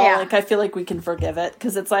symbolic. I feel like we can forgive it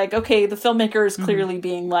because it's like, okay, the filmmaker is clearly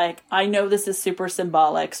being like, I know this is super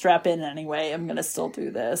symbolic. Strap in anyway. I'm going to still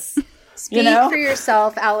do this. Speak for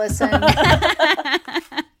yourself, Alison.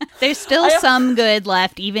 There's still some good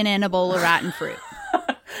left, even in a bowl of rotten fruit.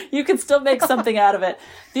 You can still make something out of it.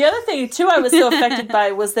 The other thing, too, I was so affected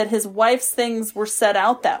by was that his wife's things were set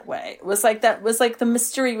out that way. It was like the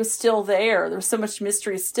mystery was still there. There was so much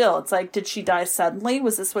mystery still. It's like, did she die suddenly?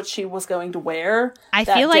 Was this what she was going to wear? I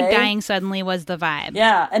feel like dying suddenly was the vibe.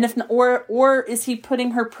 Yeah, and or is he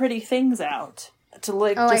putting her pretty things out? To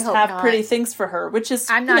have pretty things for her, which is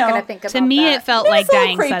I'm not going to think about that. To me, it felt like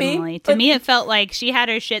dying creepy, suddenly. To me, it felt like she had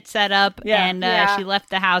her shit set up and she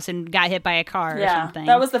left the house and got hit by a car or something.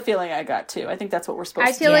 That was the feeling I got too. I think that's what we're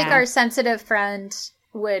supposed to do. I feel like our sensitive friend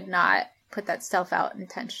would not put that stuff out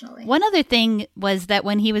intentionally. One other thing was that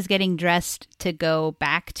when he was getting dressed to go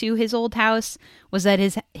back to his old house was that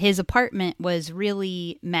his apartment was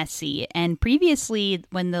really messy. And previously,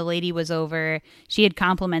 when the lady was over, she had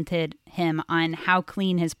complimented him on how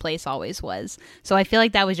clean his place always was. So I feel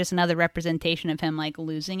like that was just another representation of him like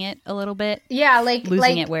losing it a little bit. Yeah,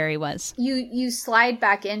 losing it where he was. You slide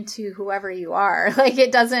back into whoever you are. Like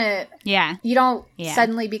it doesn't. Yeah. You don't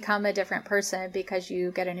suddenly become a different person because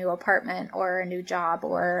you get a new apartment or a new job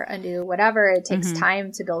or a new whatever. It takes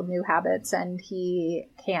time to build new habits, and he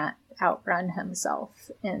can't outrun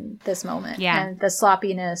himself in this moment. Yeah. And the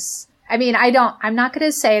sloppiness. I mean, I'm not going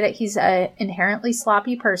to say that he's an inherently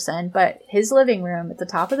sloppy person, but his living room at the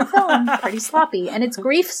top of the film, pretty sloppy. And it's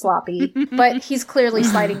grief sloppy, but he's clearly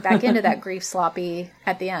sliding back into that grief sloppy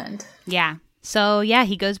at the end. Yeah. So,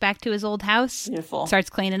 he goes back to his old house. Beautiful.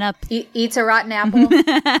 Starts cleaning up. Eats a rotten apple.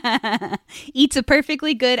 Eats a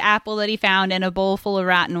perfectly good apple that he found in a bowl full of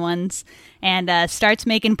rotten ones. And starts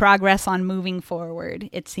making progress on moving forward,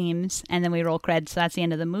 it seems. And then we roll credits. So that's the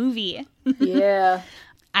end of the movie. Yeah.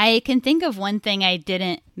 I can think of one thing I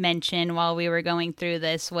didn't mention while we were going through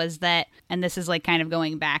this was that, and this is like kind of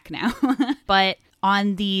going back now, but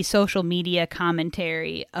on the social media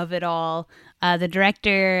commentary of it all, the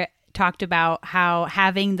director talked about how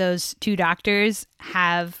having those two doctors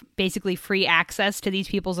have basically free access to these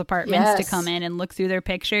people's apartments to come in and look through their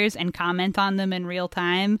pictures and comment on them in real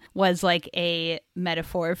time was like a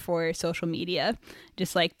metaphor for social media.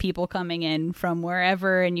 Just like people coming in from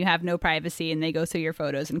wherever and you have no privacy and they go through your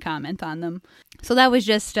photos and comment on them. So that was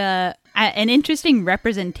just an interesting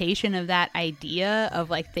representation of that idea of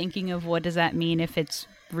like thinking of what does that mean if it's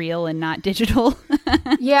real and not digital.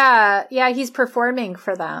 Yeah, he's performing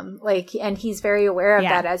for them, like, and he's very aware of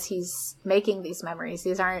that as he's making these memories.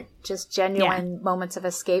 These aren't just genuine moments of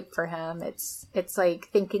escape for him. It's like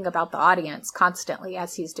thinking about the audience constantly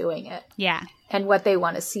as he's doing it. Yeah. And what they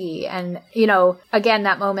want to see. And, you know, again,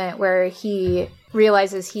 that moment where he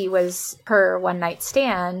realizes he was her one night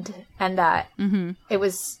stand and that it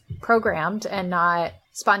was programmed and not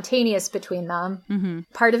spontaneous between them.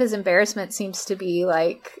 Part of his embarrassment seems to be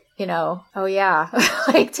like, you know, oh yeah,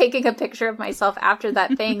 like taking a picture of myself after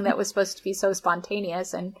that thing that was supposed to be so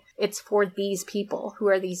spontaneous, and it's for these people. Who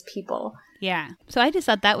are these people? Yeah. So I just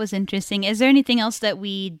thought that was interesting. Is there anything else that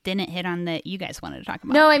we didn't hit on that you guys wanted to talk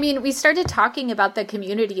about? No, I mean, we started talking about the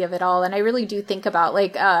community of it all, and I really do think about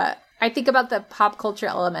like I think about the pop culture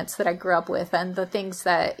elements that I grew up with and the things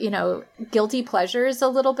that, you know, guilty pleasures a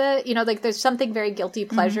little bit, you know, like there's something very guilty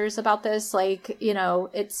pleasures about this. Like, you know,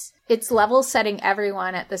 it's level setting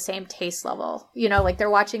everyone at the same taste level, you know, like they're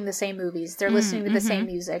watching the same movies, they're listening to the same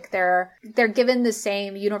music, they're given the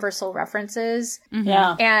same universal references.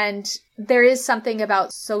 Yeah. And there is something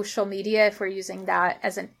about social media, if we're using that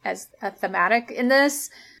as a thematic in this,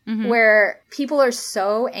 where people are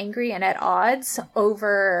so angry and at odds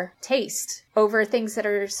over taste, over things that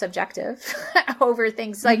are subjective, over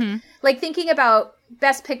things like thinking about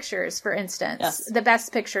Best Pictures, for instance, the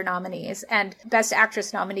Best Picture nominees and Best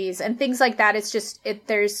Actress nominees and things like that. It's just,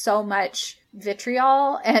 there's so much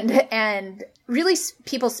vitriol and really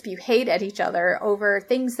people spew hate at each other over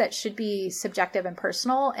things that should be subjective and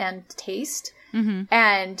personal and taste.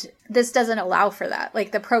 And this doesn't allow for that.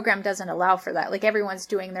 Like the program doesn't allow for that. Like everyone's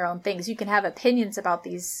doing their own things. You can have opinions about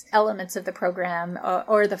these elements of the program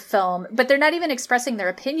or the film, but they're not even expressing their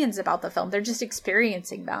opinions about the film. They're just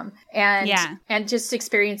experiencing them and just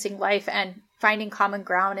experiencing life and finding common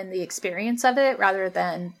ground in the experience of it rather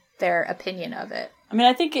than their opinion of it. I mean,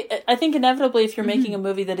 I think inevitably if you're making a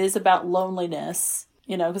movie that is about loneliness,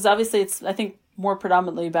 you know, because obviously it's, I think, more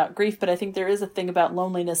predominantly about grief, but I think there is a thing about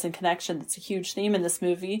loneliness and connection that's a huge theme in this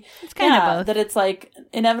movie. It's kind of both. That it's like,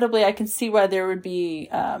 inevitably I can see why there would be,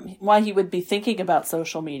 why he would be thinking about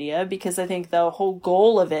social media, because I think the whole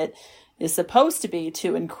goal of it is supposed to be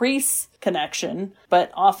to increase connection,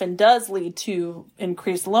 but often does lead to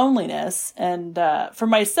increased loneliness. And for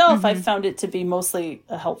myself, I found it to be mostly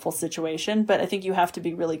a helpful situation, but I think you have to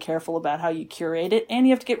be really careful about how you curate it, and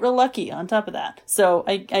you have to get real lucky on top of that. So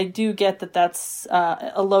I do get that that's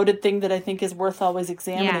a loaded thing that I think is worth always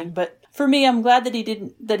examining, but for me, I'm glad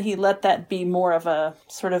that he let that be more of a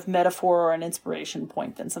sort of metaphor or an inspiration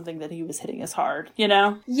point than something that he was hitting as hard, you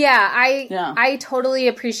know? Yeah, I totally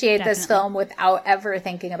appreciate this film without ever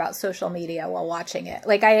thinking about social media while watching it.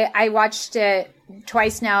 Like I watched it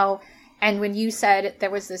twice now, and when you said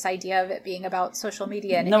there was this idea of it being about social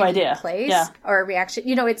media and no idea place or reaction,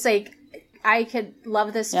 you know, it's like I could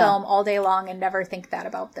love this film all day long and never think that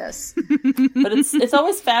about this. But it's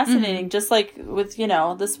always fascinating, just like with, you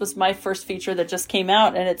know, this was my first feature that just came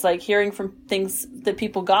out, and it's like hearing from things that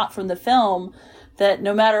people got from the film that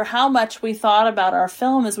no matter how much we thought about our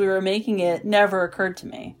film as we were making it, never occurred to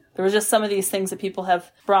me. There was just some of these things that people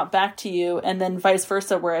have brought back to you, and then vice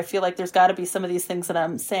versa, where I feel like there's got to be some of these things that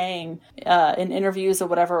I'm saying in interviews or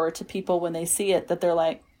whatever, or to people when they see it, that they're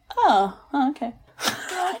like, oh okay.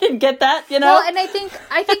 I didn't get that, you know? Well, and I think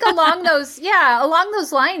along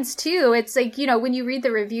those lines too, it's like, you know, when you read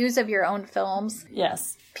the reviews of your own films,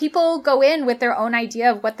 people go in with their own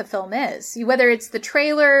idea of what the film is. Whether it's the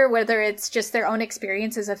trailer, whether it's just their own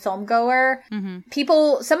experience as a film goer.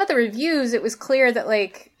 Some of the reviews, it was clear that,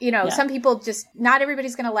 like, you know, some people just, not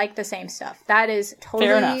everybody's going to like the same stuff. That is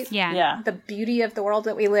totally the beauty of the world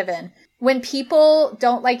that we live in. When people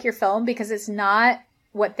don't like your film because it's not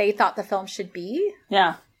what they thought the film should be.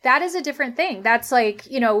 That is a different thing. That's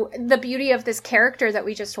like, you know, the beauty of this character that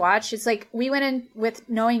we just watched. It's like we went in with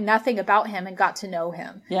knowing nothing about him and got to know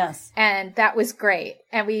him. And that was great.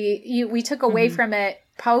 And we took away from it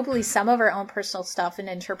probably some of our own personal stuff and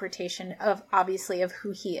interpretation of, obviously, of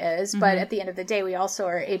who he is. But at the end of the day, we also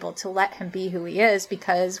are able to let him be who he is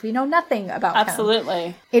because we know nothing about him.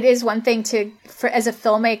 Absolutely. It is one thing as a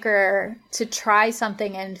filmmaker, to try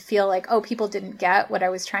something and feel like, oh, people didn't get what I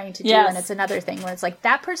was trying to do. And it's another thing where it's like,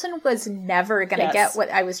 that person was never going to get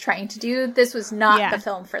what I was trying to do. This was not the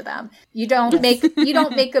film for them. You don't make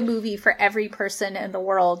a movie for every person in the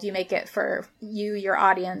world. You make it for you, your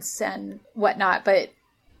audience, and whatnot. But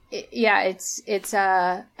it's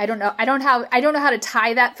I don't know how to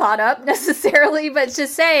tie that thought up necessarily, but to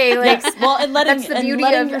say like, well, and that's the beauty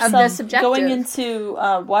of the subjective. Going into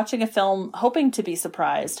watching a film, hoping to be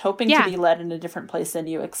surprised, hoping to be led in a different place than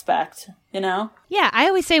you expect, you know? Yeah, I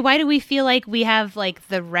always say, why do we feel like we have like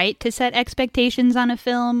the right to set expectations on a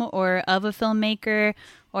film or of a filmmaker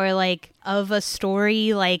or like of a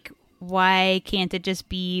story? Like, why can't it just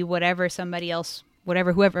be whatever somebody else,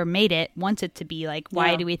 whoever made it wants it to be? Like,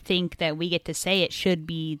 why do we think that we get to say it should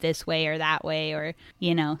be this way or that way, or,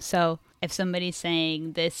 you know? So if somebody's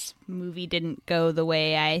saying this movie didn't go the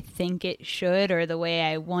way I think it should, or the way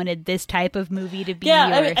I wanted this type of movie to be,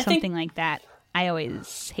 or something like that, I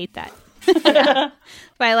always hate that. But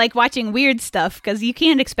I like watching weird stuff because you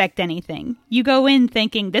can't expect anything. You go in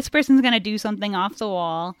thinking this person's going to do something off the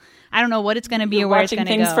wall. I don't know what it's going to be or where it's going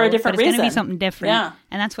to go, for a different but it's going to be reason. something different. Yeah.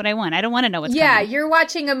 And that's what I want. I don't want to know what's coming. Yeah, you're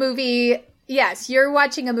watching a movie. Yes, you're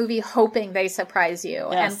watching a movie hoping they surprise you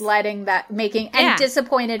and letting that and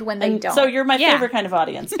disappointed when they don't. So you're my favorite kind of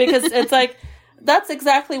audience because it's like, that's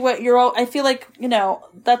exactly what I feel like, you know,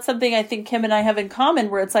 that's something I think Kim and I have in common,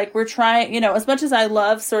 where it's like we're trying, you know, as much as I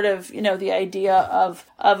love sort of, you know, the idea of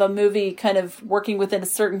a movie kind of working within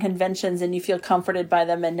certain conventions and you feel comforted by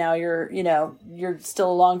them and now you're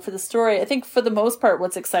still along for the story. I think for the most part,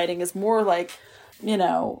 what's exciting is more like, you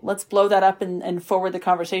know, let's blow that up and forward the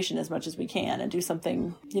conversation as much as we can and do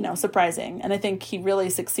something, you know, surprising. And I think he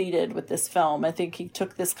really succeeded with this film. I think he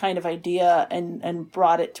took this kind of idea and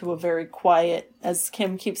brought it to a very quiet, as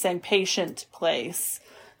Kim keeps saying, patient place.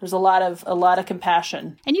 There's a lot of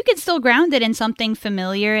compassion. And you can still ground it in something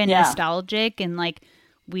familiar and nostalgic, and like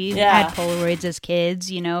we had Polaroids as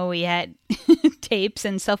kids, you know, we had tapes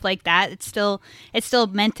and stuff like that. It's still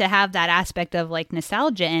meant to have that aspect of like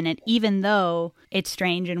nostalgia in it, even though it's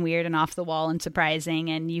strange and weird and off the wall and surprising,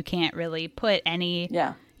 and you can't really put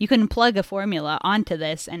you couldn't plug a formula onto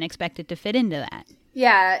this and expect it to fit into that.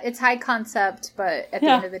 Yeah, it's high concept, but at the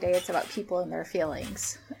end of the day, it's about people and their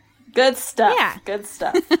feelings. Good stuff. Yeah. Good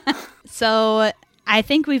stuff. So I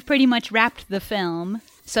think we've pretty much wrapped the film.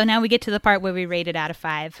 So now we get to the part where we rate it out of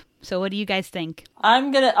 5. So what do you guys think?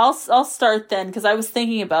 I'll start then, because I was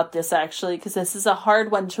thinking about this actually, because this is a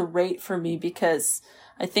hard one to rate for me because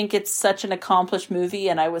I think it's such an accomplished movie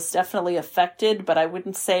and I was definitely affected, but I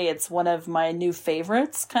wouldn't say it's one of my new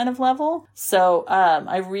favorites kind of level. So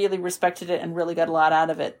I really respected it and really got a lot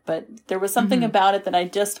out of it. But there was something about it that I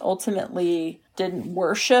just ultimately didn't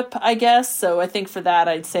worship, I guess. So I think for that,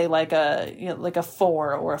 I'd say like a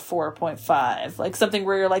 4 or a 4.5, like something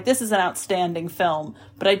where you're like, this is an outstanding film,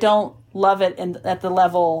 but I don't love it at the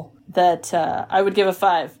level that I would give a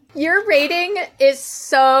 5. Your rating is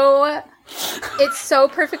so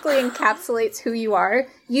perfectly encapsulates who you are.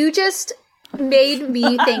 You just made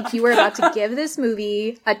me think you were about to give this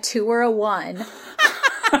movie a 2 or a 1.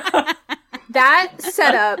 That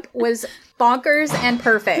setup was bonkers and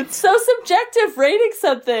perfect. It's so subjective rating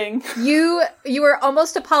something. You were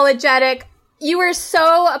almost apologetic. You were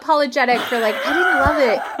so apologetic for like, I didn't love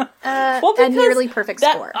it. A nearly perfect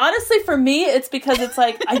score. Honestly, for me, it's because it's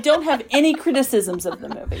like, I don't have any criticisms of the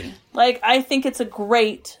movie. Like, I think it's a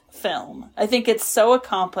great film. I think it's so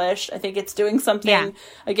accomplished. I think it's doing something,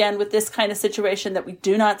 again, with this kind of situation that we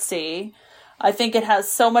do not see. I think it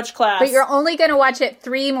has so much class. But you're only going to watch it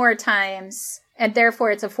 3 more times, and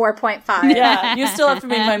therefore it's a 4.5. Yeah, you still have to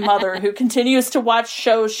be my mother, who continues to watch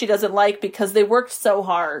shows she doesn't like because they worked so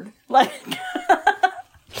hard. Like,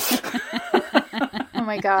 oh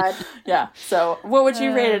my God. Yeah. So, what would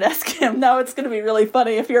you rate it as, Kim? Now it's going to be really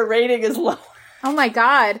funny if your rating is low. Oh my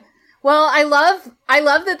God. Well, I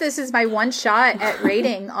love that this is my one shot at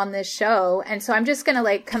rating on this show, and so I'm just gonna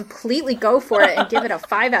like completely go for it and give it a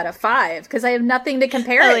 5 out of 5 because I have nothing to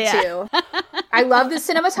compare it to. I love the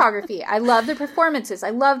cinematography. I love the performances. I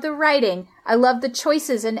love the writing. I love the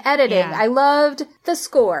choices in editing. Yeah. I loved the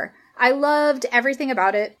score. I loved everything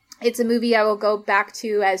about it. It's a movie I will go back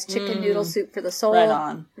to as chicken noodle soup for the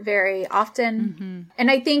soul very often. Mm-hmm. And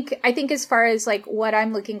I think as far as like what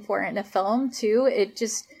I'm looking for in a film too,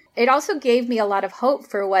 it also gave me a lot of hope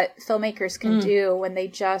for what filmmakers can do when they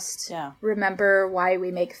just remember why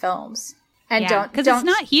we make films. And don't, because it's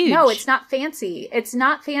not huge. No, it's not fancy. It's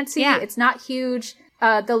not fancy. Yeah. It's not huge.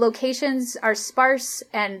 The locations are sparse,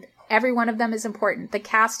 and every one of them is important. The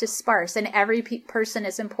cast is sparse, and every person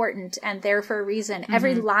is important and there for a reason. Mm-hmm.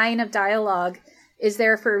 Every line of dialogue is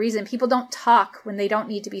there for a reason. People don't talk when they don't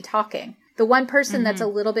need to be talking. The one person that's a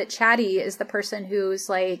little bit chatty is the person who's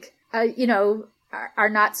like, our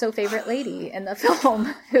not so favorite lady in the film,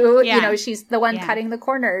 who, she's the one cutting the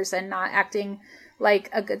corners and not acting like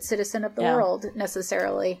a good citizen of the world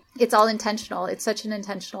necessarily. It's all intentional. It's such an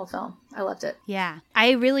intentional film. I loved it. Yeah.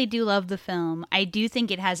 I really do love the film. I do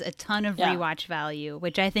think it has a ton of rewatch value,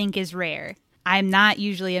 which I think is rare. I'm not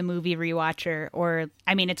usually a movie rewatcher,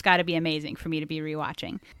 it's got to be amazing for me to be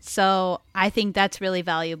rewatching. So I think that's really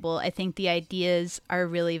valuable. I think the ideas are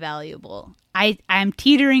really valuable. I'm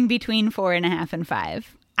teetering between 4.5 and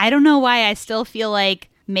 5. I don't know why I still feel like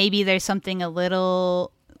maybe there's something a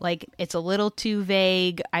little, like it's a little too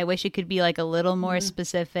vague. I wish it could be like a little more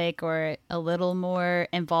specific or a little more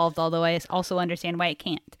involved, although I also understand why it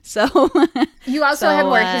can't. So you also have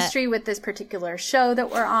more history with this particular show that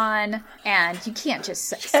we're on, and you can't just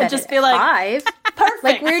set it at 5. Perfect.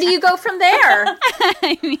 Like, where do you go from there?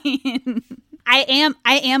 I mean, I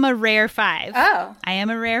am a rare 5. Oh. I am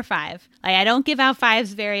a rare 5. Like, I don't give out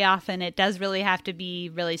 5s very often. It does really have to be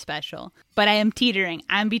really special. But I am teetering.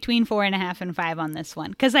 I'm between 4.5 and 5 on this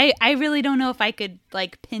one. Because I really don't know if I could,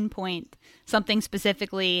 like, pinpoint something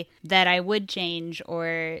specifically that I would change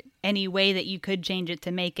or any way that you could change it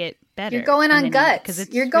to make it better. You're going on guts.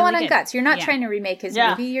 You're going really on guts. You're not trying to remake his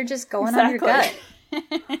movie. You're just going on your gut.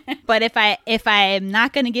 But if I'm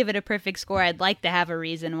not going to give it a perfect score, I'd like to have a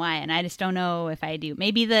reason why, and I just don't know if I do.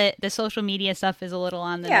 Maybe the social media stuff is a little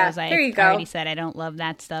on the nose. There you go. I already said I don't love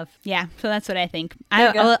that stuff. Yeah, so that's what I think.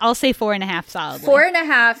 I'll say 4.5 solidly.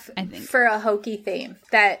 4.5 for a hokey theme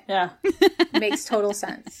that makes total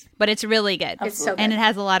sense. But it's really good. It's so good. And it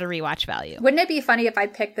has a lot of rewatch value. Wouldn't it be funny if I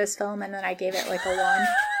picked this film and then I gave it like a 1?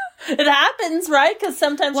 It happens, right? Because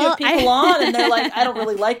sometimes you have people on and they're like, I don't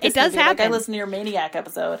really like this movie. It does happen. Like, I listened to your Maniac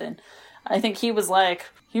episode, and I think he was like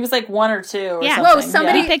 1 or 2 or something. Whoa,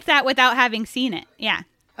 somebody picked that without having seen it. Yeah.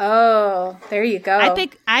 Oh, there you go.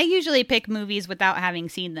 I usually pick movies without having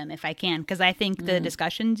seen them if I can, because I think the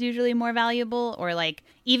discussion's usually more valuable, or like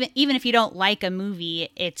even if you don't like a movie,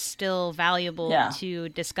 it's still valuable to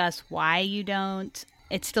discuss why you don't.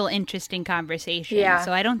 It's still interesting conversation. Yeah.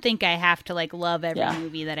 So I don't think I have to like love every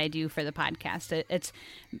movie that I do for the podcast. It's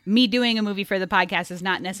me doing a movie for the podcast is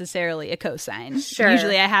not necessarily a cosign. Sure.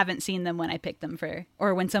 Usually I haven't seen them when I pick them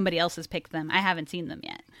or when somebody else has picked them. I haven't seen them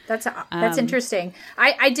yet. That's interesting.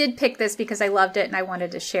 I did pick this because I loved it and I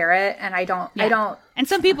wanted to share it, and I don't. And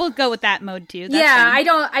some people go with that mode too. That's fine.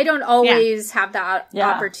 I don't always have that Yeah.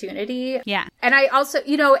 opportunity. Yeah. And I also,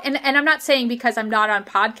 and I'm not saying because I'm not on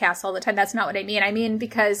podcasts all the time. That's not what I mean. I mean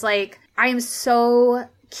because like I am so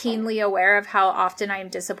keenly aware of how often I am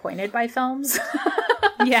disappointed by films.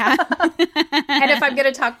 Yeah. And if I'm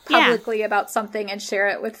going to talk publicly about something and share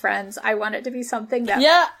it with friends, I want it to be something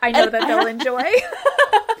that I know that they'll enjoy.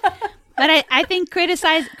 But I think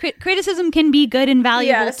criticism can be good and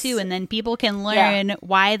valuable too, and then people can learn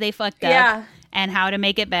why they fucked up and how to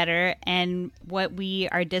make it better and what we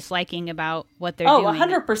are disliking about what they're doing.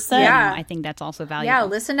 100%. Yeah. I think that's also valuable. Yeah,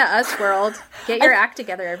 listen to us, world. Get your act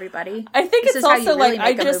together, everybody. I think this it's is how you also really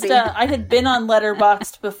like make a movie. I had been on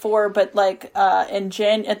Letterboxd before, but like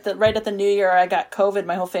right at the New Year, I got COVID.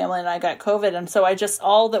 My whole family and I got COVID, and so I just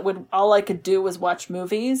all I could do was watch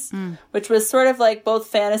movies, which was sort of like both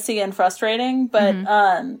fantasy and frustrating. But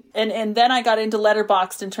and then I got into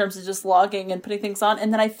Letterboxd in terms of just logging and putting things on,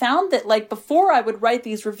 and then I found that like before I would write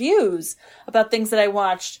these reviews about things that I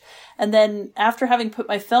watched, and then after having put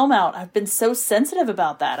my film out, I've been so sensitive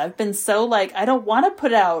about that. I've been so like, I don't want to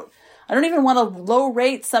put out, I don't even want to low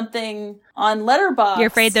rate something on Letterboxd. You're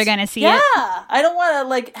afraid they're going to see it? Yeah. I don't want to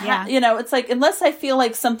like, it's like, unless I feel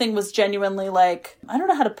like something was genuinely like, I don't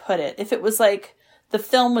know how to put it. If it was like, the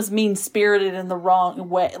film was mean-spirited in the wrong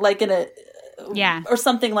way, like in a, or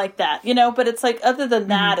something like that, but it's like, other than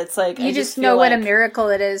that, it's like, you just know what a miracle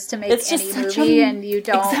it is to make any movie, and you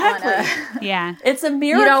don't want to. Yeah. It's a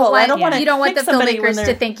miracle. I don't want to. You don't want the filmmakers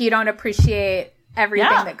to think you don't appreciate everything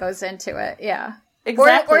that goes into it. Yeah.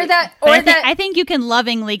 Exactly. I think you can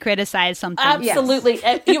lovingly criticize something. Absolutely.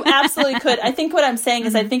 Yes. You absolutely could. I think what I'm saying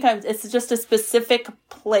is it's just a specific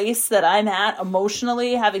place that I'm at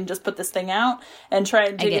emotionally, having just put this thing out and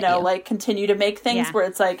trying to, like continue to make things where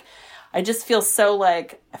it's like, I just feel so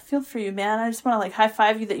like, I feel for you, man. I just want to like high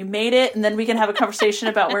five you that you made it. And then we can have a conversation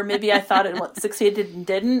about where maybe I thought it succeeded and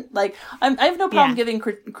didn't. Like, I have no problem giving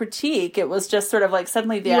critique. It was just sort of like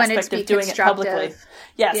suddenly the aspect of doing it publicly.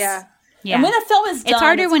 Yes. Yeah. Yeah. And when a film is done, it's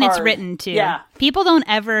harder when hard. it's written, too. Yeah. People don't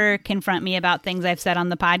ever confront me about things I've said on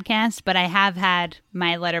the podcast, but I have had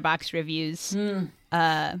my Letterboxd reviews.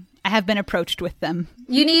 I have been approached with them.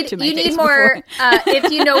 You need more,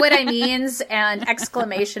 if you know what I means, and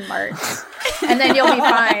exclamation marks. And then you'll be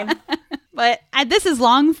fine. But this is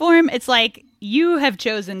long form. It's like, you have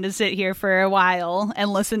chosen to sit here for a while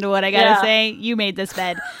and listen to what I gotta say. You made this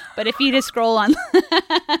bed. But if you just scroll on,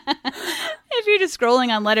 if you're just scrolling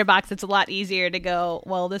on Letterboxd, it's a lot easier to go,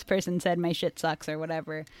 well, this person said my shit sucks or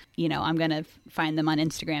whatever. You know, I'm gonna find them on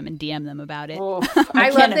Instagram and DM them about it. Oh, I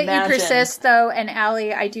love that you persist, though. And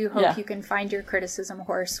Allie, I do hope you can find your criticism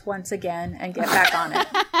horse once again and get back on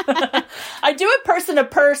it. I do it person to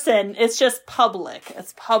person. It's just public.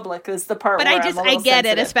 It's public is the part. But where I get sensitive.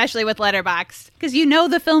 It, especially with Letterboxd, because the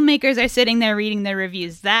filmmakers are sitting there reading their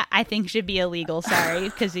reviews. That I think should be illegal. Sorry,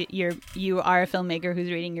 because you are a filmmaker who's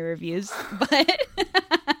reading your reviews, but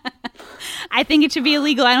I think it should be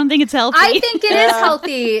illegal. I don't think it's healthy. I think it is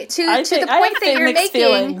healthy to the point that you're making.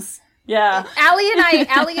 Feelings. Yeah. Allie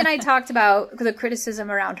and I talked about the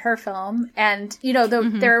criticism around her film, and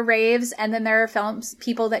there are raves, and then there are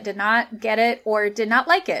people that did not get it or did not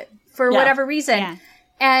like it for whatever reason. Yeah.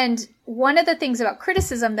 And one of the things about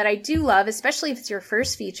criticism that I do love, especially if it's your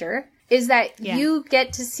first feature, is that you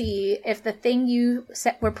get to see if the thing you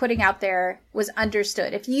were putting out there was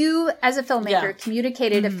understood. If you, as a filmmaker,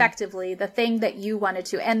 communicated effectively the thing that you wanted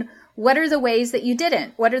to. And what are the ways that you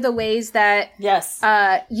didn't? What are the ways that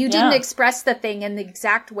you didn't express the thing in the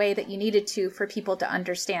exact way that you needed to for people to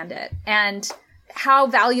understand it? And how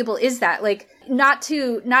valuable is that? Like, not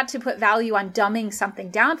to put value on dumbing something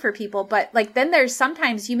down for people, but like, then there's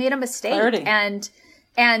sometimes you made a mistake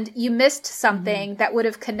and you missed something that would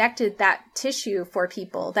have connected that tissue for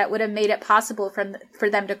people, that would have made it possible for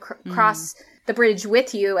them to cross the bridge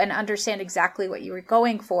with you and understand exactly what you were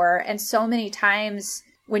going for. And so many times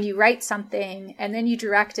when you write something and then you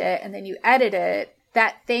direct it and then you edit it,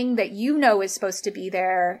 that thing that is supposed to be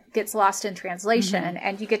there gets lost in translation,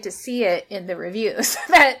 and you get to see it in the reviews.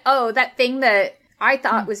 that thing that I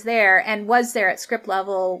thought was there and was there at script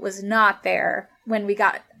level was not there when we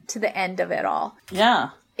got to the end of it all.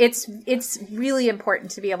 Yeah. It's really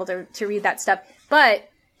important to be able to read that stuff, but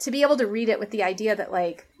to be able to read it with the idea that,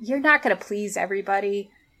 like, you're not going to please everybody.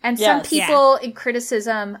 And some people in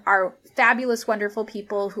criticism are fabulous, wonderful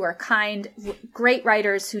people who are kind, great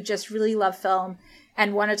writers who just really love film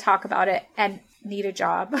and want to talk about it and need a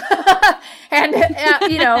job. And,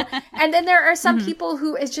 and then there are some people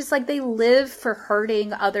who it's just like they live for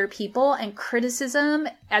hurting other people, and criticism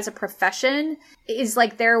as a profession is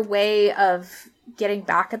like their way of getting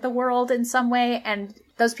back at the world in some way. And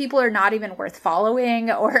those people are not even worth following,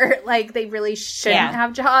 or like they really shouldn't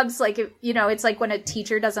have jobs. Like, it's like when a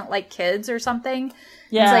teacher doesn't like kids or something.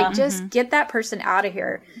 Yeah. It's like, just get that person out of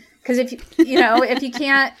here. Because if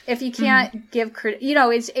you can't give credit,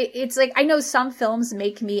 it's like, I know some films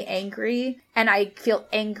make me angry and I feel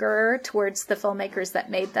anger towards the filmmakers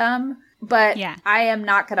that made them, but I am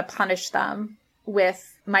not going to punish them with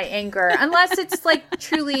my anger unless it's like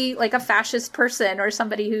truly like a fascist person or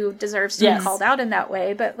somebody who deserves to be called out in that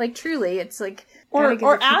way. But like, truly, it's like,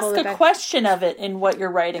 or ask a question of it in what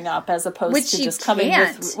you're writing up, as opposed to just coming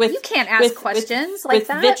with you can't ask questions like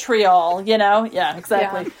that. Vitriol, Yeah,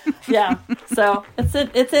 exactly. Yeah. So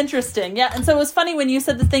it's interesting. Yeah. And so it was funny when you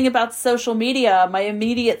said the thing about social media, my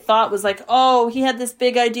immediate thought was like, oh, he had this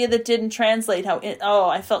big idea that didn't translate.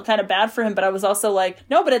 I felt kind of bad for him, but I was also like,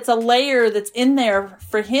 no, but it's a layer that's in there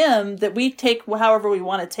for him that we take however we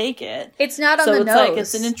want to take it. It's not on the nose. So it's like,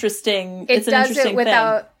 it's an interesting thing. It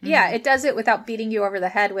does it without beating you over the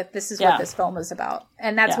head with, this is what this film is about.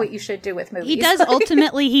 And that's what you should do with movies. He does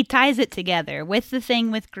ultimately, he ties it together with the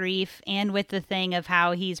thing with grief and with the thing of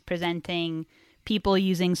how he's presenting people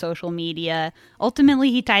using social media.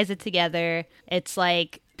 Ultimately, he ties it together. It's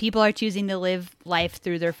like people are choosing to live life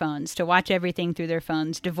through their phones, to watch everything through their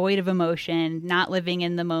phones, devoid of emotion, not living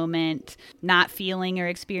in the moment, not feeling or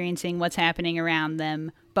experiencing what's happening around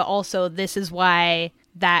them. But also, this is why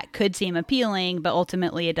that could seem appealing, but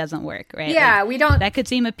ultimately it doesn't work, right? Yeah, like, we don't... That could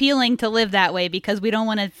seem appealing to live that way because we don't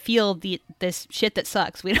want to feel this shit that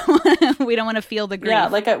sucks. We don't want to feel the grief. Yeah,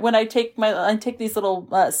 like when I take these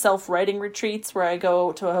little self-writing retreats where I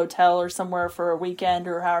go to a hotel or somewhere for a weekend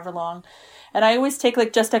or however long, and I always take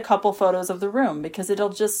like just a couple photos of the room because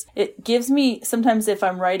it gives me, sometimes if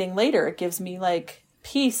I'm writing later, it gives me like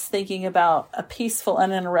peace thinking about a peaceful,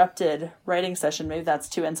 uninterrupted writing session. Maybe that's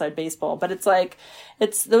too inside baseball, but it's like,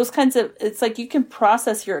 it's those kinds of, it's like you can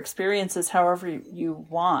process your experiences however you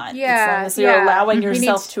want. Yeah. As long as you're allowing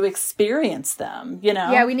yourself to experience them, you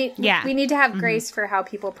know? Yeah, we need to have grace for how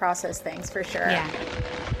people process things, for sure. Yeah.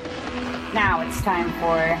 Now it's time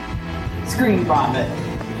for Screen Vomit.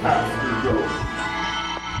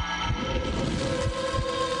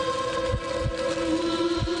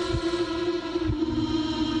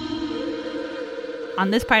 On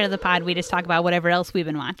this part of the pod, we just talk about whatever else we've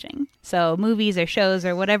been watching. So movies or shows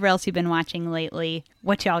or whatever else you've been watching lately.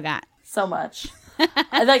 What y'all got? So much.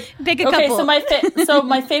 I like pick a couple. So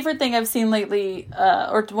my favorite thing I've seen lately,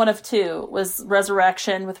 or one of two, was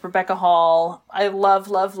Resurrection with Rebecca Hall. I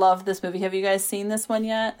love this movie. Have you guys seen this one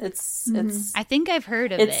yet? It's I think I've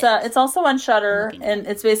heard of it. It's also on Shudder, and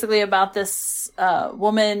it's basically about this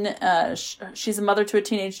woman. She's a mother to a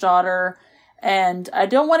teenage daughter. And I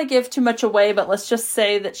don't want to give too much away, but let's just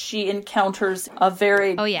say that she encounters a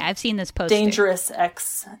very I've seen this poster. Dangerous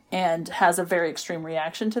ex and has a very extreme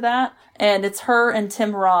reaction to that. And it's her and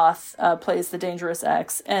Tim Roth plays the dangerous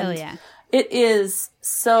ex. And it is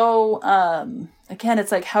so, again,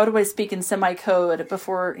 it's like, how do I speak in semi-code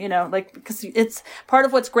before, like, because it's part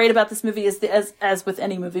of what's great about this movie is as with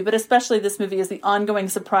any movie, but especially this movie, is the ongoing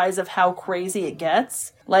surprise of how crazy it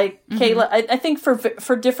gets. Like, Kayla, I think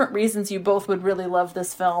for different reasons, you both would really love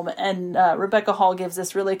this film. And Rebecca Hall gives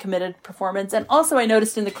this really committed performance. And also I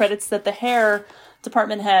noticed in the credits that the hair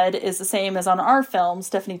department head is the same as on our film,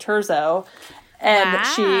 Stephanie Turzo. And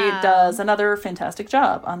she does another fantastic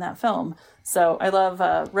job on that film. So I love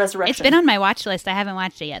Resurrection. It's been on my watch list. I haven't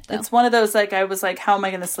watched it yet, though. It's one of those, like, I was like, how am I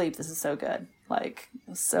going to sleep? This is so good. Like,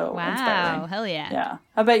 so inspiring. Hell yeah. Yeah.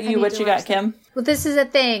 How about you? What you got, Kim? Well, this is a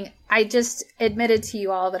thing. I just admitted to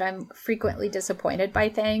you all that I'm frequently disappointed by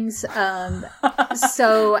things.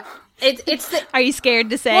 So it's the... Are you scared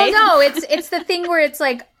to say? Well, no, it's the thing where it's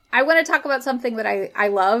like, I want to talk about something that I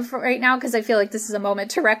love right now because I feel like this is a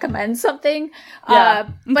moment to recommend something. Yeah.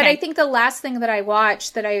 But I think the last thing that I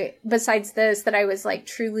watched besides this, that I was like,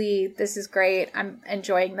 truly, this is great. I'm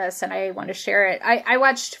enjoying this and I want to share it. I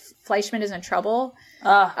watched Fleischman is in Trouble,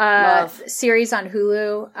 series on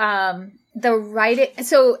Hulu. The writing,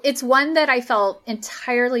 so it's one that I felt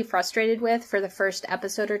entirely frustrated with for the first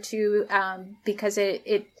episode or two, because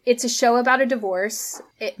it's a show about a divorce.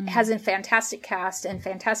 It has a fantastic cast and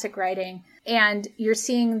fantastic writing, and you're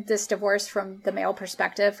seeing this divorce from the male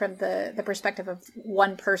perspective, from the perspective of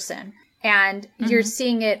one person, and you're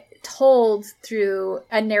seeing it told through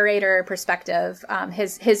a narrator perspective,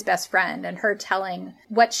 his best friend, and her telling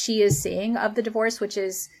what she is seeing of the divorce, which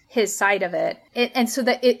is his side of it. And so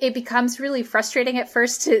that it becomes really frustrating at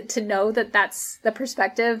first to know that that's the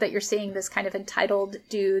perspective, that you're seeing this kind of entitled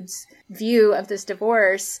dude's view of this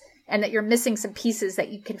divorce, and that you're missing some pieces that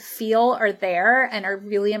you can feel are there and are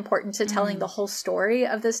really important to telling the whole story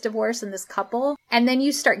of this divorce and this couple. And then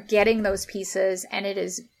you start getting those pieces and it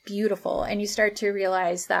is beautiful. And you start to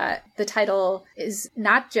realize that the title is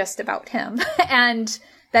not just about him and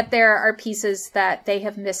that there are pieces that they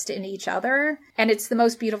have missed in each other. And it's the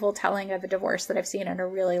most beautiful telling of a divorce that I've seen in a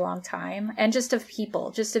really long time. And just of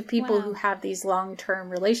people who have these long-term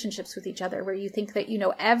relationships with each other, where you think that you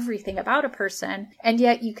know everything about a person, and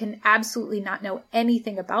yet you can absolutely not know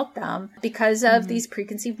anything about them because of these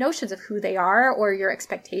preconceived notions of who they are or your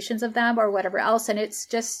expectations of them or whatever else. And it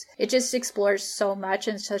just explores so much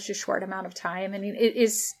in such a short amount of time. I mean,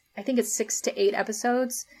 I think it's 6 to 8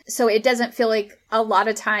 episodes. So it doesn't feel like a lot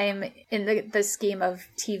of time in the scheme of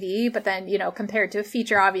TV, but then, compared to a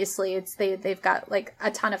feature, obviously they've got like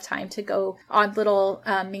a ton of time to go on little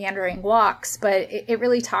meandering walks, but it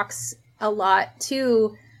really talks a lot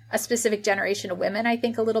to a specific generation of women. I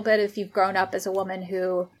think a little bit, if you've grown up as a woman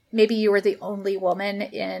who maybe you were the only woman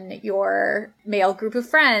in your male group of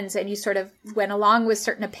friends and you sort of went along with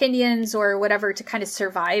certain opinions or whatever to kind of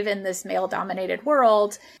survive in this male dominated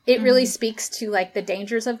world. It really speaks to like the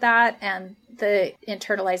dangers of that and the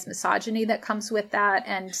internalized misogyny that comes with that,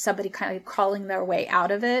 and somebody kind of crawling their way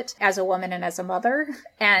out of it as a woman and as a mother.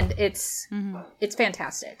 And it's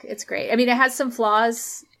fantastic. It's great. I mean, it has some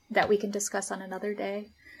flaws that we can discuss on another day,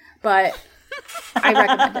 but I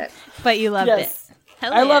recommend it. But you loved it.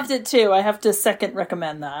 Hell I yeah. loved it too. I have to second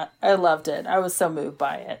recommend that. I loved it. I was so moved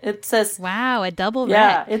by it. It says, wow, a double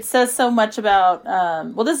yeah, rec. it says so much about,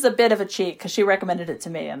 well, this is a bit of a cheat because she recommended it to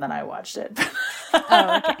me and then I watched it.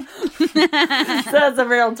 Oh, okay. So that's a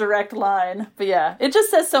real direct line. But yeah, it just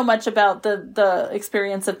says so much about the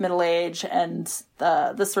experience of middle age and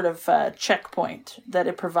the sort of checkpoint that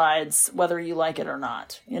it provides, whether you like it or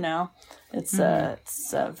not, you know? It's a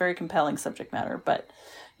very compelling subject matter, but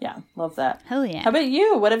yeah, love that. Hell yeah. How about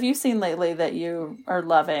you? What have you seen lately that you are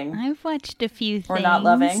loving I've watched a few things. or not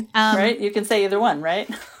loving? Right? You can say either one, right?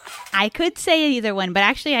 I could say either one, but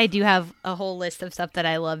actually I do have a whole list of stuff that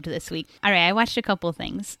I loved this week. All right, I watched a couple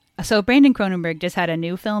things. So Brandon Cronenberg just had a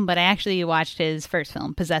new film, but I actually watched his first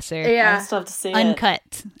film, Possessor. I still have to see it.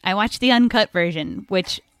 Uncut. I watched the uncut version,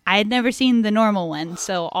 which I had never seen the normal one,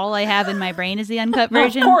 so all I have in my brain is the uncut Well,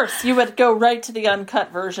 version. of course, you would go right to the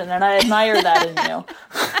uncut version, and I admire that in you.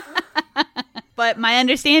 But my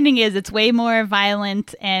understanding is it's way more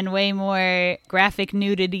violent and way more graphic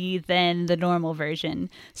nudity than the normal version.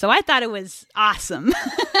 So I thought it was awesome.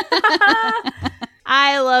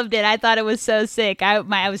 I loved it. I thought it was so sick.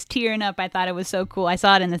 I was tearing up. I thought it was so cool. I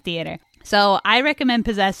saw it in the theater. So I recommend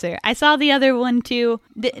Possessor. I saw the other one too.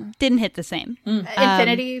 Didn't hit the same.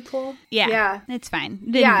 Infinity Pool? Yeah. It's fine.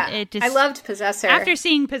 I loved Possessor. After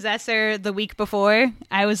seeing Possessor the week before,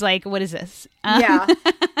 I was like, what is this? Yeah.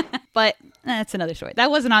 But that's another story.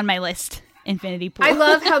 That wasn't on my list. Infinity Pool. I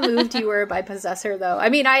love how moved you were by Possessor, though. I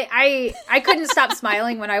mean, I couldn't stop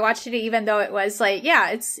smiling when I watched it, even though it was like,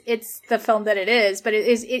 yeah, it's the film that it is. But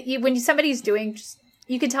when somebody's doing,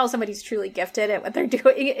 you can tell somebody's truly gifted at what they're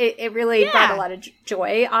doing. It really brought a lot of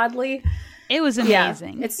joy, oddly. It was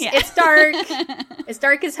amazing. Yeah. It's dark. It's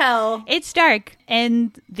dark as hell. It's dark.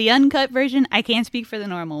 And the uncut version, I can't speak for the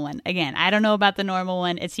normal one. Again, I don't know about the normal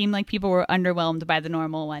one. It seemed like people were underwhelmed by the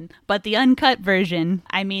normal one. But the uncut version,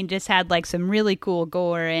 I mean, just had like some really cool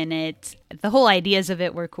gore in it. The whole ideas of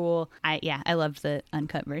it were cool. I loved the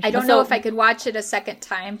uncut version. I don't know if I could watch it a second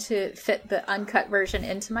time to fit the uncut version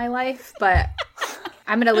into my life, but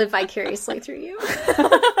I'm going to live vicariously through you.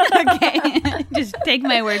 Okay. Just take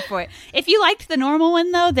my word for it. If you liked the normal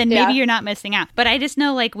one, though, then maybe you're not missing out. But I just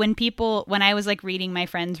know, like, when I was, like, reading my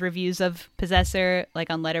friends' reviews of Possessor, like,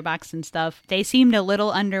 on Letterboxd and stuff, they seemed a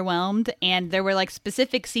little underwhelmed. And there were, like,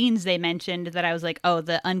 specific scenes they mentioned that I was like, oh,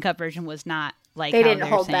 the uncut version was not like they how didn't they're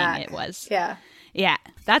hold saying back. It was. Yeah. Yeah.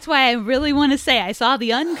 That's why I really want to say I saw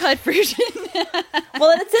the uncut version. Well,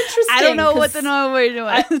 and it's interesting. I don't know what the normal version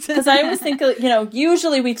was. Because I always think,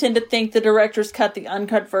 usually we tend to think the director's cut, the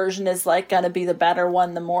uncut version is like going to be the better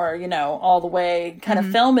one, the more, all the way kind of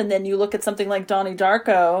film. And then you look at something like Donnie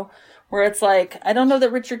Darko, where it's like, I don't know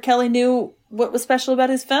that Richard Kelly knew what was special about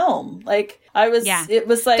his film. Like, it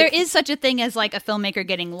was like... There is such a thing as, like, a filmmaker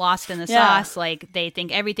getting lost in the sauce. Like, they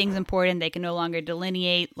think everything's important. They can no longer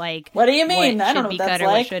delineate, like... What do you mean? I don't know what that's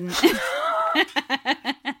like.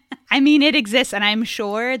 I mean, it exists, and I'm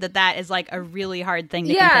sure that is, like, a really hard thing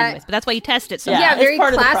to contend with. But that's why you test it so much. Yeah, very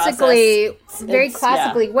classically. Very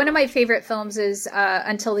classically. Yeah. One of my favorite films is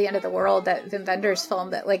Until the End of the World, that Wim Wenders film.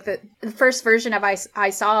 That, like, the first version of I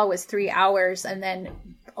saw was 3 hours, and then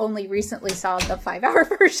only recently saw the 5-hour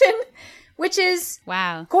version, which is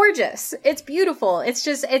gorgeous. It's beautiful.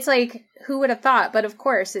 It's like, who would have thought? But of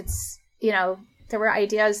course, it's, there were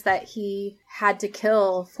ideas that he had to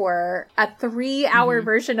kill for a 3-hour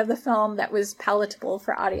version of the film that was palatable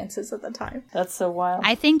for audiences at the time. That's so wild.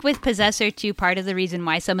 I think with Possessor 2, part of the reason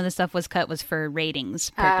why some of the stuff was cut was for ratings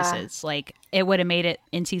purposes. Like, it would have made it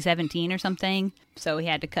NC-17 or something, so he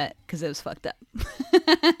had to cut because it was fucked up.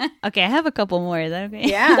 Okay, I have a couple more. Is that okay?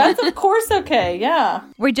 Yeah. That's of course okay, yeah.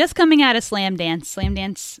 We're just coming out of Slam Dance. Slam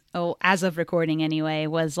Dance, as of recording anyway,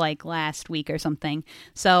 was like last week or something.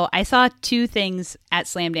 So I saw 2 things at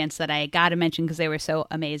Slam Dance that I got to mention because they were so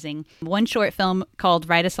amazing. One short film called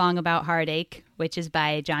Write a Song About Heartache, which is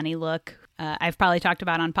by Johnny Locke. I've probably talked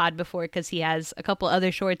about on pod before because he has a couple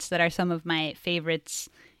other shorts that are some of my favorites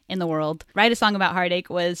in the world. Write a Song About Heartache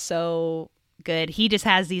was so good. He just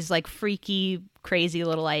has these like freaky, crazy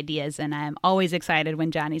little ideas, and I'm always excited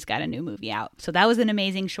when Johnny's got a new movie out. So that was an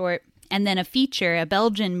amazing short. And then a feature, a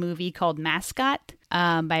Belgian movie called Mascot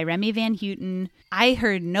by Remy Van Houten. I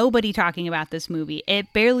heard nobody talking about this movie.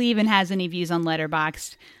 It barely even has any views on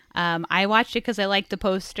Letterboxd. I watched it because I liked the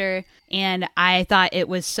poster, and I thought it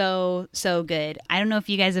was so good. I don't know if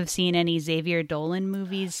you guys have seen any Xavier Dolan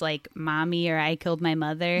movies like Mommy or I Killed My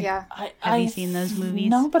Mother. Yeah. Have you seen those movies?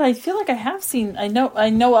 No, but I feel like I have seen. I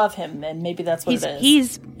know of him, and maybe that's what it is.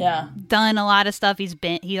 He's done a lot of stuff.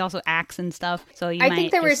 He also acts and stuff. So I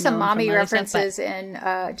think there were some mommy references in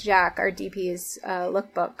Jack, our DP's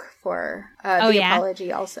lookbook for the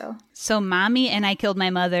apology also. So Mommy and I Killed My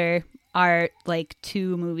Mother are like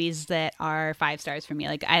two movies that are 5 stars for me.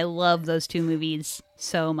 Like, I love those two movies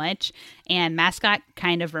so much, and Mascot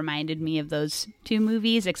kind of reminded me of those two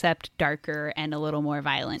movies, except darker and a little more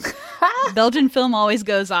violent. Belgian film always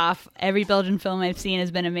goes off. Every Belgian film I've seen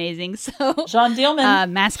has been amazing. So Jean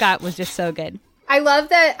Dielman. Mascot was just so good. I love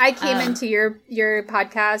that I came into your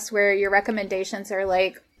podcast where your recommendations are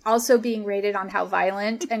like also being rated on how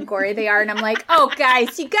violent and gory they are, and I'm like, oh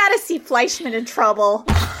guys, you gotta see Fleischman in Trouble.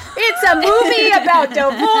 It's a movie about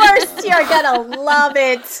divorce. You're gonna love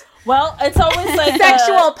it. Well, it's always like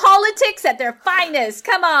sexual politics at their finest.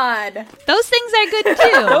 Come on. Those things are good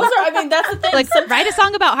too. That's the thing. Like, Write a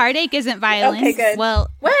Song About Heartache isn't violence. Okay, good.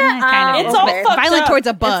 Well, kind of. It's all violent towards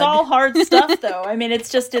a bug. It's all hard stuff, though. I mean,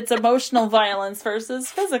 it's emotional violence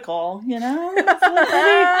versus physical. You know,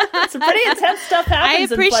 it's pretty intense stuff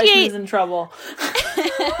happens. When Fleischman's in trouble.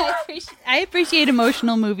 I appreciate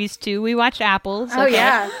emotional movies too. We watch Apples. Oh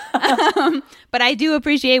yeah. But I do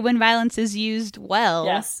appreciate when violence is used well.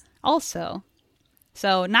 Yes. Also.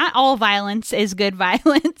 So not all violence is good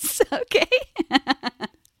violence. Okay.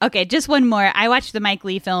 Okay, just one more. I watched the Mike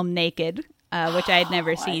Leigh film Naked, which I had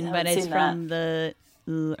never seen, but it's from the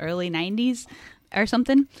early 90s or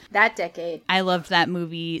something. That decade. I loved that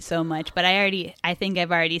movie so much, but I think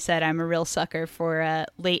I've already said I'm a real sucker for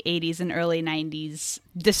late 80s and early 90s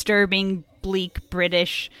disturbing, bleak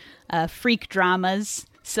British freak dramas.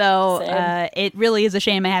 So it really is a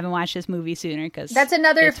shame I haven't watched this movie sooner, because that's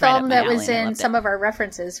another film that was in some of our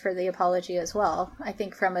references for the apology as well. I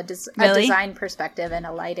think from a design perspective and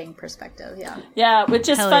a lighting perspective. Yeah, which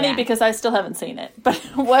is funny because I still haven't seen it, but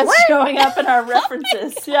it was showing up in our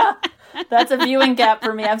references. Yeah, that's a viewing gap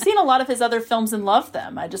for me. I've seen a lot of his other films and loved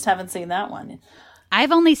them. I just haven't seen that one.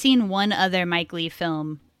 I've only seen one other Mike Leigh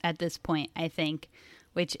film at this point, I think,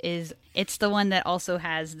 which is it's the one that also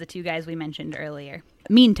has the two guys we mentioned earlier.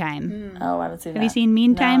 Meantime. Oh, I haven't seen that. Have you seen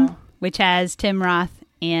Meantime? No. Which has Tim Roth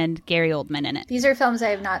and Gary Oldman in it. These are films I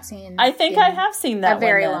have not seen. I think I have seen that a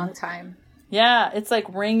very long time. Yeah, it's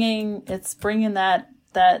like bringing that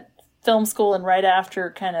film school and right after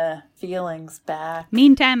kind of feelings back.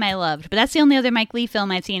 Meantime, I loved, but that's the only other Mike Leigh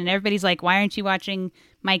film I've seen, and everybody's like, "Why aren't you watching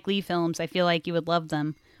Mike Leigh films? I feel like you would love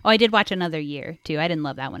them." Oh, I did watch Another Year too. I didn't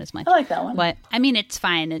love that one as much. I like that one, but I mean, it's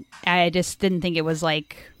fine. I just didn't think it was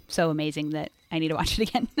like so amazing that I need to watch it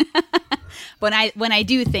again. when I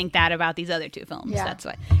do think that about these other two films, that's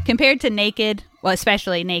why. Compared to Naked, well,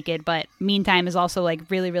 especially Naked, but Meantime is also like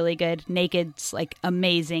really, really good. Naked's like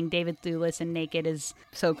amazing. David Thewlis in Naked is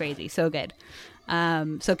so crazy, so good.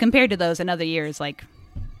 So compared to those, Another Year is like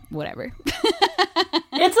whatever.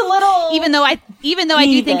 It's a little, even though I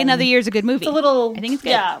do think Another Year is a good movie. It's a little, I think it's good.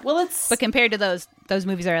 Yeah, well, but compared to those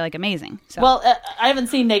movies are like amazing. So. Well, I haven't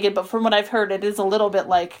seen Naked, but from what I've heard, it is a little bit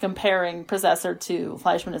like comparing Possessor to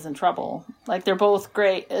Fleischman is in Trouble. Like, they're both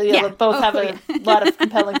great. Both have a lot of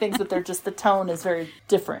compelling things, but the tone is very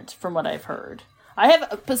different from what I've heard.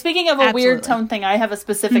 Speaking of a weird tone thing, I have a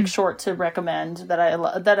specific short to recommend that I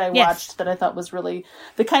watched that I thought was really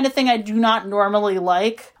the kind of thing I do not normally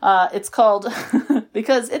like. It's called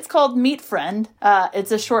Meat Friend.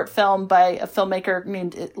 It's a short film by a filmmaker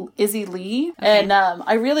named Izzy Lee, and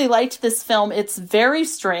I really liked this film. It's very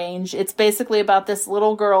strange. It's basically about this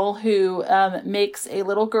little girl who makes a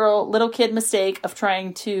little kid mistake of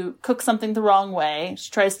trying to cook something the wrong way.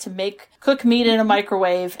 She tries to cook meat in a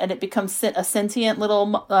microwave, and it becomes a sentient little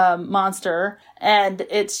monster. And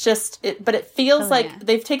it's but it feels like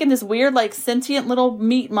they've taken this weird, like, sentient little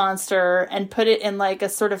meat monster and put it in like a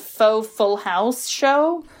sort of faux Full House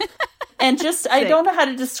show. And I don't know how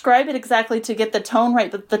to describe it exactly to get the tone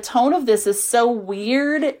right, but the tone of this is so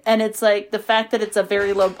weird. And it's like the fact that it's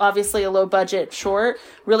obviously a low budget short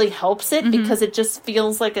really helps it, because it just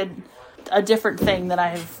feels like a different thing that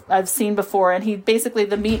I've seen before. And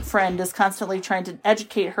the meat friend is constantly trying to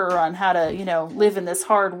educate her on how to, live in this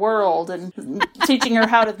hard world, and teaching her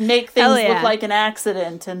how to make things look like an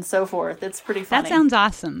accident and so forth. It's pretty funny. That sounds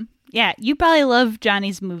awesome. Yeah, you probably love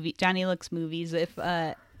Johnny Looks movies if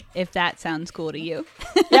that sounds cool to you.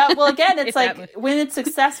 Yeah, well, again, it's like when it's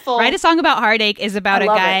successful. Write a Song About Heartache is about a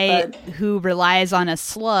guy who relies on a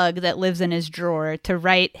slug that lives in his drawer to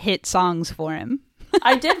write hit songs for him.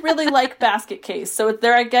 I did really like Basket Case. So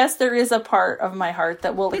there, I guess there is a part of my heart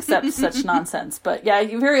that will accept such nonsense. But yeah,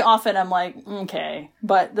 very often I'm like, okay.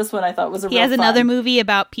 But this one I thought was a real He has fun. another movie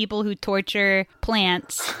about people who torture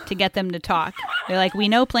plants to get them to talk. They're like, we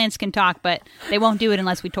know plants can talk, but they won't do it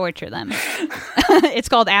unless we torture them. It's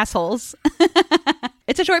called Assholes.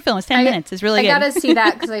 It's a short film. It's 10 minutes. It's really good. I gotta see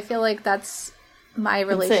that because I feel like that's my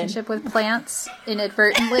relationship with plants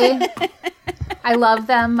inadvertently. I love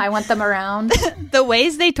them. I want them around. The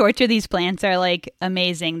ways they torture these plants are like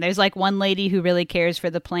amazing. There's like one lady who really cares for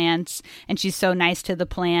the plants and she's so nice to the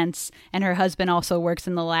plants, and her husband also works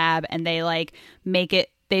in the lab, and they like make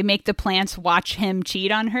the plants watch him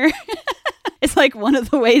cheat on her. It's like one of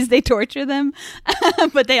the ways they torture them.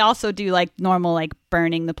 But they also do like normal like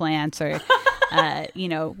burning the plants or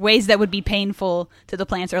ways that would be painful to the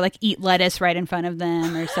plants, or like eat lettuce right in front of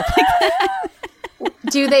them or stuff like that.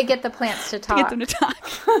 Do they get the plants to talk? Get them to talk.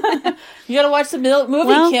 You gotta watch the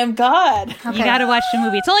movie, Kim. God. Okay. You gotta watch the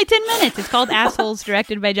movie. It's only 10 minutes. It's called Assholes,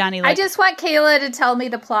 directed by Johnny Lake. I just want Kayla to tell me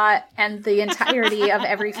the plot and the entirety of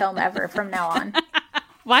every film ever from now on.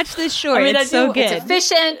 Watch this short. It's so good. It's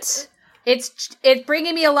efficient. It's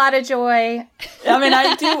bringing me a lot of joy. I mean,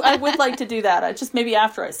 I would like to do that. I just maybe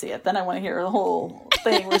after I see it, then I want to hear the whole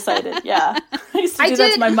thing recited. Yeah, I used to do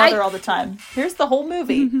that to my mother all the time. Here's the whole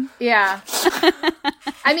movie. Yeah.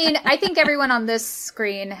 I mean, I think everyone on this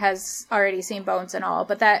screen has already seen Bones and All,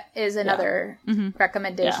 but that is another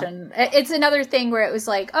recommendation. Yeah. It's another thing where it was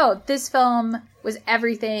like, oh, this film was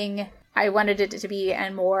everything I wanted it to be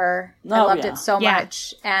and more. I loved it so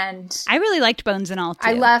much. And I really liked Bones and All, too.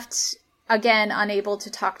 I left, again, unable to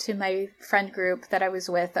talk to my friend group that I was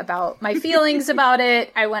with about my feelings about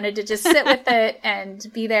it. I wanted to just sit with it and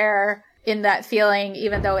be there in that feeling,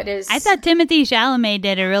 even though it is... I thought Timothée Chalamet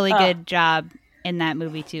did a really good job in that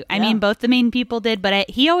movie, too. I mean, both the main people did, but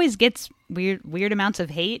he always gets weird amounts of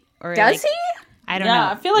hate. Or Does he? I don't know.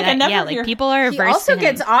 I feel like I never hear... people are averse to him. He also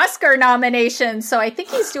gets Oscar nominations, so I think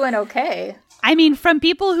he's doing okay. I mean, from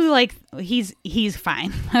people who like, he's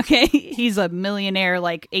fine, okay? He's a millionaire,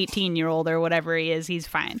 like 18-year-old or whatever he is. He's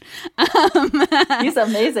fine. He's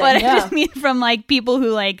amazing. But I just mean from like people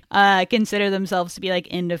who like consider themselves to be like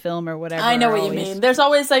into film or whatever. I know what you mean. There's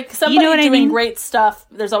always like somebody doing great stuff.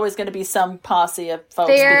 There's always going to be some posse of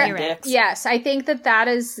folks being dicks. Yes, I think that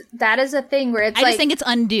is a thing where it's I just think it's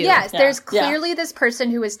undue. Yes, there's clearly this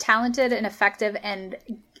person who is talented and effective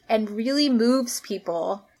and really moves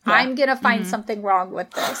people. Yeah. I'm gonna find something wrong with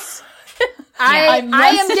this. I am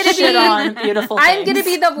gonna be on beautiful things. I'm gonna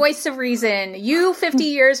be the voice of reason. You 50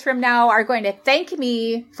 years from now are going to thank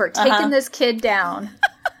me for taking this kid down.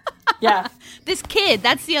 Yeah, this kid.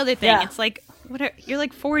 That's the other thing. Yeah. It's like, you're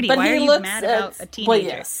like 40. But why are you mad about a teenager? Well,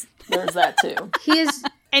 yes, there's that too. He is.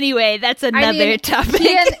 Anyway, that's another topic.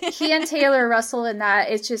 He and Taylor Russell in that.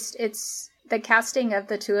 It's the casting of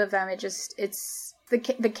the two of them.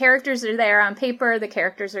 The characters are there on paper. The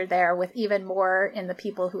characters are there with even more in the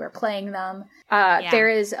people who are playing them. There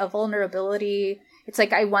is a vulnerability. It's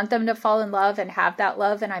like I want them to fall in love and have that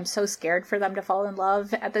love, and I'm so scared for them to fall in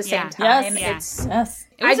love at the same time. Yes.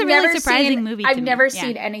 It was a really surprising movie. I've never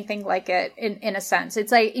seen anything like it in a sense.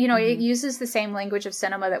 It's like, it uses the same language of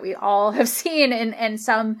cinema that we all have seen, and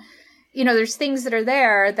some... there's things that are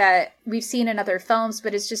there that we've seen in other films,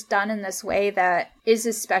 but it's just done in this way that is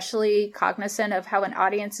especially cognizant of how an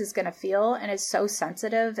audience is going to feel and is so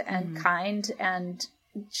sensitive and kind and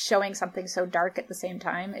showing something so dark at the same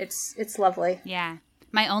time. It's lovely. Yeah.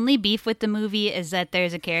 My only beef with the movie is that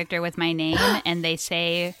there's a character with my name and they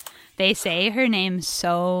say her name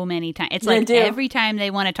so many times. It's like every time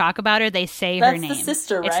they want to talk about her, they say her name. That's the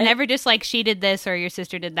sister, right? It's never just like she did this or your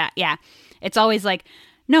sister did that. Yeah. It's always like,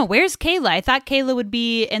 no, where's Kayla? I thought Kayla would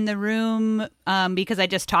be in the room because I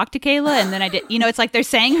just talked to Kayla, and then I did. It's like they're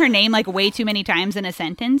saying her name like way too many times in a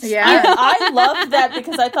sentence. Yeah, I love that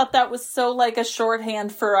because I thought that was so like a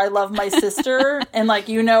shorthand for I love my sister, and like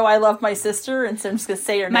I love my sister, and so I'm just gonna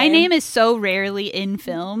say her name. My name is so rarely in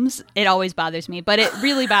films; it always bothers me. But it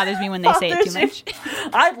really bothers me when they say it too much.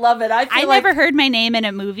 I love it. I never heard my name in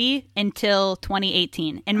a movie until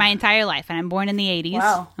 2018 in my entire life, and I'm born in the 80s.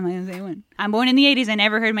 Wow, I'm not gonna say when. I'm born in the 80s. I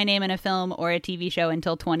never heard my name in a film or a TV show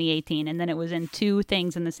until 2018, and then it was in two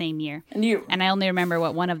things in the same year. And I only remember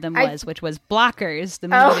what one of them was, which was Blockers, the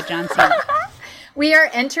movie with John Cena. We are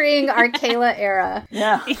entering our Kayla era.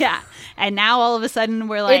 Yeah. Yeah. And now all of a sudden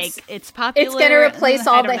we're like, it's popular. It's going to replace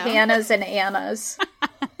all the Hannahs and Annas.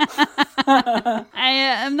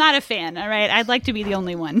 I'm not a fan, all right? I'd like to be the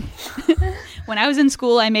only one. When I was in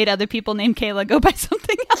school, I made other people named Kayla go by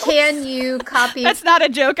something else. Can you copy... That's not a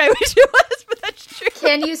joke. I wish it was, but that's true.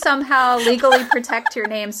 can you somehow legally protect your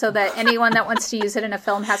name so that anyone that wants to use it in a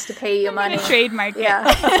film has to pay you money? Trademark it. Yeah.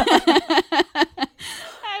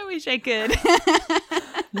 I wish I could.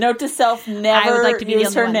 Note to self, never like to be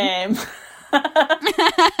use the her one. name.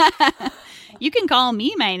 You can call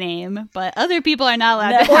me my name, but other people are not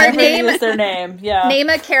allowed to. Never Or name- use their name. Yeah. Name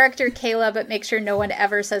a character Kayla, but make sure no one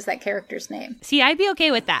ever says that character's name. See, I'd be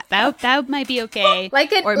okay with that. That might be okay.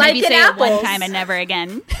 Like it- or like maybe in say it one Apples. time and never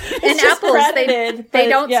again. In just Apples, credited, they but,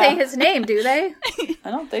 don't yeah. say his name, do they?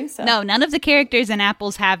 I don't think so. No, none of the characters in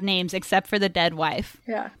Apples have names except for the dead wife.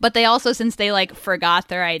 Yeah. But they also, since they like forgot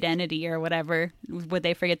their identity or whatever, would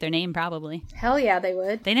they forget their name? Probably. Hell yeah, they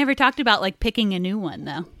would. They never talked about like picking a new one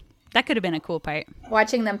though. That could have been a cool part.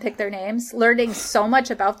 Watching them pick their names, learning so much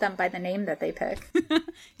about them by the name that they pick.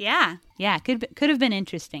 Yeah, could have been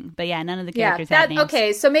interesting. But yeah, none of the Yeah, characters had names.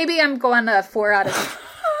 okay. So maybe I'm going to 4 out of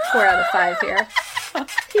 5 here.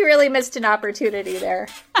 He really missed an opportunity there.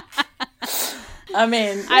 I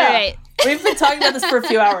mean, yeah. All right. We've been talking about this for a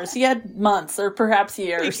few hours. He had months or perhaps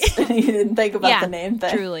years. And he didn't think about the name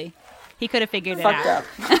thing. Truly, he could have figured it Fucked out.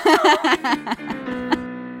 up.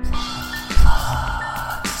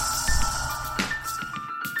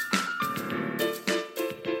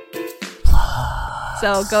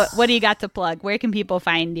 So go. What do you got to plug? Where can people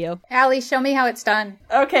find you? Allie, show me how it's done.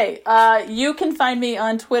 Okay, you can find me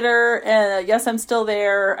on Twitter. Yes, I'm still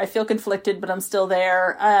there. I feel conflicted, but I'm still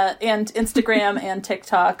there. And Instagram and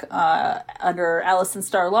TikTok under Alison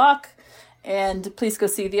Locke. And please go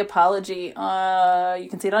see The Apology. You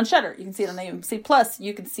can see it on Shudder. You can see it on AMC Plus.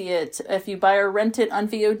 You can see it if you buy or rent it on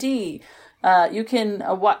VOD. You can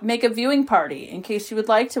make a viewing party in case you would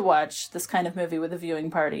like to watch this kind of movie with a viewing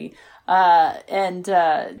party. Write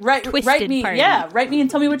me, party. write me and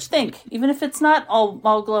tell me what you think. Even if it's not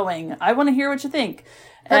all glowing, I want to hear what you think.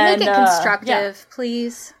 But make it yeah. constructive,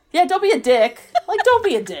 please. Yeah, don't be a dick. Don't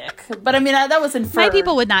be a dick. But I mean, that was inferred. My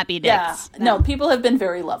people would not be dicks. Yeah, no, people have been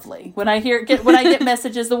very lovely. When I get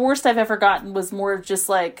messages, the worst I've ever gotten was more just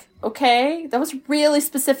like, okay, that was really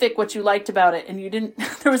specific what you liked about it, and you didn't.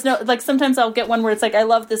 There was no like. Sometimes I'll get one where it's like, I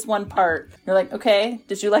love this one part. You're like, okay,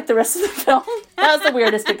 did you like the rest of the film? That was the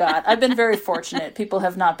weirdest it got. I've been very fortunate. People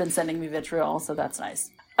have not been sending me vitriol, so that's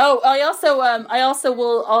nice. Oh, I also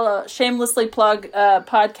will shamelessly plug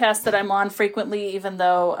podcasts that I'm on frequently, even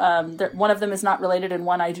though one of them is not related and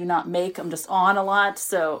one I do not make. I'm just on a lot.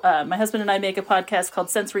 So my husband and I make a podcast called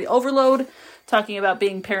Sensory Overload, talking about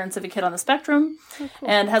being parents of a kid on the spectrum,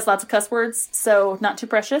 and has lots of cuss words, so not too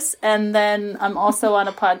precious. And then I'm also on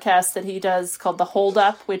a podcast that he does called The Hold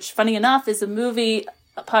Up, which, funny enough, is a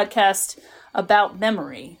podcast about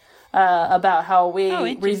memory. About how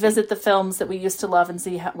we revisit the films that we used to love and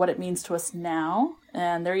see what it means to us now.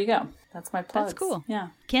 And there you go. That's my plugs. That's cool. Yeah.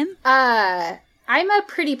 Kim? I'm a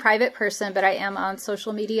pretty private person, but I am on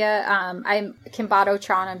social media. I'm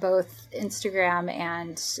Kimbatotron on both Instagram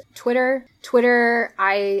and Twitter. Twitter,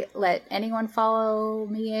 I let anyone follow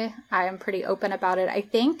me. I am pretty open about it, I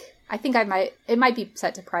think. It might be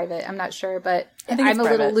set to private. I'm not sure, but I'm a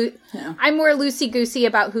little I'm more loosey-goosey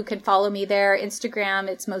about who can follow me there. Instagram,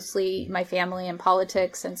 it's mostly my family and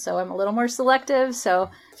politics, and so I'm a little more selective. So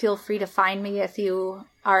feel free to find me if you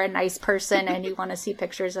are a nice person and you want to see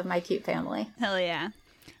pictures of my cute family. Hell yeah.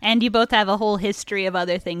 And you both have a whole history of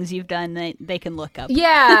other things you've done that they can look up.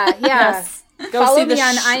 Yeah. Yes. Go Follow see me the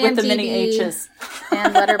on with the mini IMDb H's.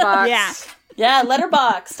 and Letterboxd. Yeah. Yeah,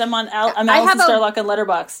 Letterboxd. I'm Alison Starlock on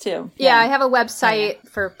Letterboxd too. Yeah, I have a website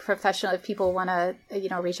for professional if people want to,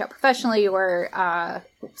 reach out professionally or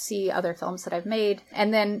see other films that I've made.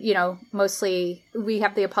 And then, mostly we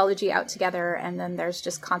have The Apology out together, and then there's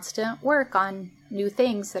just constant work on new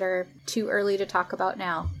things that are too early to talk about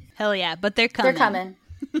now. Hell yeah, but they're coming. They're coming.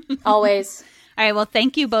 Always. All right, well,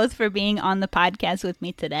 thank you both for being on the podcast with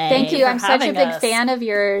me today. Thank you. I'm such a big us. fan of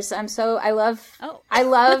yours. I love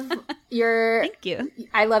your Thank you.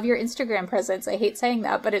 I love your Instagram presence. I hate saying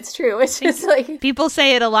that, but it's true. It's just like People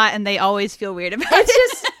say it a lot and they always feel weird about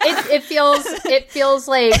it. it feels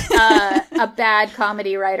like a bad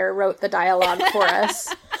comedy writer wrote the dialogue for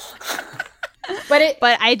us. But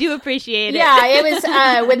I do appreciate it. Yeah, it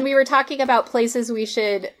was when we were talking about places we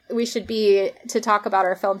should be to talk about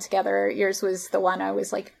our film together. Yours was the one I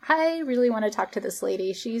was like, I really want to talk to this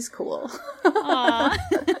lady. She's cool. Aw.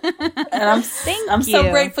 And I'm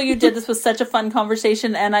so grateful you did. This was such a fun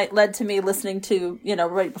conversation, and it led to me listening to,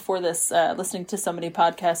 right before this, listening to so many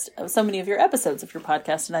of your episodes of your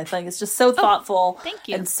podcast, and I think it's just so thoughtful. Thank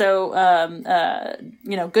you. And so,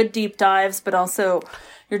 good deep dives, but also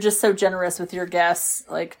you're just so generous with your guests,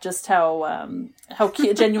 like just how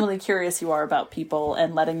genuinely curious you are about people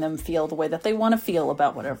and letting them feel the way that they want to feel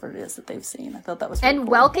about whatever it is that they've seen. I thought that was really cool.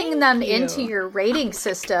 Welcoming them into your rating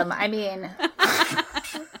system. I mean,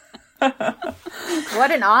 what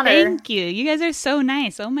an honor. Thank you. You guys are so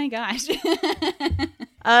nice. Oh my gosh.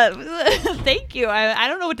 Thank you. I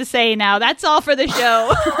don't know what to say now. That's all for the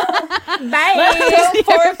show. Bye. Let's go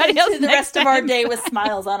forth into the rest of our day with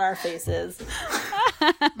smiles on our faces.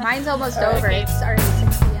 Mine's almost over. It's already